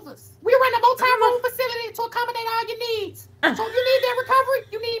makeovers. We run a multi-room facility to accommodate all your needs. So if you need that recovery,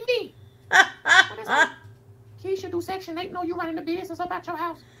 you need me. What is that? Keisha, do Section 8 know you running the business about your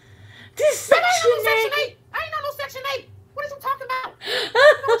house? This Section Section 8. 8. I ain't know no Section 8. What is you talking about? You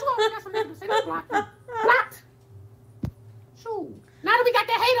know what you always got some niggas say that's blocked. Blocked. Shoot. Now that we got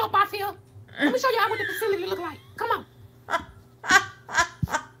that hate up off here, let me show y'all what the facility look like. Come on.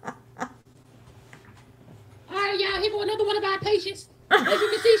 Alright, y'all, here go another one of our patients. As you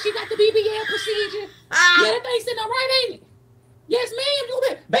can see, she got the BBL procedure. Yeah, that thing sitting up right, ain't it? Yes,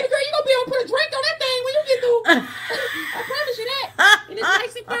 ma'am. Baby girl, you gonna be able to put a drink on that thing when you get through. I promise you that. And it's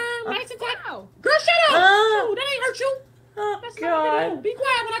nice and firm, nice and tight. Girl, shut up. Shoot, that ain't hurt you. That's God. Be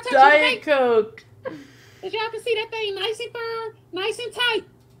quiet when I touch Diet your Coke. As y'all can see, that thing nice and firm, nice and tight.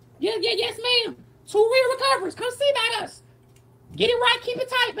 Yes, ma'am. Two Real Recoveries. Come see about us. Get it right, keep it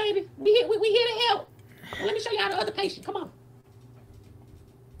tight, baby. We here to help. Well, let me show y'all the other patient. Come on.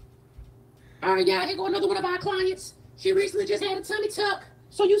 All right, y'all. Here go another one of our clients. She recently just had a tummy tuck.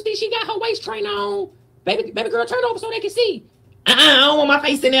 So you see she got her waist trainer on. Baby girl, turn over so they can see. I don't want my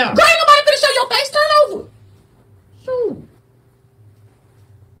face in there. Girl, ain't nobody finna show your face. Turn over. Shoot.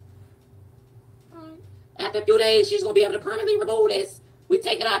 After a few days, she's going to be able to permanently remove this. We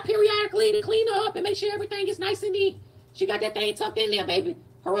take it out periodically to clean her up and make sure everything is nice and neat. She got that thing tucked in there, baby.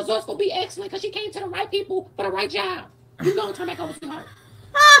 Her results will be excellent because she came to the right people for the right job. You going to turn back over to her.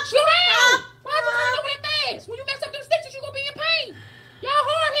 Slow down! Why you turn over that fast? When you mess up them stitches, you going to be in pain. Y'all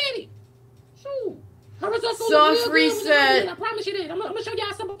hard-headed. Shoot. Her results will look real good when you reset. do it. I promise you that. I'm going to show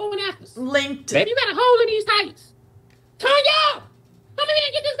y'all some before and afters. Linked. Baby, you got a hole in these tights. Tanya! Come in here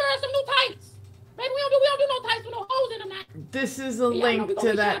and get this girl some new tights. Baby, we don't do no tights with no holes in them now. This is a link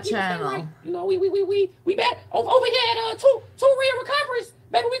to that channel. Right. You know, we bet over here at two Real Recoveries.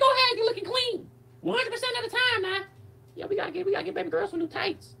 Baby, we go ahead and get looking clean. 100% we gotta get baby girl some new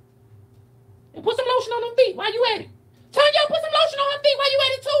tights. And put some lotion on them feet while you at it. Tanya, put some lotion on her feet while you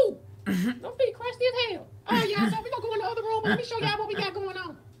at it too. Them feet crusty as hell. All right, y'all, so we gonna go in the other room and let me show y'all what we got going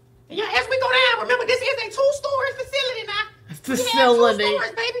on. And yeah, as we go down, remember this is a 2-story facility now. Facility. We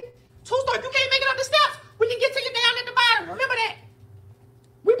have 2 stories, baby. 2 stories. You can't make it up the steps. We can get to you down at the bottom. Remember that.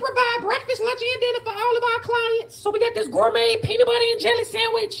 We provide breakfast, lunch, and dinner for all of our clients. So we got this gourmet peanut butter and jelly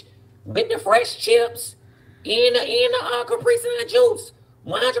sandwich with the fresh chips in the Capri Sun juice.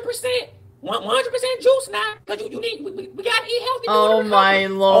 100%. 100% juice now, because you need, we gotta eat healthy. Oh my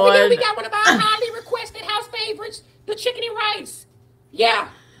Lord. Over here we got one of our highly requested house favorites, the chicken and rice. Yeah.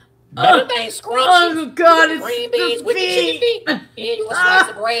 Better things scrumptious. Oh God, it's green beans the with the chicken feet. And you a slice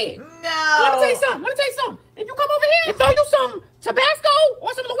of bread. No. Let me tell you something. If you come over here and throw you some Tabasco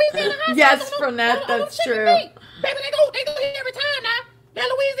or some Louisiana hot sauce. Yes, Frenette, that's true. Feet, baby, they go here every time now. That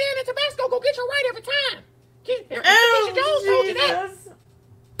Louisiana and Tabasco go get you right every time. Keisha Jones told you that.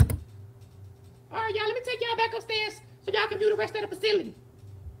 All right, y'all, let me take y'all back upstairs so y'all can view the rest of the facility.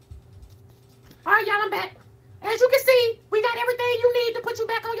 All right, y'all, I'm back. As you can see, we got everything you need to put you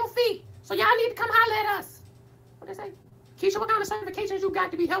back on your feet. So y'all need to come holler at us. What they say? Keisha, what kind of certifications you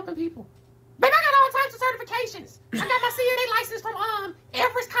got to be helping people? Baby, I got all types of certifications. I got my CNA license from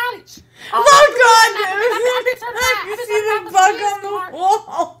Everest College. Oh God, you see the bug on the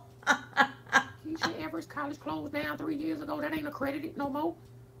wall. Keisha, Everest College closed down 3 years ago. That ain't accredited no more.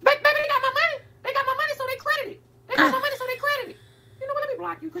 Baby, they got my money. They got my money, so they credit it. They got my money, so they credit it. You know what? Let me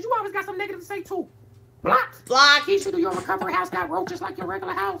block you, because you always got something negative to say, too. Blocked. Block. Keisha, do your recovery house got roaches like your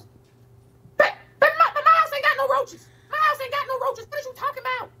regular house? But my house ain't got no roaches. My house ain't got no roaches. What are you talking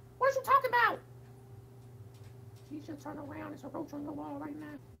about? What are you talking about? Keisha, turn around. There's a roach on your wall right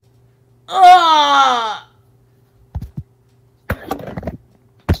now.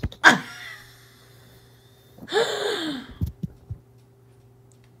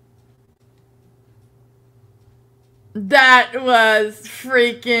 That was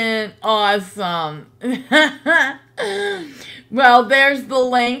freaking awesome. Well, there's the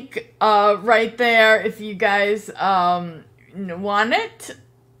link right there if you guys want it.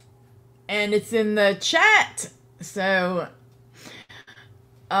 And it's in the chat. So,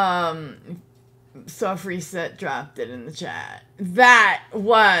 Soft Reset dropped it in the chat. That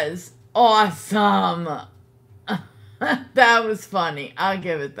was awesome. That was funny. I'll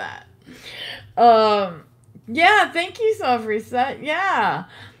give it that. Yeah, thank you, Soft Reset. Yeah,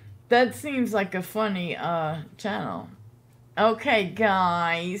 that seems like a funny channel. Okay,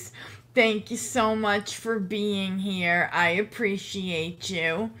 guys, thank you so much for being here. I appreciate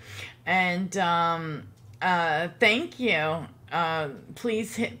you, and thank you.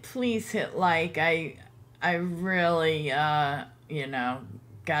 Please hit like. I really you know,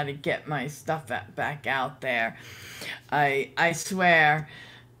 gotta get my stuff back out there. I swear.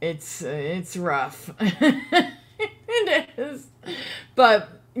 It's rough. It is. But,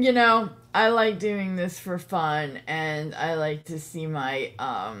 you know, I like doing this for fun, and I like to see my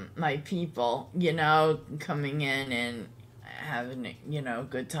my people, you know, coming in and having, you know, a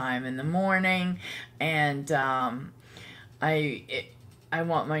good time in the morning. And I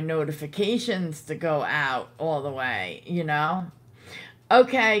want my notifications to go out all the way, you know.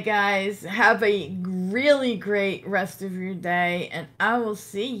 Okay, guys, have a really great rest of your day, and I will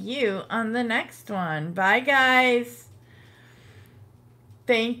see you on the next one. Bye, guys.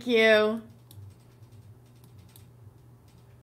 Thank you.